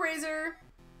have Rumpraiser.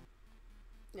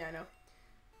 Yeah, I know.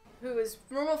 Who is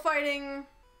normal fighting.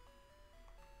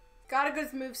 Got a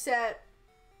good moveset.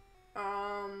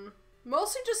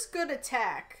 Mostly just good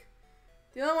attack.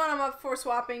 The only one I'm up for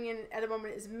swapping in at the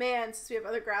moment is Man, since we have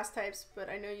other grass types, but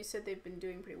I know you said they've been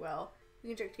doing pretty well. We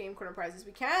can check Game Corner prizes.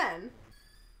 We can.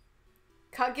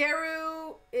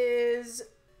 Kageru is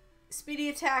speedy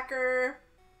attacker,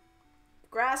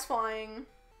 grass flying,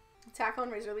 tackle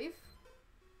and razor leaf.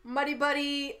 Muddy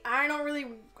Buddy, I'm not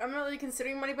really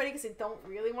considering Muddy Buddy because I don't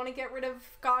really want to get rid of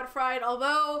Godfried,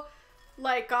 although,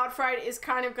 like, Godfried is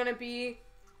kind of going to be,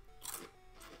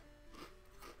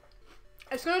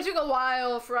 it's going to take a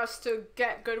while for us to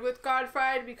get good with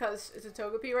Godfried because it's a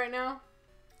Togepi right now.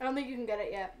 I don't think you can get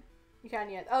it yet. You can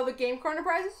yet. Oh, the Game Corner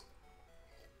prizes?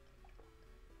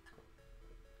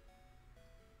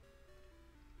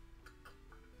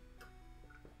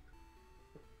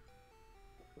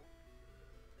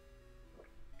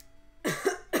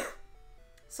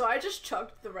 So I just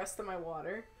chugged the rest of my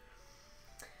water.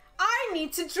 I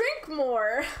need to drink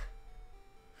more!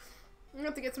 I'm gonna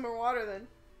have to get some more water then.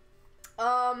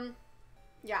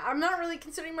 Yeah, I'm not really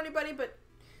considering Muddy Buddy, but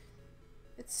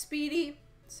it's speedy,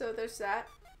 so there's that.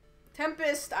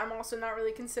 Tempest, I'm also not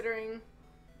really considering.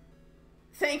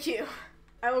 Thank you.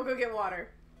 I will go get water.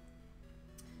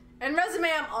 And Resume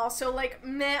I'm also like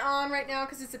meh on right now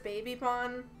because it's a baby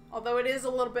pun. Although it is a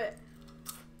little bit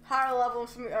higher level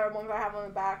from the other ones I have on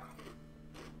the back.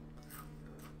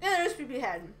 And there's PP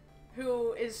Head,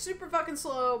 who is super fucking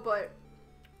slow, but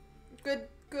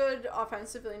good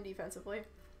offensively and defensively.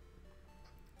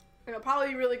 It'll probably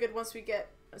be really good once we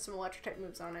get some electric type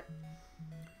moves on it.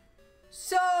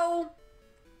 So,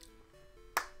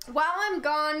 while I'm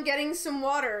gone getting some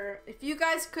water, if you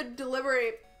guys could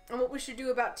deliberate on what we should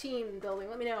do about team building,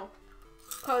 let me know.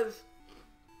 Because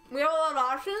we have a lot of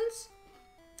options,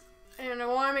 and I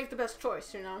want to make the best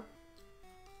choice, you know?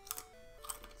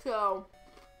 So,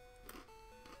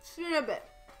 see you in a bit.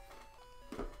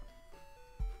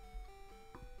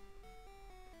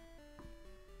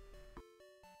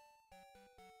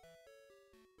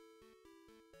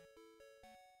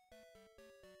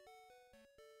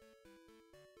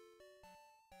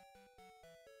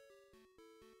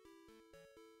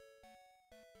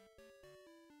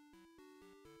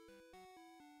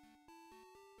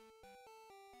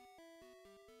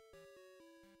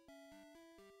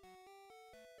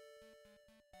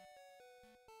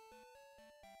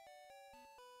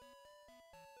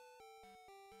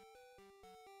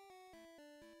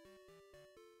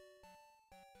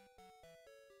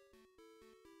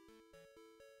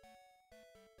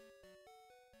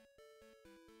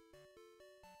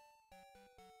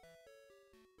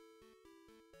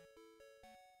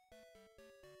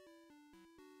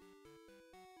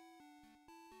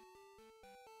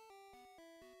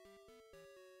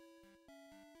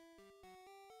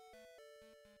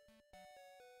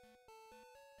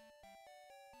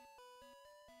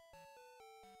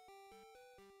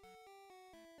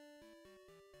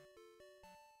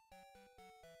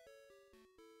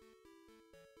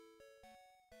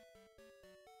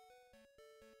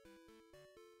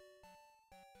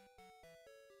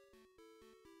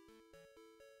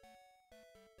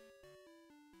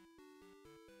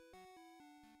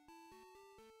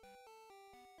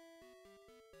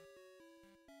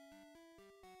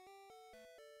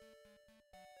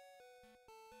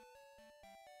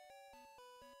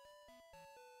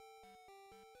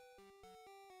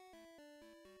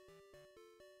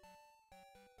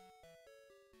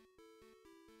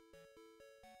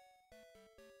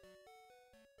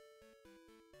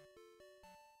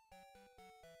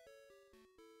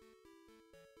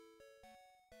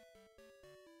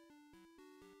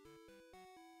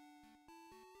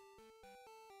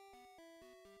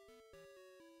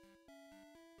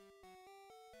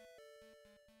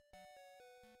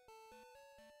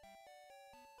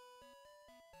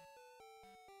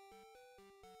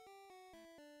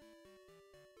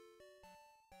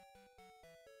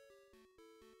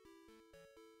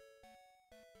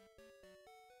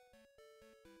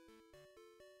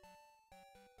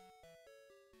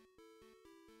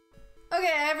 Okay,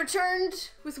 I have returned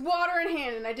with water in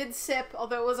hand, and I did sip,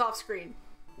 although it was off screen.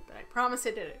 But I promise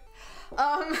I did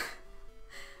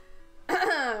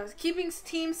it. Keeping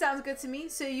team sounds good to me,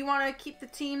 so you want to keep the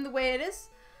team the way it is?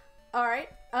 Alright.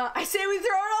 I say we throw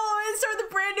it all away and start the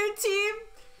brand new team!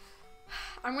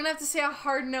 I'm gonna have to say a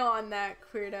hard no on that,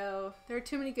 Queerdo. There are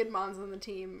too many good mons on the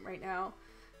team right now.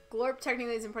 Glorp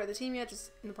technically isn't part of the team yet,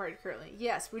 just in the party currently.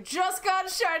 Yes, we just got a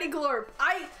shiny Glorp.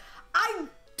 I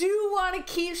do want to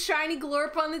keep shiny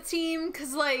Glorp on the team,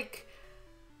 because, like,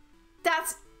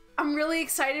 I'm really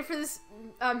excited for this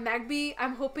Magby.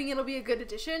 I'm hoping it'll be a good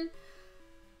addition.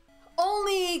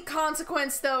 Only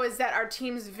consequence, though, is that our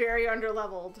team's very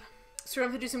underleveled. So we're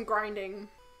going to have to do some grinding.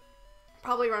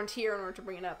 Probably around here in order to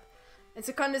bring it up. And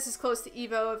Secundus is close to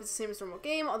Evo if it's the same as normal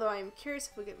game, although I am curious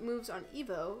if we get moves on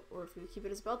Evo, or if we keep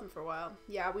it as Belton for a while.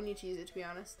 Yeah, we need to use it, to be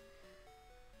honest.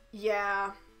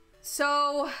 Yeah.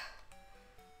 So...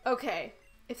 okay,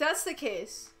 if that's the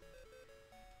case,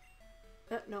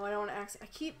 no, I don't want to access.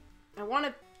 I want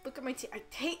to look at my team. I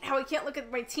hate how I can't look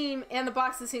at my team and the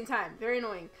box at the same time. Very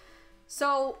annoying.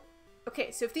 So, okay,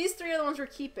 so if these three are the ones we're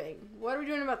keeping, what are we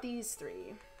doing about these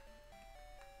three?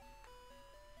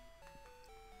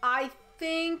 I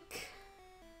think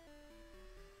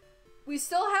we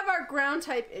still have our ground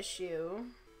type issue,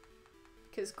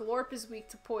 because Glorp is weak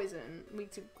to poison,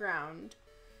 weak to ground.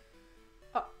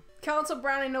 Council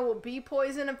Brown I know will be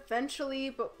poison eventually,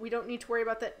 but we don't need to worry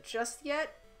about that just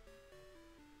yet.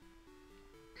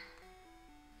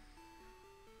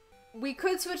 We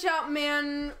could switch out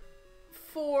Man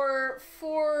for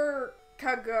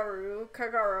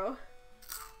Kagero.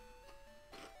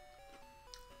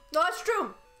 No, that's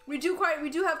true. We do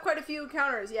have quite a few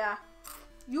encounters, yeah.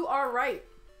 You are right.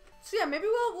 So yeah, maybe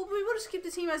we'll just keep the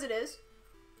team as it is.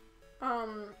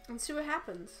 And see what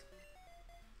happens.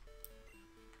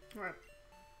 Alright.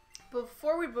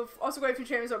 before we also going through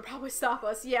trainers would probably stop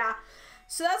us. Yeah.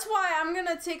 So that's why I'm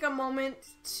gonna take a moment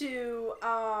to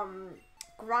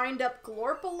grind up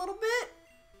Glorp a little bit,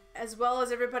 as well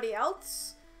as everybody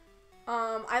else.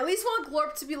 I at least want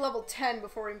Glorp to be level 10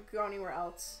 before we go anywhere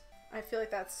else. I feel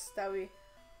like that would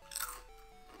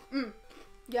be...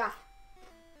 yeah.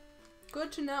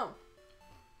 Good to know.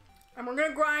 And we're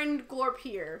gonna grind Glorp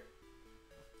here.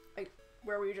 Like,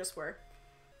 where we just were.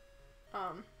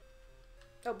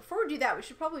 Oh, before we do that, we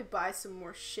should probably buy some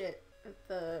more shit at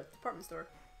the department store.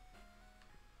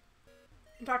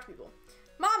 And talk to people.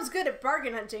 Mom's good at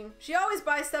bargain hunting. She always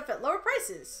buys stuff at lower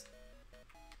prices.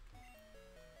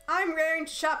 I'm raring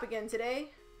to shop again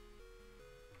today.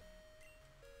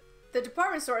 The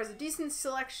department store has a decent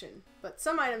selection, but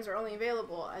some items are only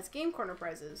available as Game Corner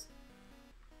prizes.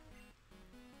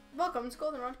 Welcome to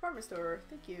Goldenrod Department Store.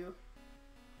 Thank you.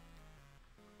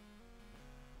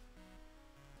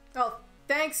 Oh,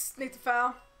 thanks, Nick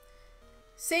DeFow.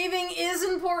 Saving is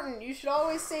important. You should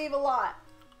always save a lot.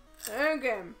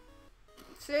 Okay.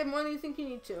 Save more than you think you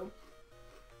need to.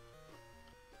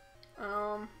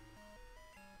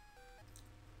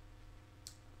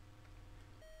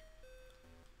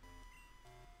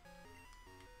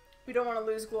 We don't want to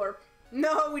lose Glorp.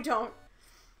 No, we don't.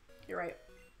 You're right.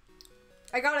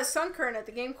 I got a Sunkern at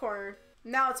the Game Corner.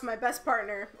 Now it's my best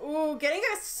partner. Ooh, getting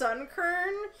a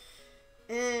Sunkern?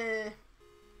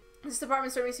 This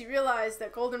department store makes you realize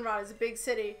that Goldenrod is a big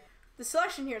city. The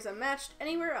selection here is unmatched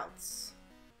anywhere else.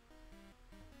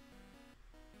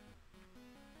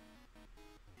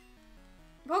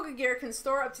 Pokegear can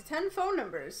store up to 10 phone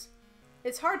numbers.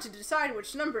 It's hard to decide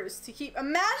which numbers to keep.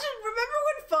 Imagine, remember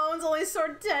when phones only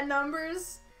stored 10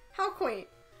 numbers? How quaint.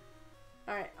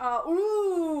 Alright,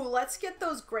 ooh, let's get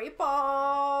those great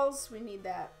balls. We need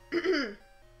that.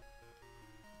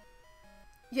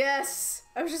 Yes!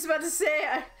 I was just about to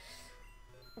say,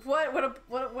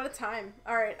 what a time.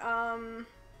 Alright,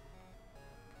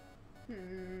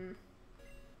 we're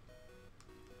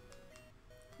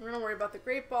gonna worry about the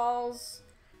great balls.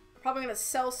 Probably gonna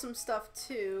sell some stuff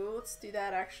too. Let's do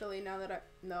that actually now that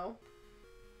no.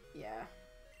 Yeah.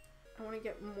 I wanna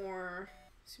get more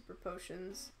super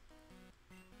potions.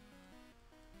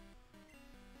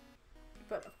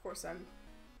 But of course I'm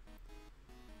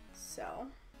sell.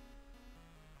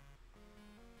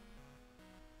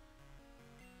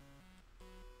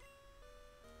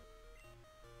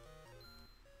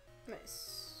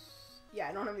 Nice. Yeah,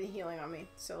 I don't have any healing on me,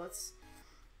 so let's...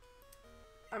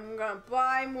 I'm gonna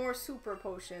buy more super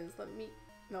potions. Let me...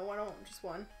 No, I don't. Just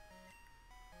one.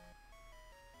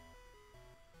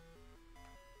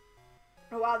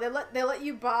 Oh wow, they let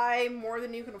you buy more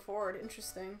than you can afford.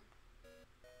 Interesting.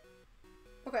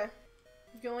 Okay.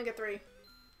 You can only get 3.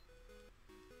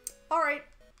 Alright.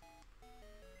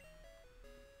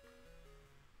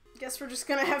 Guess we're just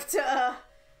gonna have to,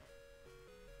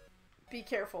 be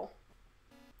careful.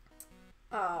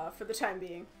 For the time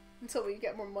being. Until we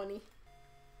get more money.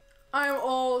 I'm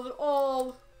old.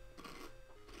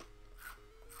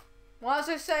 Well, as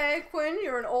I say, Quinn,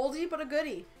 you're an oldie but a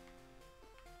goodie.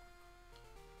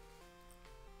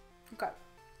 Okay.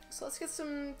 So let's get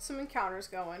some encounters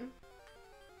going.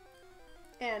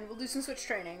 And we'll do some switch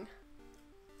training.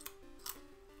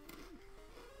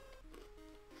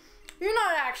 You're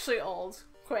not actually old,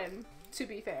 Quinn, to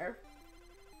be fair.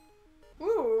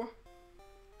 Ooh.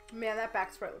 Man, that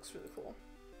back sprite looks really cool.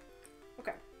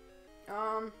 Okay.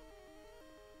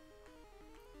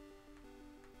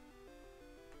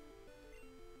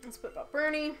 Let's put about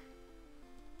Bernie.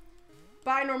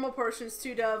 Buy normal portions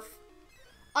too, Dove.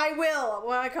 I will.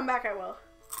 When I come back, I will.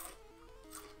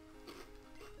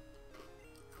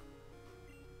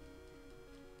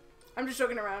 I'm just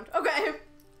joking around. Okay.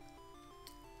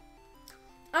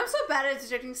 I'm so bad at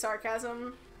detecting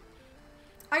sarcasm.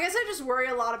 I guess I just worry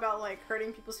a lot about, like,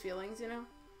 hurting people's feelings, you know?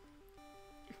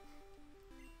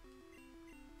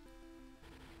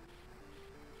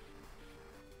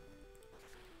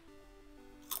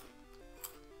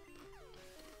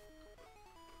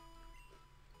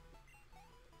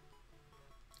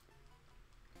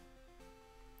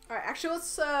 Alright, actually,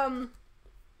 let's,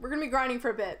 we're gonna be grinding for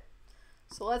a bit.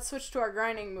 So let's switch to our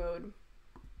grinding mode.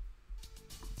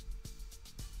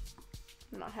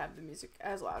 Not have the music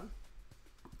as loud.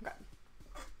 Okay.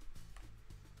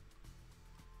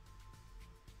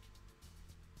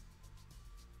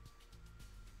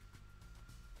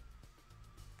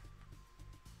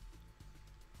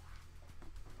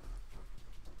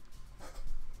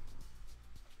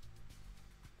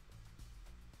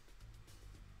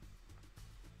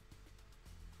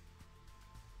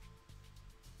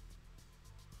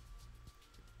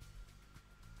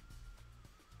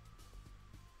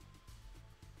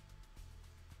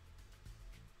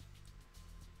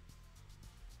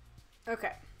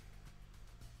 Okay.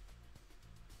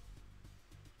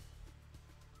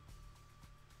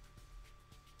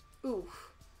 Ooh.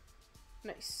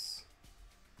 Nice.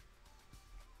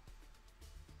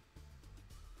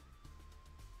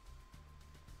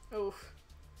 Oof.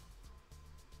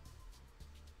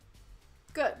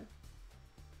 Good.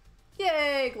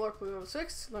 Yay! Glork level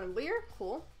 6. Learn Leer.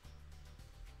 Cool.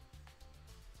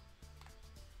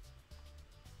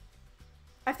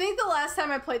 I think the last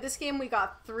time I played this game we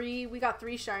got three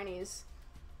shinies.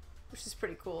 Which is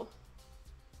pretty cool.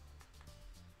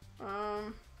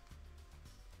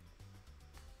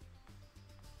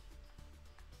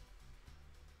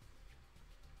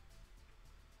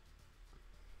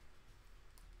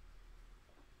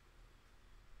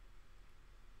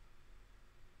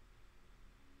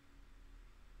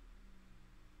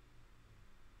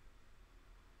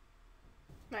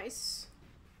 Nice.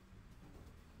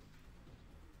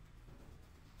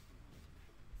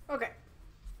 Okay.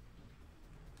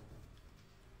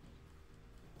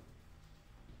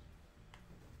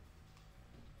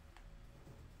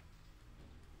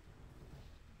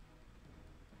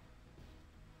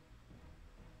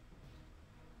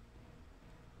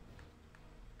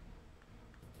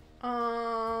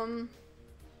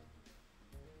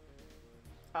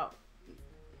 Oh.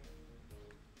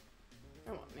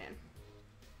 Oh, man.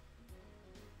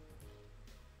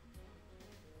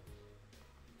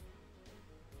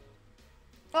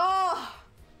 Oh!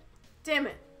 Damn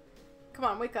it. Come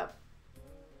on, wake up.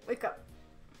 Wake up.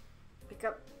 Wake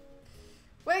up.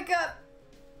 Wake up!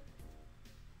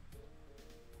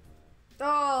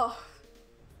 Oh.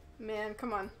 Man,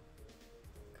 come on.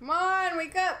 Come on,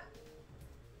 wake up!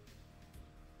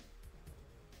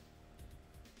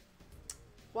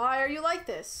 Why are you like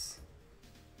this?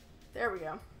 There we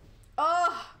go.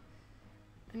 Oh!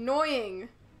 Annoying.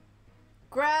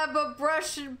 Grab a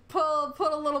brush and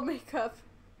put a little makeup.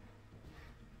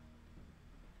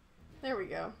 There we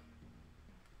go.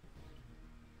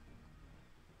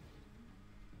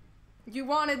 You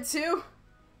wanted to?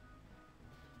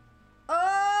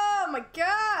 Oh my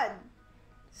god!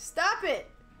 Stop it!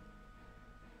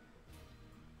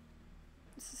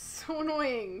 This is so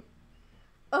annoying.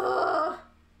 Ugh!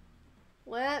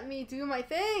 Let me do my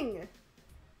thing!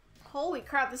 Holy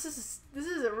crap, this is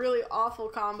a really awful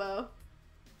combo.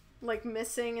 Like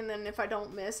missing, and then if I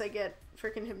don't miss, I get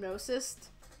freaking hypnosis.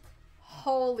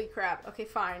 Holy crap. Okay,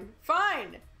 fine.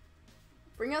 Fine!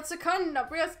 Bring out Secunda,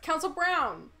 bring out Council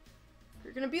Brown!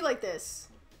 You're gonna be like this.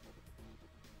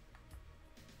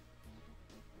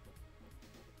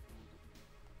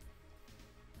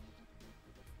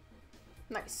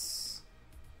 Nice.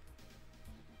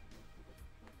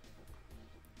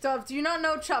 Dove, do you not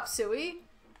know Chop Suey?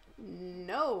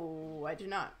 No, I do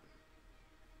not.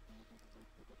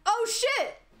 Oh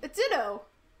shit! A Ditto!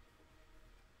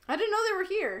 I didn't know they were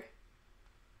here.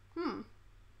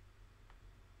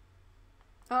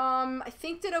 I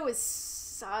think Ditto is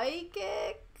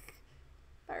psychic,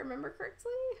 if I remember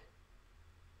correctly.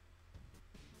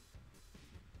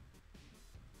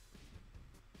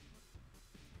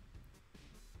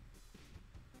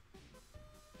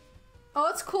 Oh,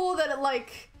 it's cool that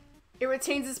it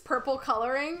retains its purple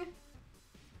coloring.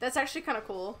 That's actually kind of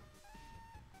cool.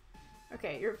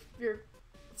 Okay, you're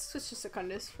let's switch to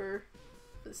Secundus for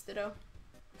this Ditto.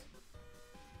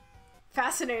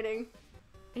 Fascinating.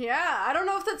 Yeah, I don't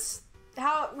know if that's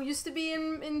how it used to be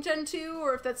in Gen 2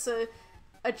 or if that's a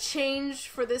change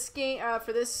for this game,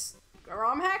 for this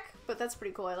ROM hack, but that's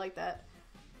pretty cool. I like that.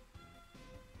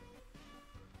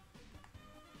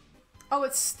 Oh,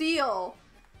 it's steel.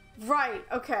 Right,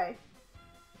 okay.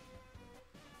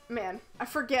 Man, I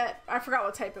forgot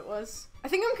what type it was. I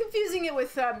think I'm confusing it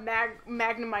with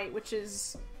Magnemite, which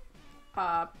is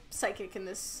psychic in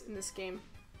this game.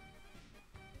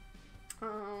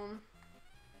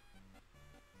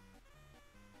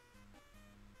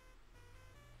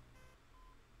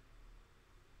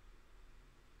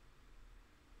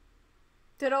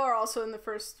 Ditto are also in the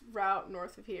first route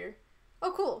north of here.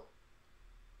 Oh, cool.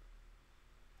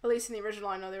 At least in the original,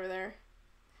 I know they were there.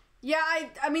 Yeah,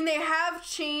 I mean, they have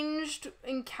changed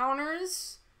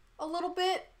encounters a little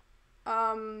bit.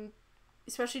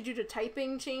 Especially due to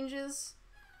typing changes.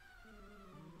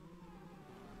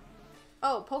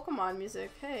 Oh, Pokemon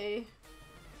music. Hey.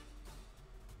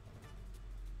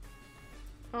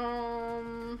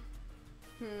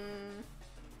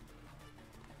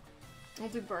 I'll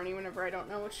do Bernie whenever I don't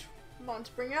know which one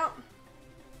to bring out.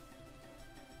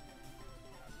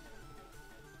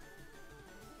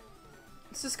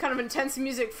 This is kind of intense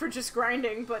music for just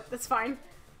grinding, but that's fine.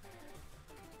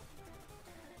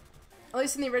 At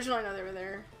least in the original, I know they were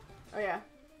there. Oh yeah.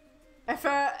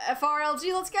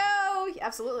 FRLG, let's go!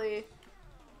 Absolutely.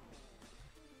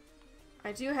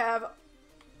 I do have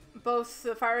both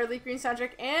the Fire Leaf Green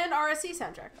soundtrack and RSC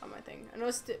soundtrack on my thing. I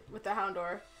noticed it with the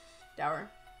Houndour Dower.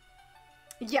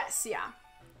 Yes, yeah.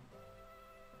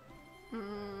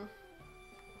 Normal.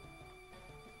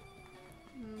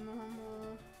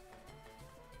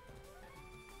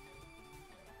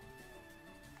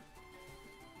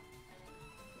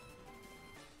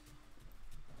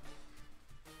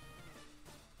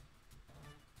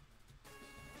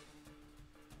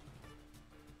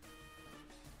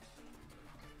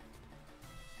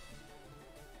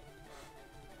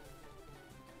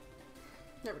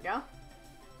 There we go.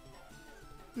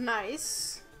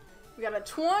 Nice. We got a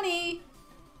 20.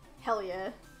 Hell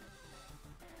yeah.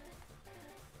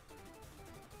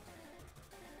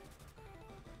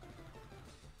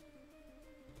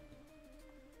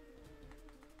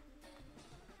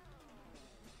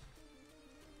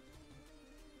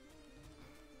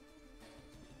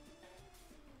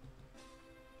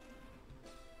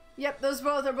 Yep, those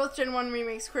both are both Gen 1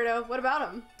 remakes, Crito. What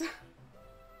about them?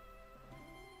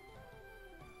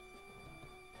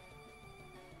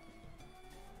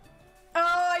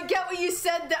 I get what you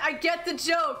said. That I get the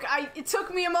joke. It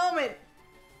took me a moment,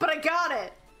 but I got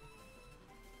it.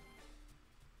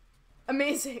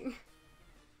 Amazing.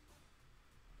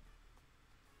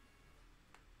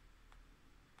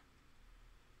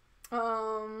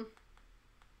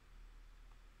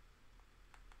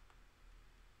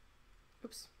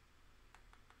 Oops.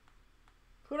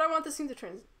 Who do I want this thing to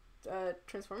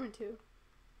transform into?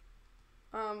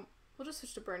 We'll just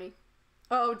switch to Bernie.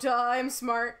 Oh, duh, I'm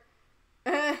smart.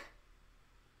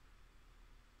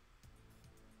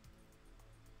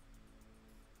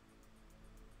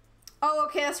 Oh,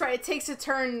 okay, that's right. It takes a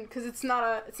turn because it's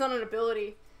not an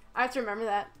ability. I have to remember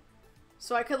that.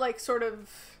 So I could like sort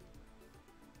of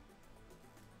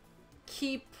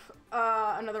keep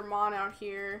another Mon out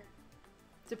here.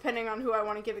 Depending on who I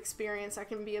want to give experience, I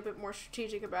can be a bit more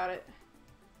strategic about it.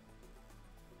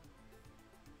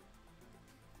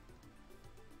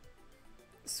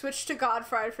 Switch to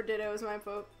Godfried for Ditto is my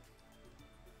vote.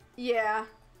 Yeah.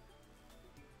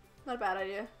 Not a bad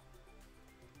idea.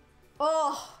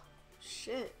 Oh,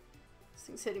 shit. This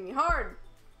thing's hitting me hard.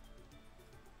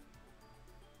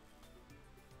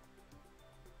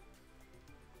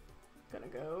 Gonna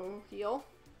go heal.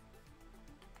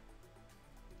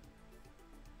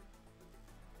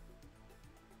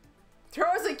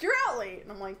 Taro's like, you're out late.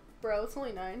 And I'm like, bro, it's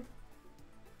only 9.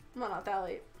 I'm not that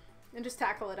late. And just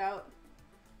tackle it out.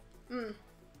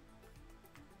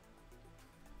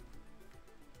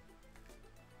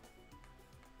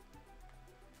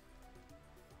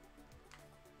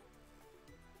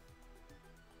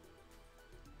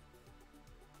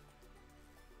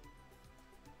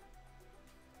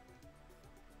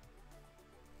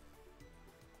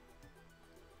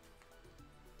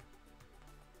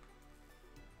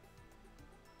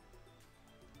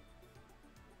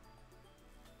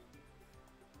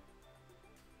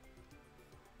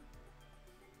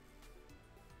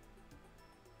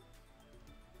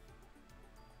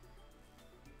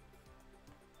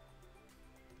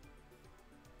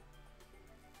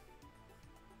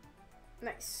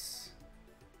 Nice.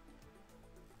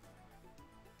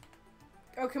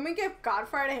 Oh, can we give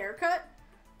Godfried a haircut?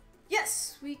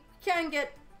 Yes, we can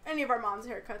get any of our moms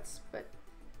haircuts, but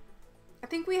I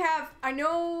think we have, I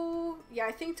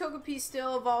think Togepi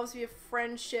still evolves via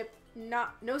friendship,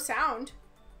 no sound.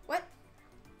 What?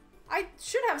 I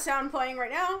should have sound playing right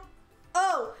now.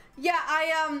 Oh,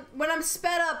 yeah, when I'm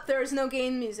sped up, there's no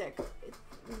game music.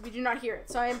 We do not hear it,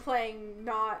 so I am playing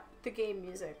not the game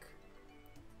music.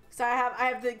 So I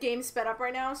have the game sped up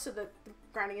right now so that the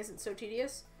grinding isn't so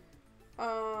tedious.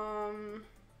 Who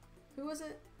was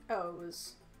it? Oh, it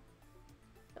was...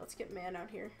 Let's get Man out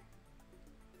here.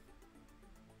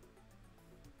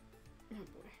 Oh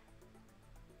boy.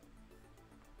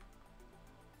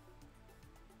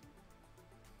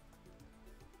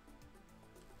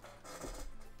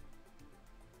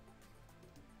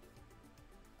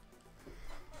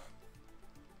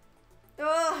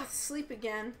 Ugh, sleep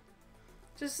again.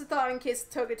 Just a thought in case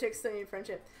Togetic still need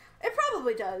friendship. It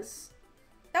probably does.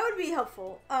 That would be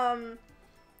helpful. I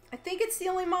think it's the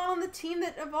only Mon on the team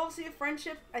that evolves via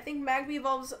friendship. I think Magby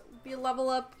evolves via level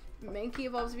up. Mankey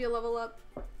evolves via level up.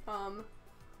 I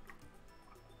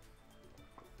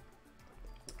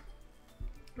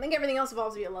think everything else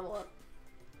evolves via level up.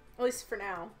 At least for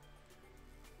now.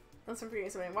 Unless I'm forgetting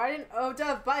something. Why didn't... Oh,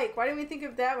 duh, bike. Why didn't we think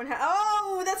of that one?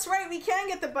 Oh, that's right. We can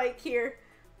get the bike here.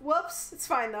 Whoops. It's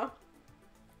fine, though.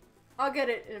 I'll get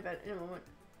it in a moment.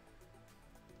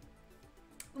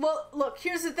 Well, look,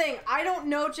 here's the thing. I don't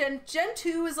know Gen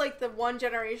 2 is like the one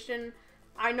generation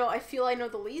I feel I know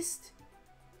the least.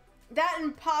 That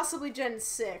and possibly Gen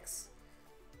 6.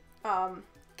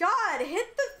 God,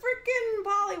 hit the freaking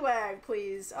Poliwag,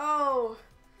 please. Oh,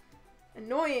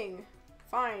 annoying.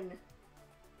 Fine.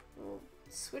 We'll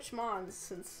switch Mons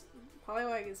since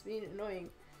Poliwag is being annoying.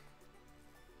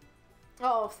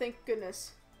 Oh, thank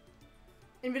goodness.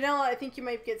 In vanilla, I think you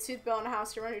might get Sooth Bell in a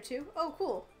house to run your too. Oh,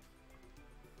 cool.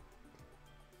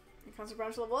 Your Council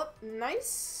Branch level up.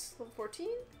 Nice. Level 14.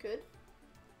 Good.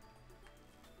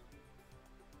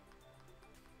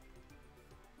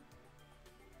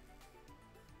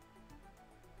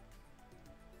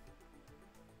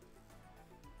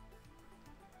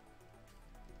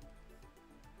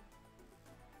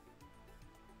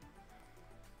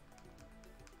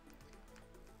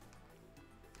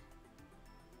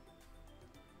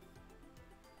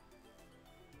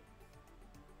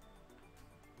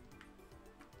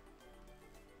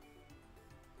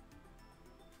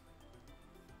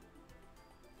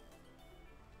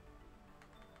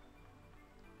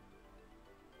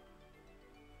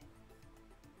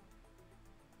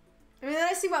 I mean, the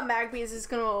nice thing about Magby is it's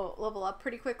going to level up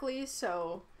pretty quickly,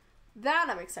 so that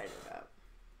I'm excited about.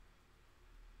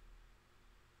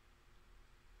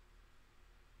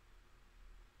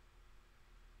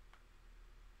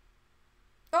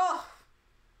 Oh!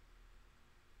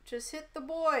 Just hit the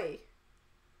boy.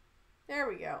 There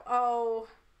we go. Oh.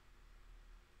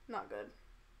 Not good.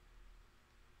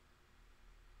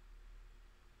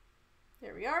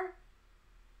 There we are.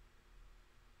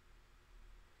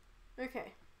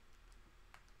 Okay.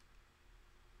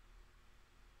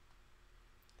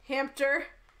 Hamster.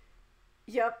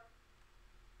 Yep.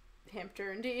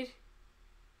 Hamster indeed.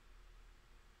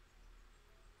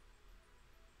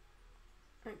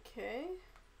 Okay.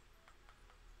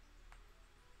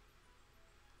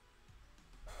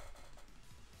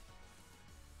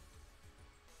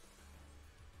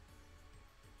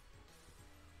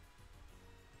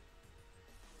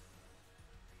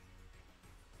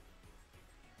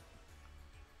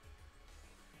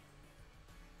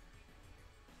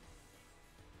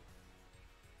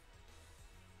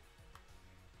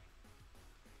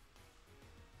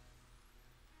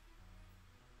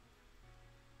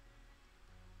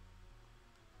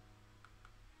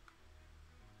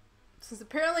 Since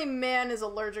apparently man is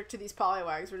allergic to these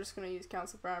Poliwags, we're just going to use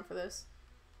Council Brown for this.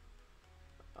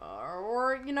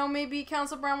 Or, you know, maybe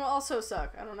Council Brown will also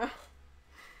suck. I don't know.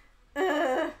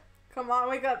 Come on,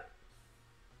 wake up.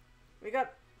 Wake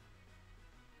up.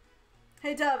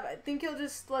 Hey, Dove, I think you'll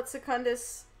just let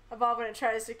Secundus evolve when it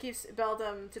tries to keep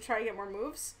Beldum to try to get more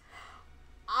moves.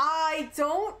 I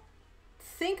don't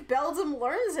think Beldum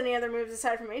learns any other moves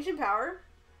aside from Ancient Power.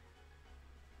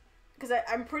 Because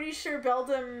I'm pretty sure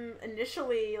Beldum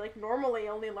initially, like, normally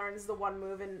only learns the one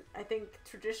move, and I think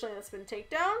traditionally that's been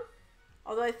Takedown.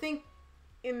 Although I think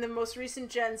in the most recent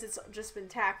gens it's just been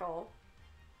Tackle.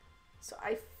 So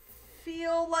I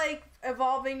feel like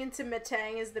evolving into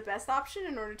Metang is the best option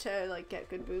in order to, like, get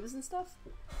good moves and stuff.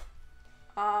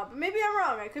 But maybe I'm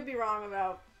wrong. I could be wrong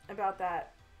about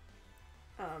that.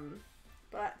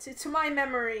 But to my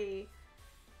memory...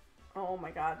 Oh my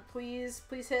god. Please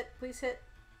hit. Please hit.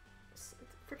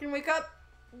 Freaking wake up!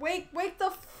 Wake the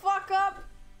fuck up!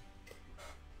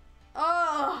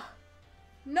 Ugh!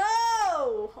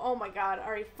 No! Oh my god.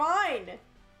 Alright, fine.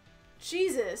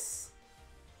 Jesus.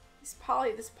 This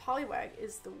Poliwag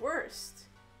is the worst.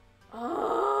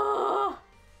 Ugh!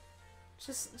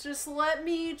 Just let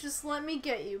me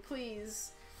get you,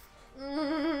 please.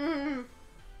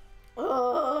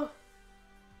 Ugh!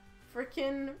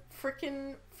 Frickin'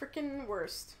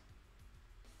 worst.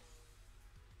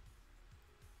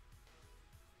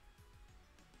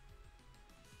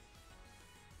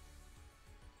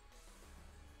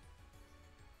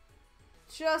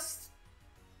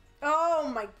 Oh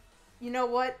my, you know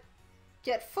what?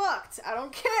 Get fucked. I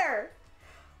don't care.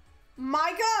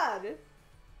 My god.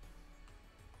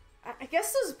 I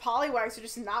guess those Poliwags are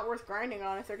just not worth grinding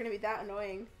on if they're going to be that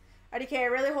annoying. IDK, I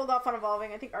really hold off on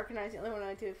evolving. I think Arcanine is the only one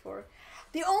I do it for.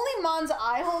 The only Mons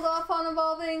I hold off on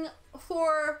evolving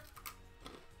for,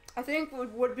 I think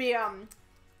would be,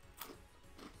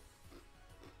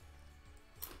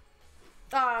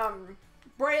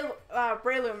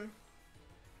 Breloom.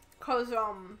 Cause,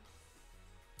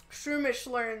 Shroomish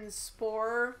learns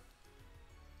Spore,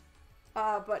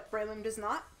 but Breloom does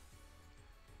not.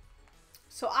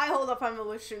 So I hold up on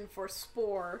evolution for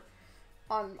Spore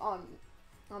on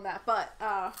that, but,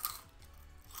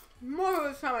 most of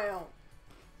the time I don't.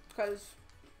 Because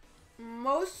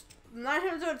 9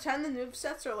 times out of 10 the noob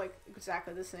sets are, like,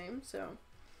 exactly the same, so.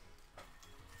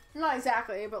 Not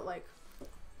exactly, but like,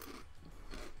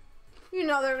 you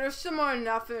know, they're similar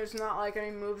enough that there's not like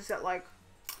any moves that like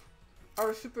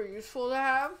are super useful to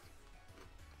have.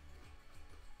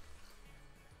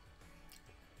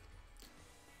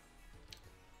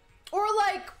 Or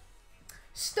like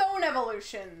stone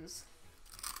evolutions.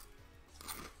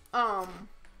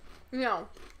 You know,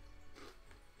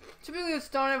 typically with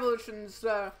stone evolutions,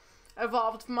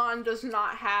 evolved mon does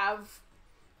not have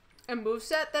a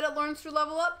moveset that it learns through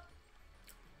level up.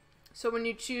 So when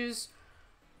you choose,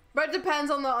 but it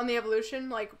depends on the evolution.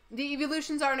 Like the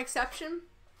evolutions are an exception.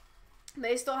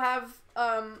 They still have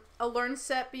a learn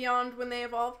set beyond when they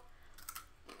evolve.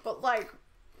 But like,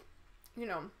 you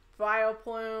know,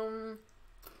 Vileplume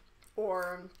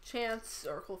or Chance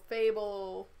or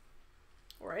Clefable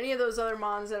or any of those other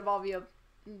mons that evolve via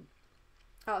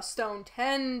stone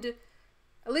tend,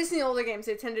 at least in the older games,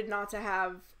 they tended not to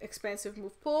have expansive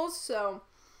move pools. So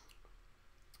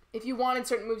if you wanted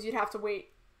certain moves, you'd have to wait.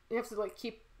 You have to like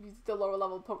keep the lower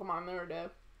level Pokemon in order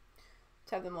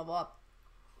to have them level up.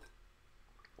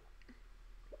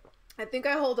 I think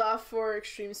I hold off for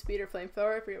Extreme Speed or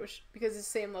Flamethrower. I forget which, because it's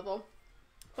the same level.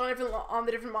 On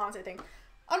the different mons, I think.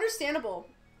 Understandable.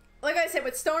 Like I said,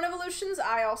 with stone evolutions,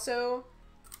 I also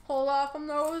hold off on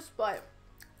those, but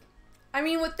I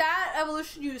mean, with that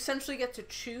evolution, you essentially get to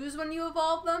choose when you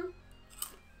evolve them.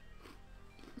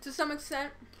 To some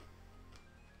extent.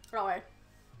 Oh, wait.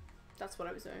 That's what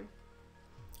I was doing.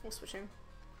 We're switching.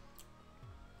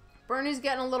 Bernie's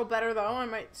getting a little better, though. I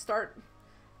might start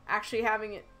actually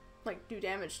having it, like, do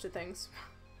damage to things.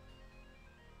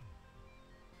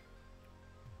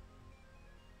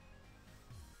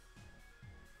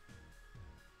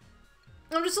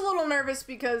 I'm just a little nervous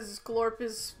because Glorp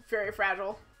is very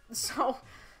fragile. So,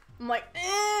 I'm like,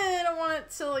 I don't want it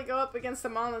to like go up against a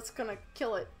mon that's gonna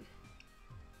kill it.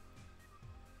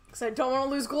 Because I don't want to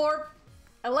lose Glorp.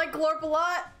 I like Glorp a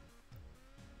lot.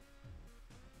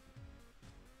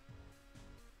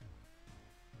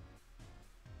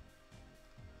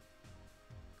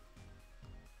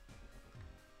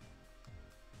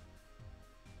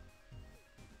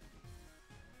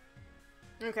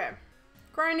 Okay.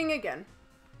 Grinding again.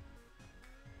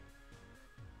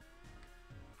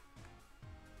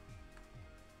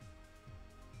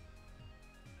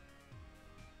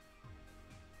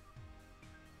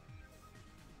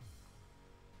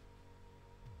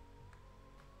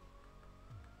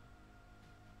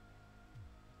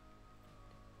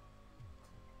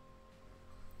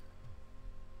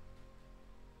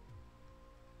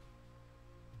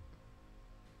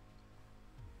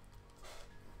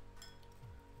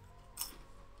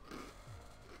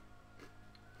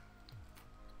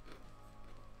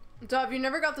 Dove, you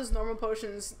never got those normal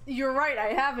potions. You're right, I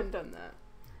haven't done that.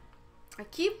 I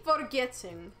keep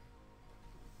forgetting.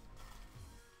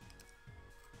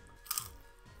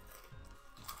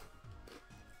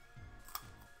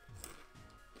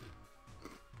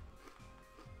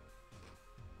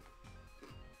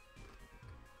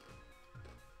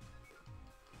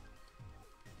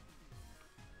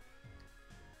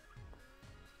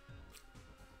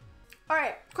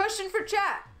 Alright, question for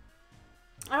chat.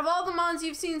 Out of all the mons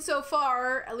you've seen so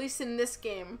far, at least in this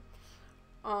game,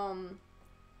 or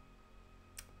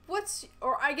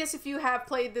I guess if you have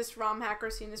played this ROM hack or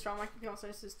seen this ROM hack, you can also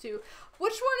notice this too.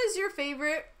 Which one is your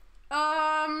favorite,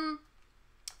 form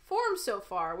so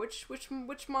far? Which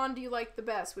mon do you like the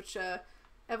best? Which,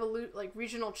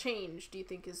 regional change do you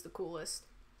think is the coolest?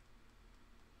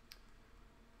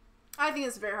 I think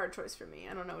it's a very hard choice for me.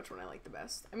 I don't know which one I like the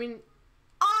best. I mean,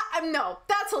 no,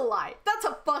 that's a lie. That's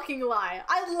a fucking lie.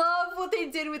 I love what they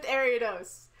did with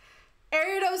Ariados.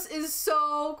 Ariados is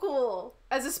so cool.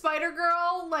 As a spider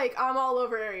girl, like, I'm all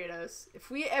over Ariados. If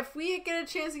we get a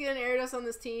chance to get an Ariados on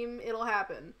this team, it'll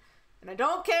happen. And I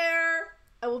don't care.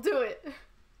 I will do it.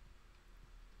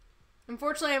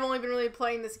 Unfortunately, I've only been really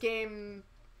playing this game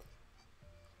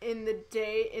in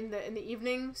the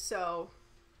evening, so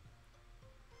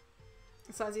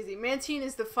it's not as easy. Mantine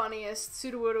is the funniest.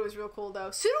 Sudowoodo is real cool,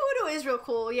 though. Sudowoodo is real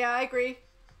cool. Yeah, I agree.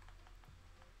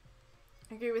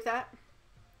 I agree with that.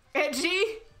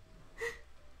 Edgy?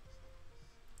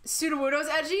 Sudowoodo's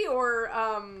edgy, or,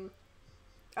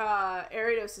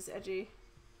 Ariados is edgy?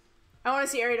 I want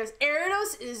to see Ariados.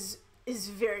 Ariados is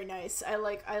very nice. I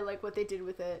like what they did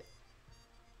with it.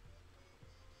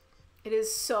 It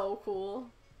is so cool.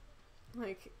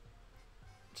 Like,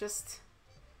 just...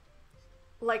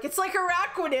 like, it's like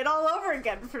Araquanid all over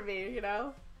again for me, you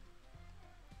know?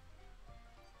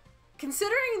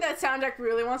 Considering that Sound Deck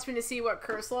really wants me to see what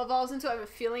Cursula evolves into, I have a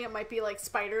feeling it might be, like,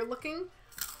 spider looking.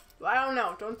 I don't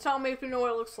know. Don't tell me if you know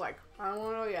what it looks like. I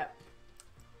don't know yet.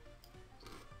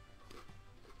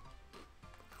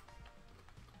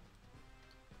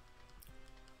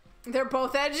 They're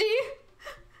both edgy?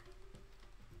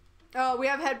 Oh, we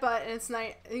have headbutt and it's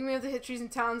night. I think we have to hit trees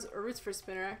and towns or roots for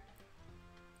Spinarak.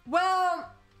 Well,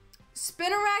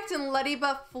 Spinarak and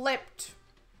Lediba flipped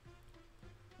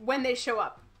when they show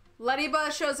up.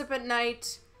 Lediba shows up at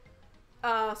night.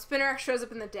 Spinarak shows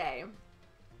up in the day.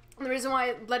 And the reason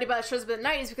why Lediba shows up at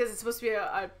night is because it's supposed to be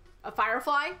a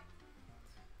firefly.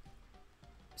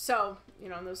 So, you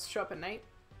know, those show up at night.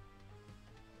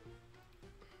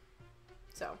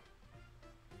 So.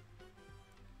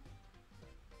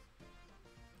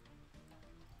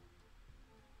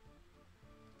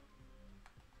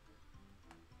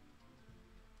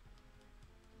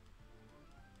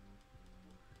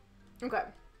 Okay.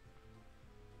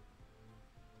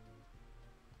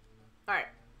 Alright.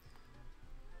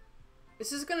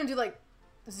 This is gonna do like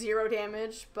 0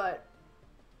 damage, but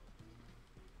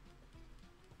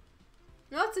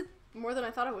no, that's more than I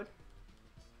thought it would.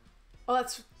 Oh,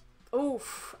 that's...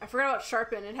 Oof. I forgot about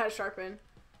Sharpen. It has Sharpen.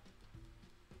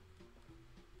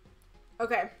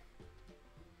 Okay.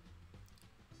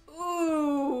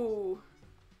 Ooh.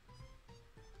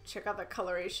 Check out that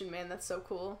coloration, man. That's so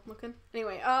cool looking.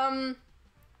 Anyway,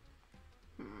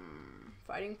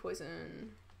 fighting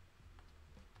poison.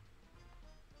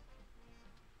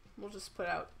 We'll just put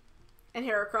out. And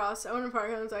Heracross. I went in Park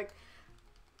and I was like,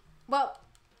 well,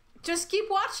 just keep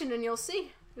watching and you'll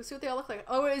see. You'll see what they all look like.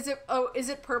 Oh, is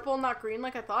it purple, not green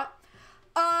like I thought?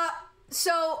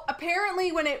 So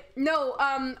apparently when it, no,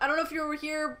 I don't know if you were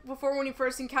here before when you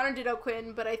first encountered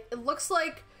Dittoquinn, but it looks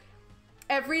like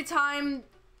every time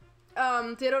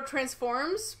Ditto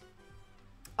transforms,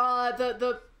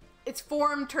 its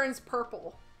form turns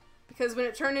purple. Because when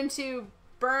it turned into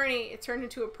Bernie, it turned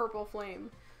into a purple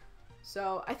flame.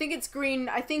 So I think it's green.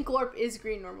 I think Glorp is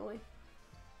green normally.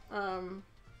 So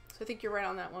I think you're right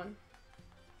on that one.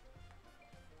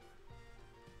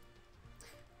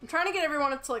 I'm trying to get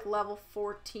everyone up to like level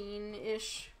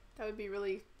 14-ish. That would be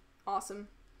really awesome.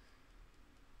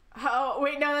 Oh,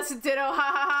 wait, no, that's a Ditto. Ha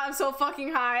ha ha, I'm so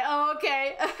fucking high. Oh,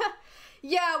 okay.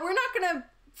 Yeah, we're not gonna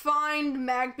find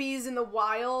Magpies in the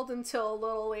wild until a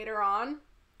little later on.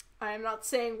 I am not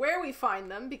saying where we find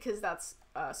them because that's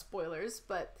spoilers,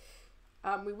 but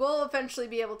we will eventually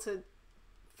be able to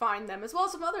find them, as well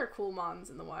as some other cool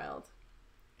mons in the wild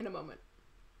in a moment.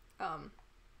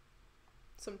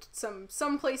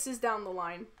 Some places down the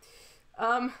line.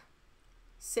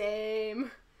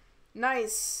 Same.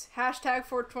 Nice. Hashtag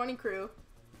 420 crew.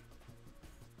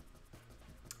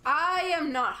 I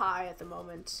am not high at the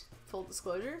moment. Full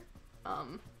disclosure.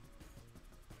 I'm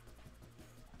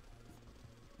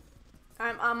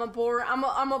a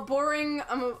boring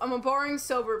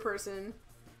sober person.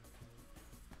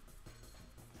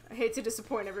 I hate to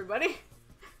disappoint everybody.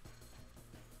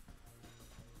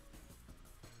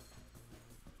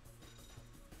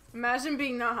 Imagine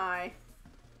being not high.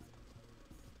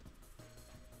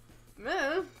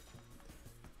 Man.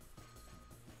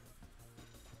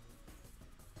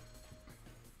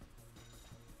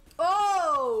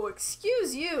 Oh,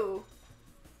 excuse you.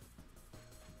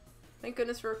 Thank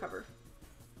goodness for recover.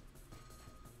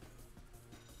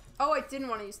 Oh, I didn't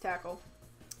want to use tackle.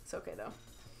 It's okay though.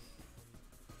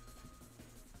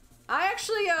 I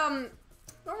actually don't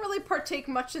really partake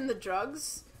much in the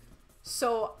drugs,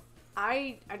 so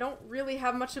I don't really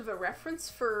have much of a reference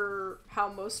for how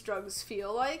most drugs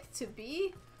feel like to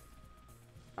be.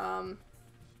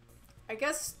 I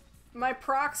guess my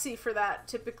proxy for that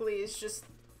typically is just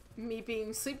me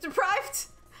being sleep deprived.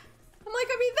 I'm like,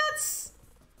 I mean, that's,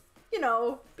 you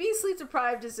know, being sleep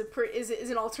deprived is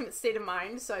an alternate state of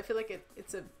mind, so I feel like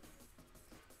it's a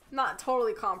not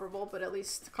totally comparable, but at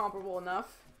least comparable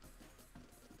enough.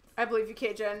 I believe you,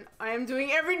 K-Gen. I am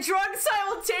doing every drug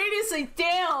simultaneously.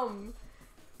 Damn!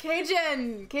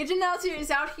 K-Gen now is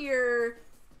out here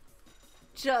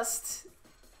just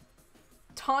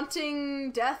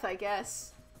taunting death, I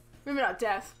guess. Maybe not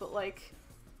death, but like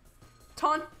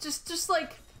just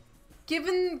like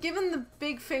giving the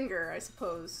big finger, I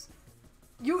suppose.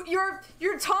 You're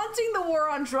taunting the war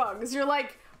on drugs. You're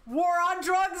like, war on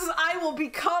drugs, I will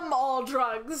become all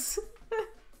drugs.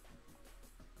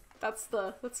 That's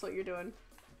what you're doing.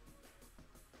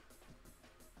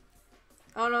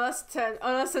 Oh no, that's 10.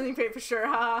 Oh, that's sending fate for sure,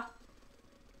 haha.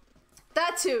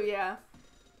 That too, yeah.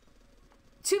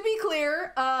 To be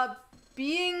clear,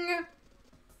 being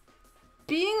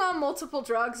on multiple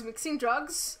drugs, mixing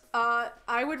drugs,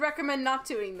 I would recommend not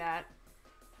doing that.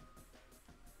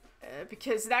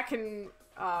 Because that can,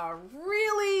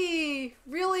 really,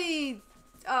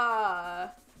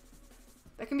 that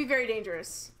can be very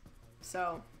dangerous.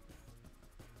 So,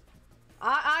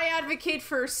 I advocate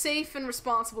for safe and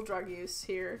responsible drug use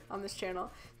here on this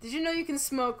channel. Did you know you can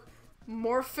smoke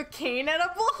morphicaine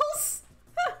edibles?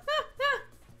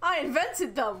 I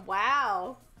invented them.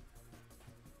 Wow.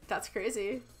 That's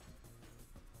crazy.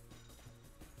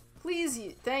 Please,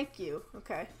 thank you.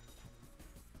 Okay.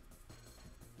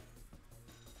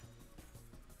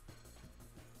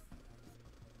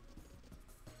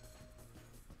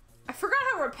 I forgot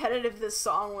how repetitive this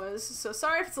song was, so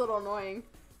sorry if it's a little annoying.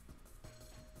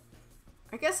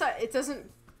 I guess it doesn't,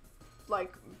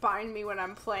 like, bind me when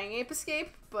I'm playing Ape Escape,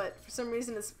 but for some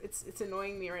reason it's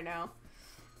annoying me right now.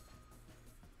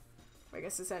 I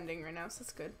guess it's ending right now, so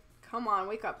that's good. Come on,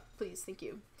 wake up, please, thank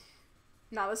you.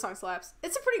 Nah, this song slaps.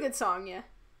 It's a pretty good song, yeah.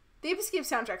 The Ape Escape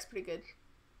soundtrack's pretty good.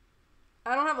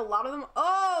 I don't have a lot of them.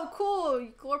 Oh, cool!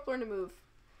 Glorp learned to move.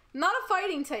 Not a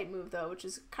fighting type move, though, which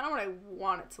is kind of what I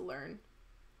wanted to learn.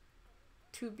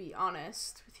 To be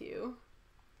honest with you.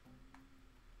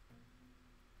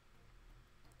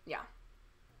 Yeah.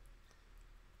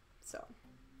 So.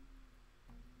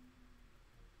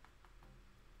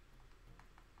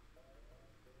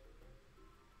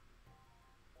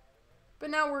 But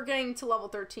now we're getting to level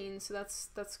 13, so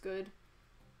that's good.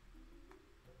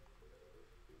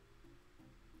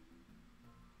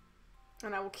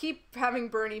 And I will keep having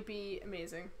Bernie be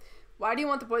amazing. Why do you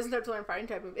want the poison type to learn fighting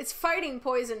type move? It's fighting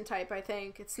poison type, I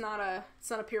think. It's not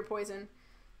a pure poison.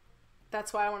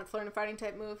 That's why I want it to learn a fighting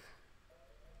type move.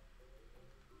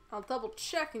 I'll double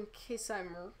check in case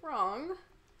I'm wrong.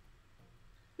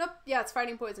 Nope, yeah, it's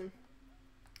fighting poison.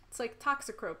 It's like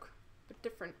Toxicroak, but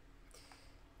different.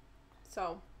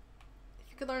 So,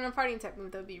 if you could learn a fighting type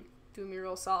move, that would be doing me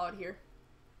real solid here.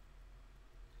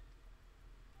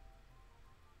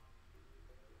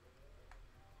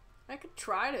 I could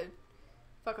try to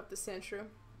fuck up the Sandshrew.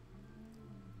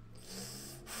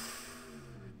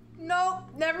 Nope,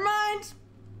 never mind.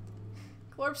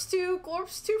 Glorp's too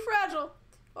fragile.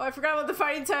 Oh, I forgot about the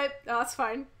fighting type. No, that's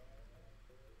fine.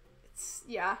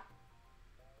 Yeah.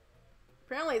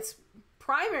 Apparently its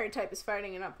primary type is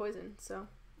fighting and not poison, so.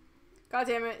 God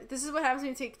damn it. This is what happens when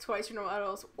you take twice your normal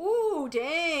edibles. Ooh,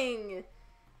 dang.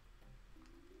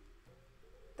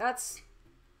 That's...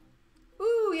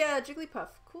 Ooh, yeah, Jigglypuff.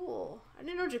 Cool. I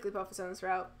didn't know Jigglypuff was on this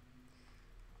route.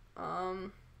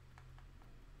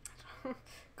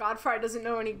 Godfrey doesn't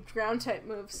know any ground type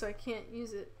moves, so I can't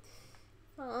use it.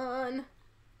 Fun.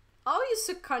 I'll use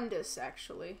Secundus,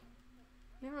 actually.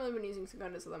 I haven't really been using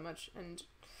Secundus that much, and...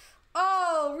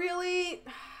 Oh, really?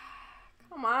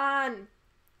 Come on.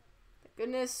 Thank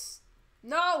goodness.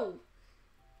 No!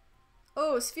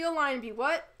 Oh, Sphere Line be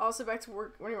what? Also back to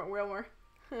work when you want Whalemore.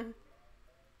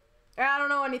 I don't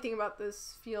know anything about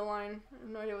this Sphere Line. I have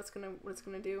no idea what it's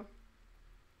gonna do.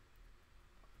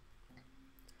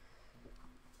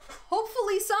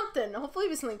 Hopefully something. Hopefully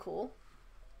it'll be something cool.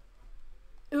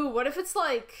 Ooh, what if it's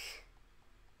like...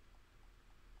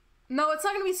 No, it's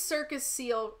not gonna be Circus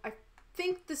Seal. I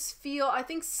think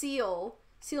Seal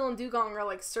and Dugong are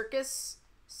like circus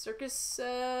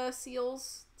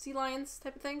seals, sea lions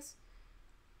type of things.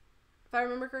 If I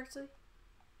remember correctly.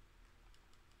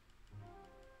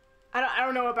 I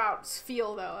don't know about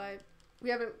Feel though. We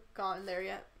haven't gone there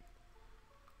yet.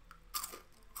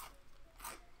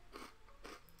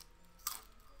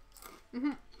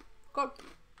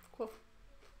 Cool.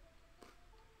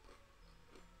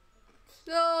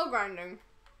 Still grinding.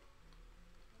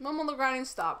 When will the grinding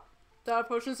stop? The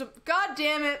potions of... God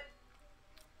damn it!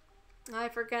 I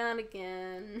forgot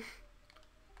again.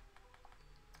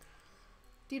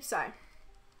 Deep sigh.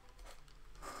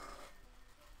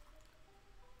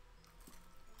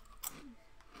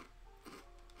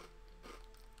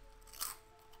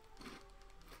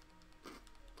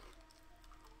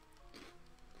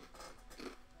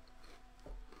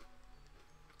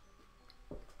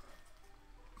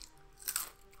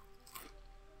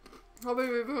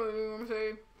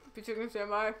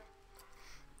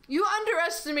 You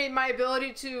underestimate my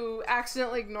ability to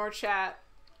accidentally ignore chat.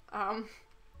 I'm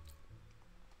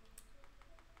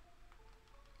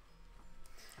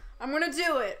gonna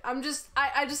do it. I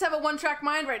just have a one-track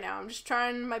mind right now. I'm just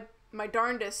trying my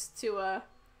darndest to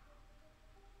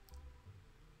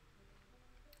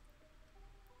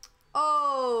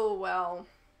Oh, well.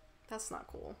 That's not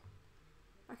cool.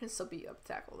 I can still beat up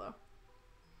tackle though.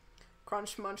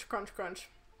 Crunch, munch, crunch, crunch.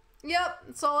 Yep,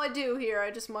 that's all I do here.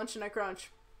 I just munch and I crunch.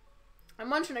 I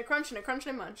munch and I crunch and I crunch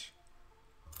and I munch.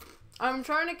 I'm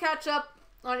trying to catch up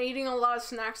on eating a lot of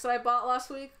snacks that I bought last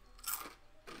week.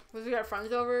 Because we got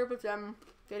friends over, but then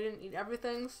they didn't eat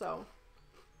everything, so...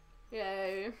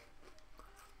 Yay.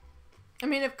 I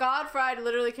mean, if Godfried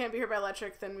literally can't be hurt by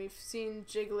electric, then we've seen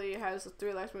Jiggly has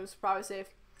 3 life moves, probably safe.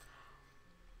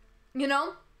 You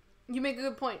know? You make a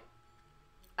good point.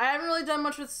 I haven't really done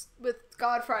much with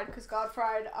Godfried, because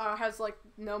Godfried has, like,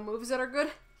 no moves that are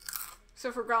good.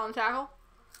 Except for Growl and Tackle.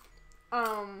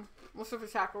 Well, except for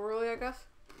Tackle, really, I guess.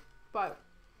 But,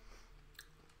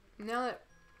 now that...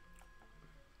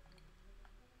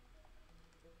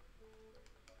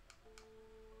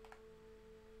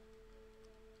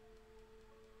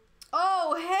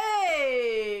 Oh,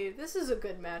 hey! This is a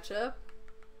good matchup.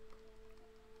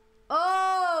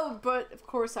 Oh, but of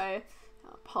course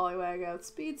Poliwag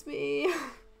outspeeds me.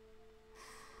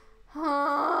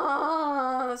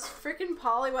 This freaking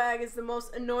Poliwag is the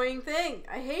most annoying thing.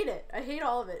 I hate it. I hate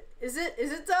all of it. Is it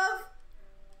Dove?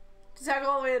 To tackle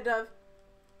all the way to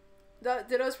Dove.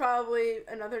 Ditto's probably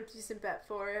another decent bet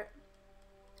for it.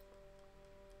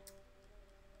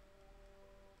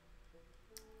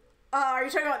 Are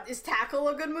you talking about, is Tackle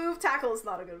a good move? Tackle is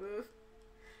not a good move.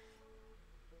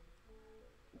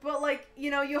 But, like,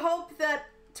 you know, you hope that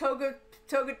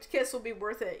Togekiss will be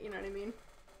worth it, you know what I mean?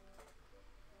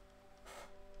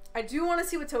 I do want to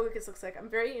see what Togekiss looks like. I'm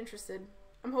very interested.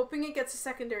 I'm hoping it gets a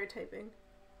secondary typing.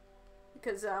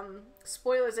 Because,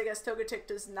 spoilers, I guess Togetic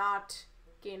does not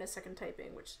gain a second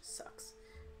typing, which sucks.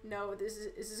 No, this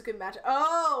is a good match.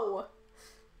 Oh!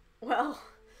 Well...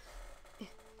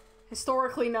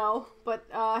 Historically, no, but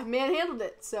Man handled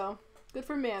it, so good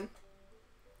for Man.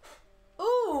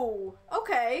 Ooh,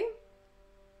 okay.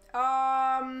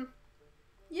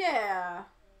 Yeah.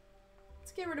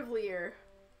 Let's get rid of Leer.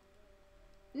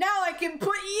 Now I can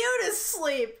put you to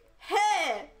sleep.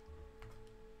 Hey.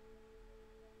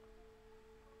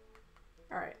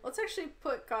 All right, let's actually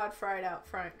put Godfried out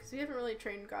front because we haven't really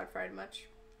trained Godfried much.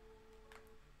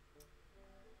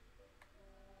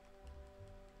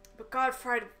 But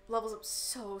Godfried levels up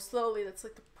so slowly. That's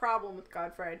like the problem with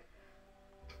Godfried.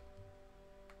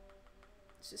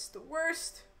 It's just the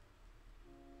worst.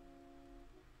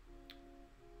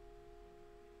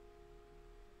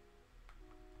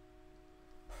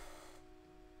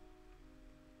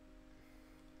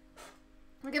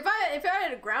 Like if I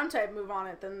had a ground type move on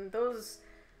it, then those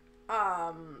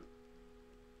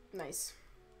nice.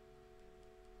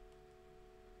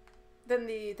 Then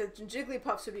the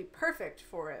Jigglypuffs would be perfect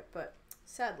for it, but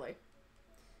sadly,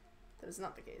 that is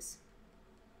not the case.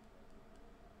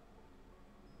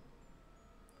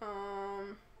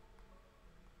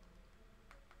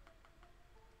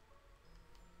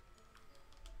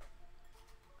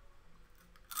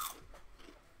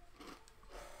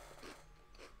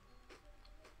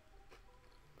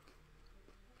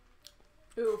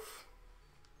 Oof.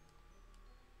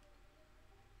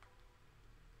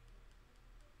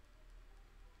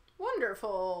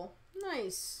 Wonderful.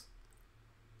 Nice.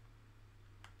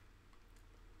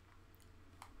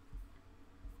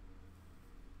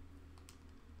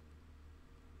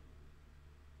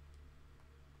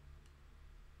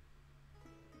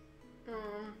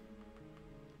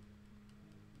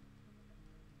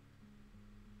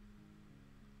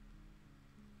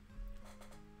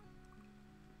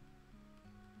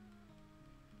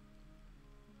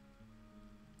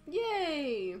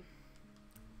 Yay!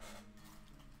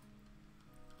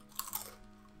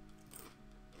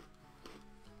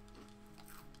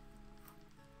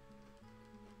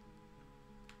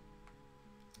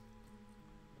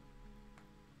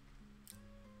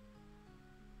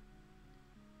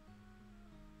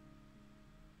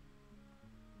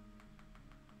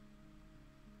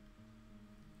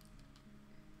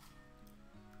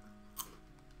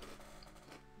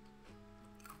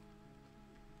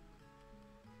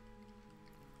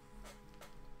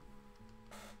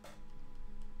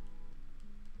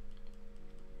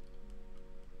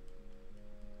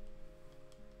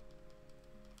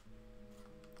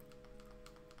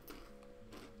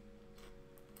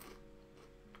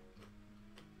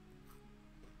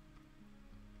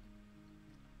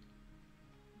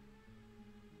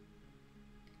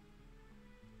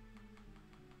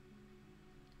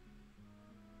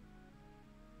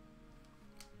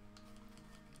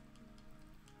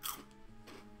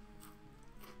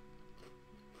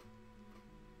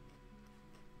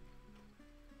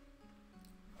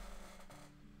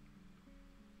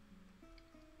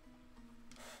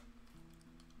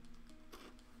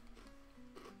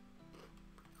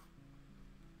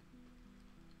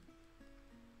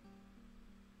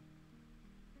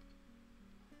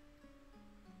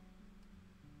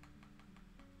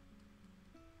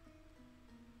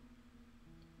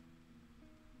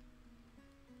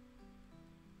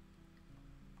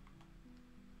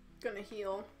 Gonna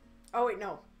heal. Oh wait,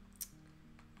 no.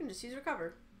 I can just use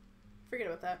recover. Forget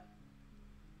about that.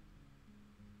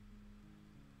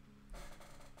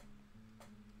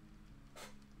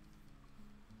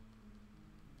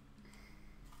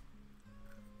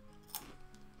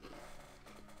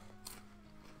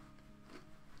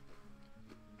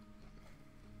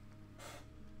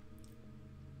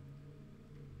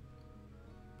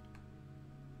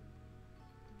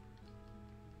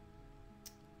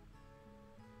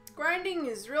 Grinding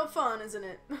is real fun, isn't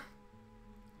it?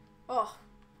 Oh,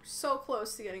 so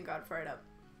close to getting Godfried up.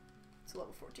 It's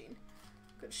level 14.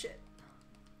 Good shit.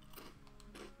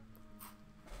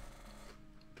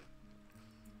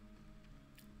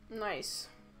 Nice.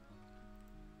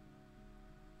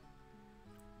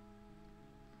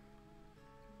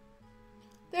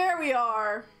 There we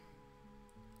are.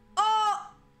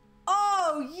 Oh!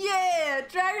 Oh, yeah!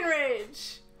 Dragon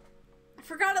Rage! I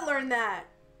forgot to learn that.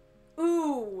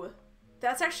 Ooh.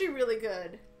 That's actually really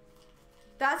good.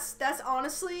 That's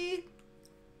honestly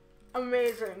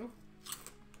amazing.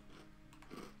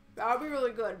 That would be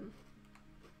really good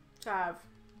to have.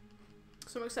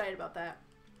 So I'm excited about that.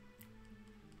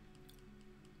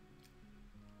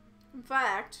 In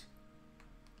fact,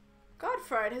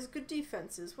 Godfried has good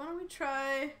defenses. Why don't we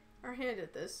try our hand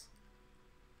at this?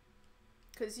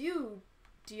 Because you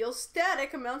deal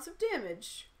static amounts of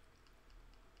damage.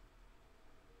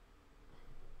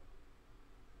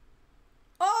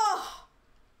 Oh!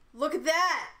 Look at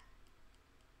that!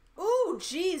 Ooh,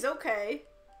 jeez, okay.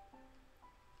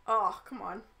 Oh, come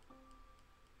on.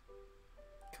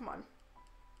 Come on.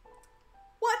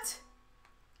 What?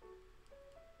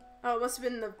 Oh, it must have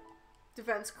been the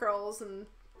defense curls and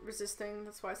resisting.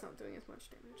 That's why it's not doing as much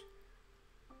damage.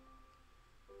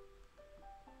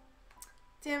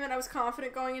 Damn it, I was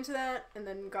confident going into that, and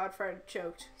then Godfried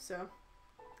choked, so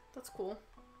that's cool.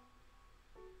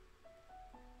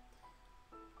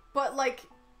 But, like,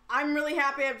 I'm really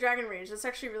happy I have Dragon Rage. That's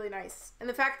actually really nice. And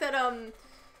the fact that,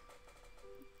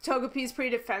 Togepi's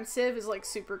pretty defensive is, like,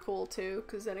 super cool, too,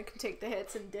 because then it can take the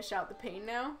hits and dish out the pain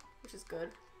now, which is good.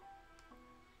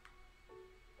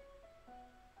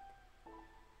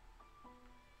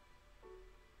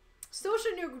 Still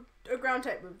should do a ground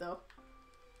type move, though.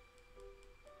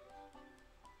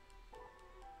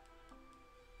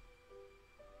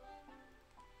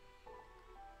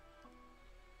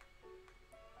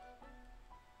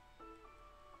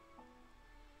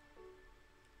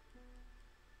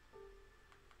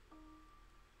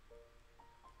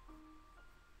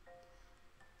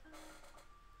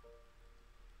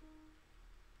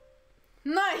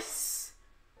 Nice!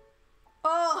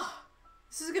 Oh!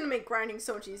 This is gonna make grinding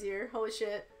so much easier. Holy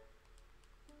shit.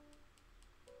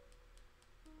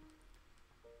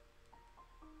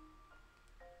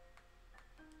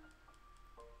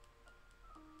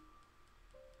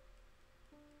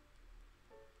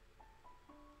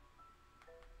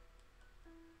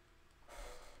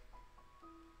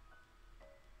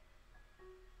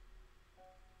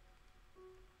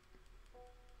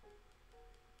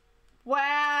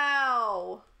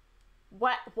 Wow!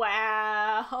 What?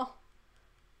 Wow!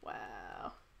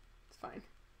 Wow. It's fine.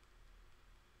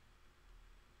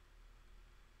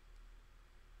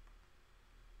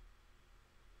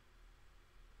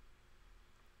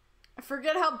 I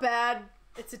forget how bad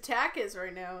its attack is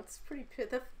right now. It's pretty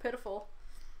pitiful.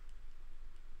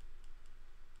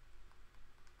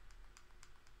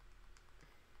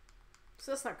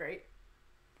 So that's not great.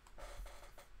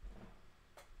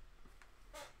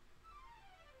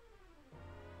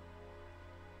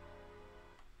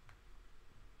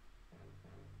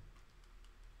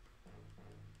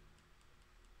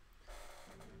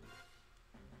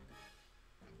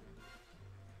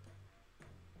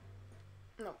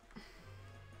 No.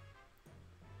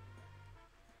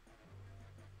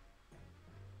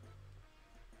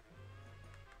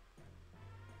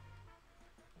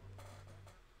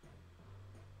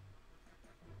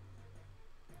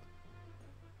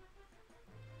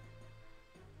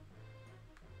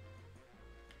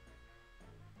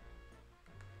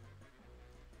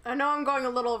 I know I'm going a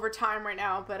little over time right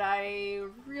now, but I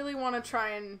really want to try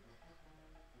and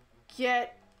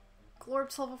get Glorp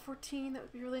to level 14. That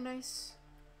would be really nice.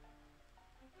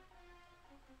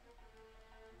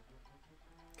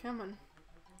 Come on.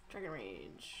 Dragon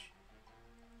Rage.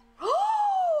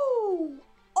 Oh!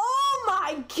 Oh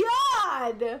my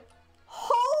god!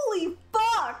 Holy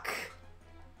fuck!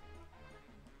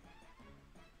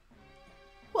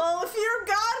 Well, if your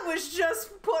god was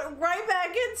just put right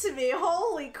back into me,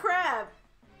 holy crap.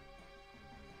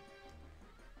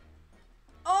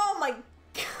 Oh my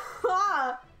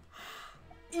god!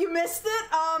 You missed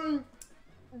it?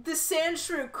 The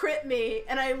Sandshrew crit me,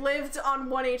 and I lived on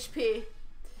 1 HP.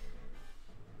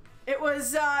 It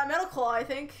was, Metal Claw, I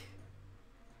think.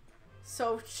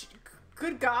 So,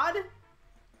 good god.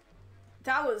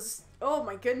 That was, oh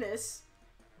my goodness.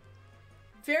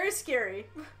 Very scary.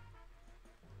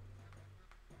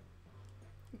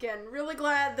 Again, really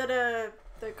glad that,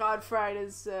 that Godfried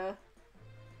is,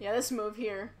 yeah, this move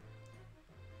here.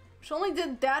 Which only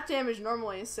did that damage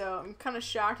normally, so I'm kind of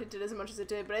shocked it did as much as it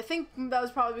did. But I think that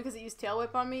was probably because it used Tail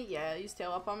Whip on me. Yeah, it used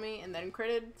Tail Whip on me and then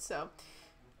critted, so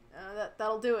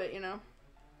that'll do it, you know.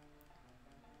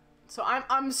 So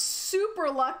I'm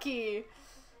super lucky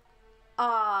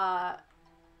that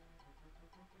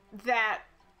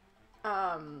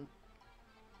I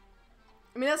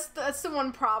mean that's the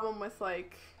one problem with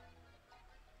like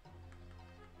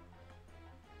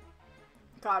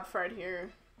Godfred here.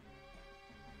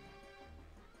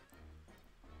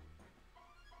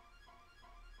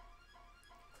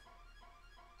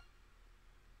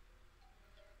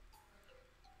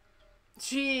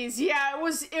 Jeez, yeah,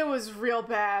 it was real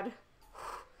bad.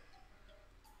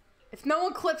 If no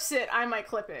one clips it, I might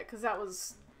clip it, because that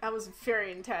was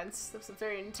very intense. That was a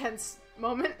very intense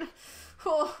moment.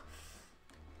 Oh.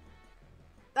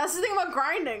 That's the thing about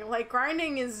grinding. Like,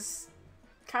 grinding is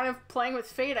kind of playing with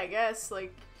fate, I guess.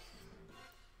 Like,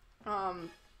 Alright,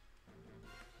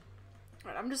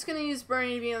 I'm just gonna use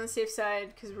Bernie to be on the safe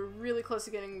side, because we're really close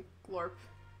to getting Glorp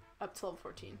up to level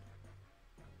 14.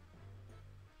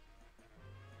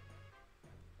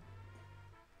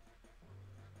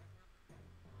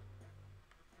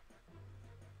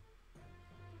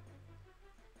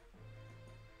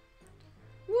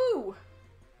 Woo!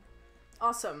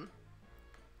 Awesome.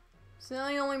 So now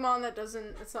the only mon that's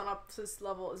not up to this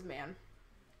level is Man.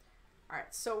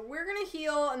 Alright, so we're gonna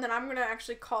heal, and then I'm gonna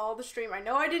actually call the stream. I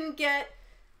know I didn't get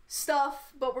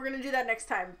stuff, but we're gonna do that next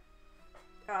time.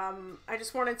 I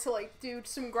just wanted to, like, do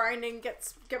some grinding,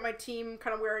 get my team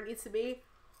kind of where it needs to be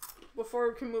before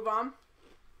we can move on.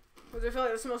 Because I feel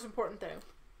like that's the most important thing.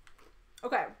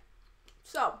 Okay,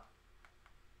 so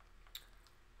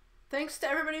thanks to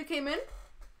everybody who came in.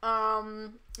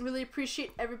 Really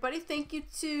appreciate everybody. Thank you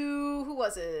to, who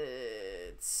was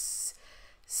it?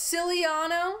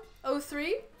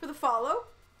 Ciliano03 for the follow.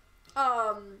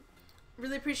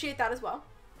 Really appreciate that as well.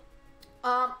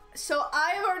 So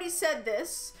I have already said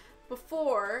this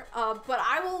before, but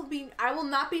I will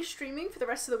not be streaming for the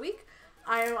rest of the week.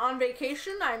 I am on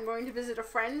vacation. I'm going to visit a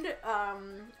friend,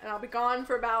 and I'll be gone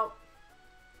for about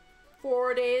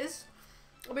 4 days.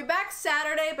 I'll be back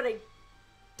Saturday, but I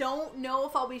don't know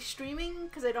if I'll be streaming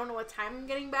because I don't know what time I'm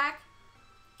getting back.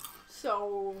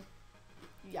 So,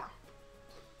 yeah.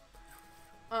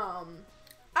 I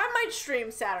might stream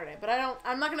Saturday, but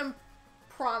I'm not gonna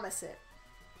promise it.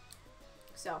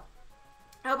 So,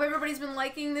 I hope everybody's been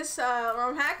liking this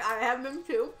ROM hack. I have been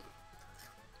too.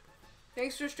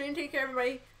 Thanks for streaming. Take care,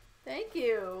 everybody. Thank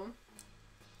you.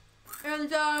 And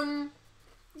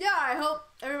yeah, I hope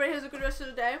everybody has a good rest of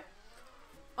the day.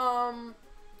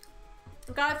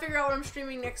 Gotta figure out what I'm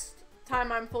streaming next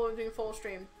time I'm doing full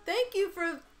stream. Thank you.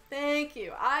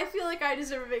 I feel like I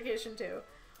deserve a vacation too.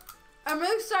 I'm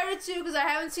really excited too because I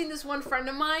haven't seen this one friend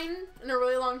of mine in a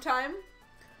really long time.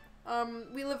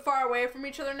 We live far away from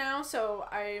each other now, so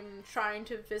I'm trying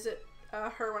to visit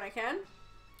her when I can.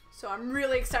 So I'm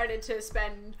really excited to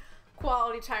spend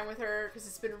quality time with her because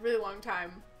it's been a really long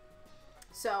time.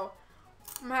 So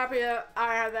I'm happy that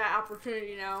I have that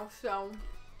opportunity now. So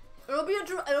it'll be a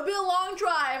long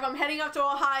drive. I'm heading up to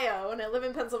Ohio, and I live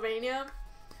in Pennsylvania.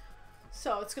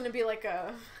 So it's gonna be like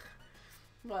a,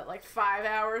 what, like 5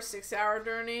 hour, 6 hour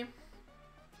journey.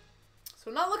 So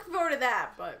I'm not looking forward to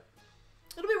that, but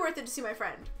it'll be worth it to see my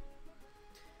friend.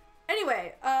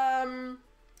 Anyway,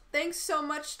 thanks so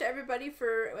much to everybody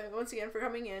for, once again, for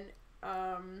coming in.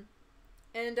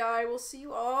 And I will see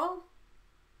you all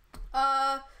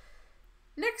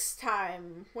next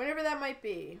time, whenever that might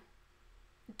be.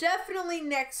 Definitely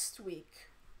next week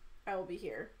I will be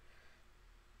here.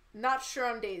 Not sure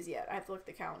on days yet. I have to look at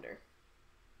the calendar.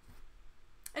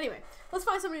 Anyway, let's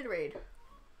find somebody to raid.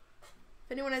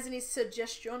 If anyone has any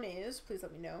suggestions, please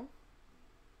let me know.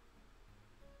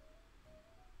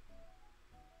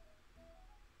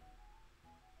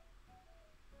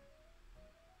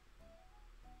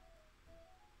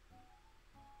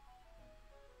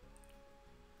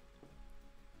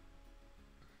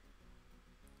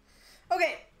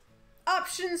 Okay,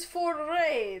 options for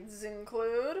raids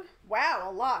include, wow,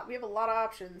 a lot. We have a lot of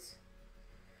options.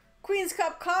 Queen's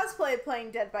Cup cosplay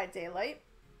playing Dead by Daylight.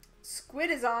 Squid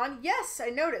is on. Yes, I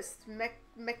noticed.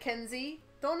 Mackenzie.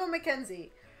 Don't know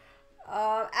Mackenzie.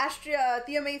 Astria,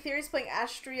 Theo May Theory's playing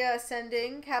Astria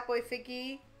Ascending. Catboy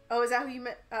Figgy. Oh, is that who you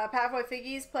met? Catboy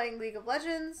Figgy's playing League of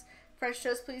Legends. French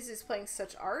Toast Please is playing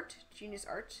Such Art. Genius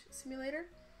Art Simulator.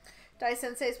 Dai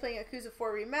Sensei is playing Yakuza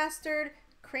 4 Remastered.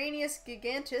 Cranius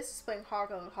Gigantus is playing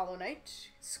Hollow Knight.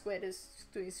 Squid is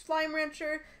doing Slime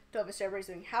Rancher. Dovis Everybody is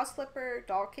doing House Flipper.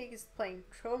 Doll Cake is playing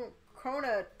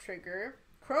Chrono Trigger.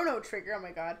 Oh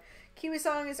my god. Kiwi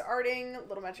Song is arting.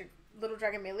 Little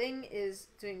Dragon Mei Ling is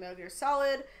doing Metal Gear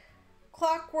Solid.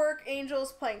 Clockwork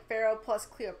Angels playing Pharaoh plus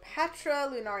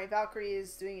Cleopatra. Lunari Valkyrie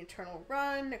is doing Eternal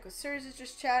Run. Nico Sirs is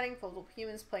just chatting. Foldable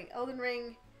Humans playing Elden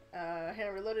Ring.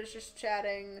 Hannah Reloaded is just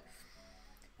chatting.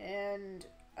 And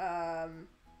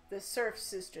the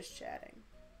Surfs is just chatting.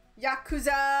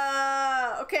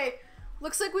 Yakuza! Okay,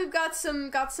 looks like we've got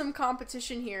some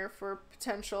competition here for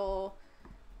potential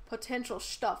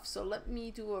stuff. So let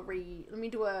me do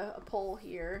a poll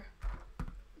here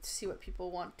to see what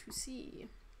people want to see.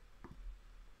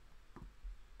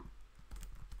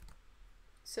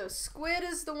 So Squid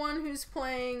is the one who's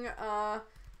playing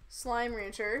Slime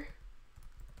Rancher.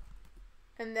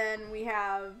 And then we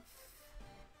have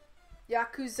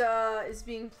Yakuza is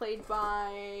being played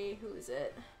by, who is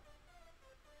it?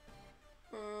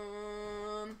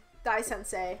 Dai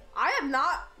Sensei. I have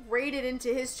not raided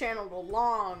into his channel in a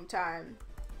long time.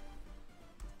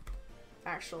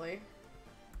 Actually.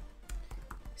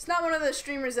 He's not one of the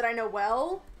streamers that I know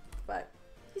well, but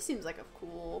he seems like a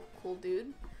cool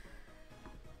dude.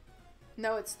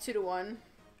 No, it's 2-1.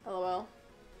 LOL.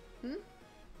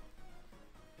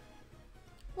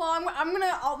 Well,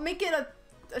 I'll make it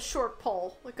a short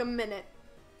poll, like a minute.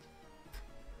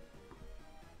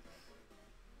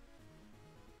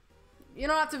 You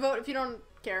don't have to vote if you don't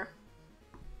care.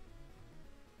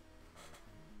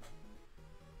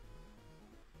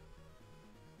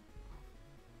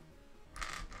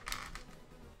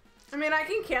 I mean, I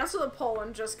can cancel the poll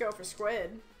and just go for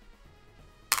Squid.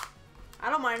 I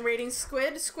don't mind rating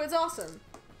Squid. Squid's awesome.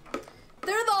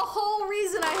 They're the whole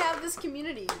reason I have this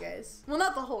community, you guys. Well,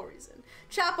 not the whole reason.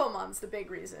 Chapomon's the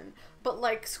big reason. But,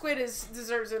 like, Squid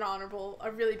deserves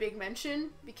a really big mention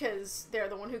because they're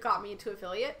the one who got me into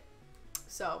affiliate.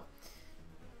 So,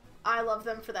 I love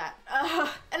them for that.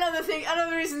 And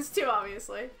other reasons too,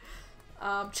 obviously.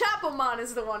 Chapomon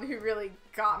is the one who really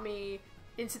got me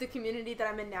into the community that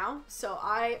I'm in now. So,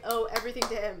 I owe everything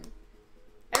to him.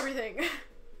 Everything.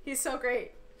 He's so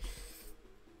great.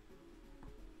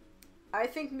 I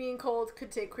think me and Cold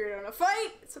could take Queerdo in a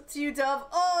fight. It's up to you, Dove.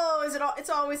 Oh, it's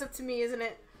always up to me, isn't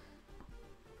it?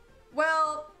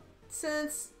 Well,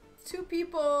 since 2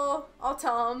 people, I'll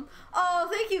tell them. Oh,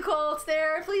 thank you, Colt.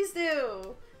 There, please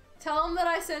do. Tell them that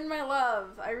I send my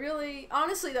love. I really,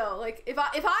 honestly though, like if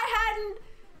I hadn't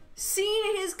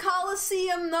seen his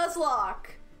Coliseum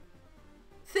Nuzlocke,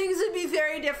 things would be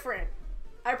very different.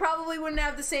 I probably wouldn't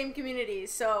have the same community.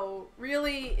 So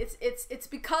really, it's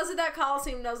because of that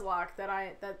Coliseum Nuzlocke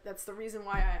that's the reason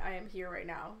why I am here right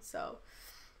now. So,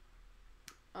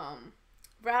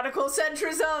 radical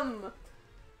centrism.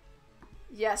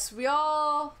 Yes, we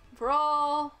all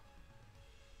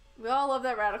love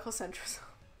that radical centrism.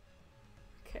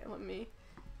 Okay, I'm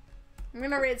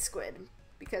gonna raid Squid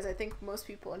because I think most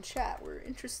people in chat were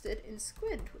interested in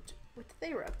Squid, what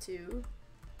they were up to.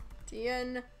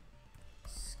 DN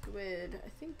Squid,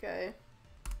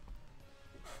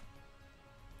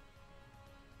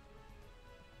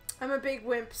 I'm a big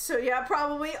wimp, so yeah,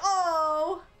 probably.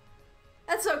 Oh,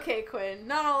 that's okay, Quinn.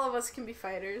 Not all of us can be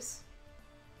fighters.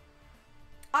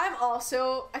 I'm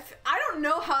also, I don't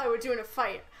know how I would do in a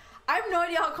fight. I have no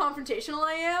idea how confrontational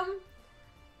I am.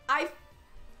 I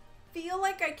feel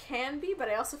like I can be, but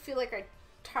I also feel like I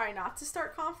try not to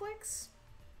start conflicts.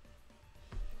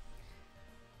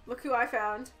 Look who I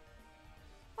found.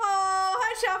 Oh,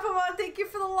 hi Chapomon, thank you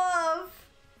for the love.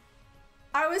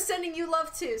 I was sending you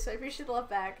love too, so I appreciate the love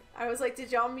back. I was like,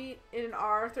 did y'all meet in an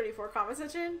R34 comment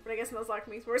section? But I guess Nuzlocke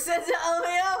makes more sense to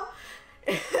LMAO.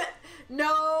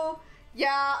 No,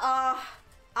 yeah,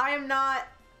 I am not.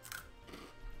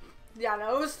 Yeah,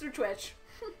 no, it was through Twitch.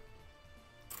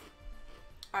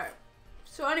 Alright,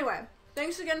 so anyway,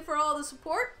 thanks again for all the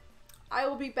support. I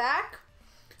will be back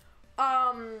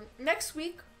next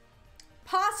week.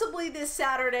 Possibly this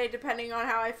Saturday, depending on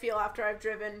how I feel after I've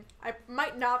driven. I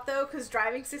might not, though, because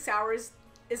driving 6 hours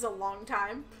is a long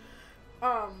time.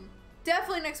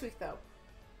 Definitely next week, though.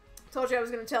 Told you I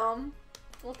was going to tell him.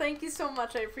 Well, thank you so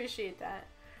much. I appreciate that.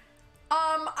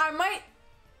 I might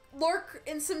lurk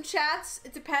in some chats.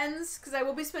 It depends, because I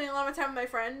will be spending a lot of time with my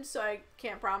friend, so I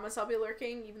can't promise I'll be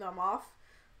lurking, even though I'm off.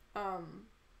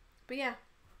 But yeah,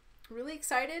 really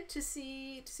excited to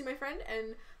see my friend,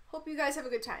 and hope you guys have a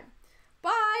good time.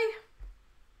 Bye!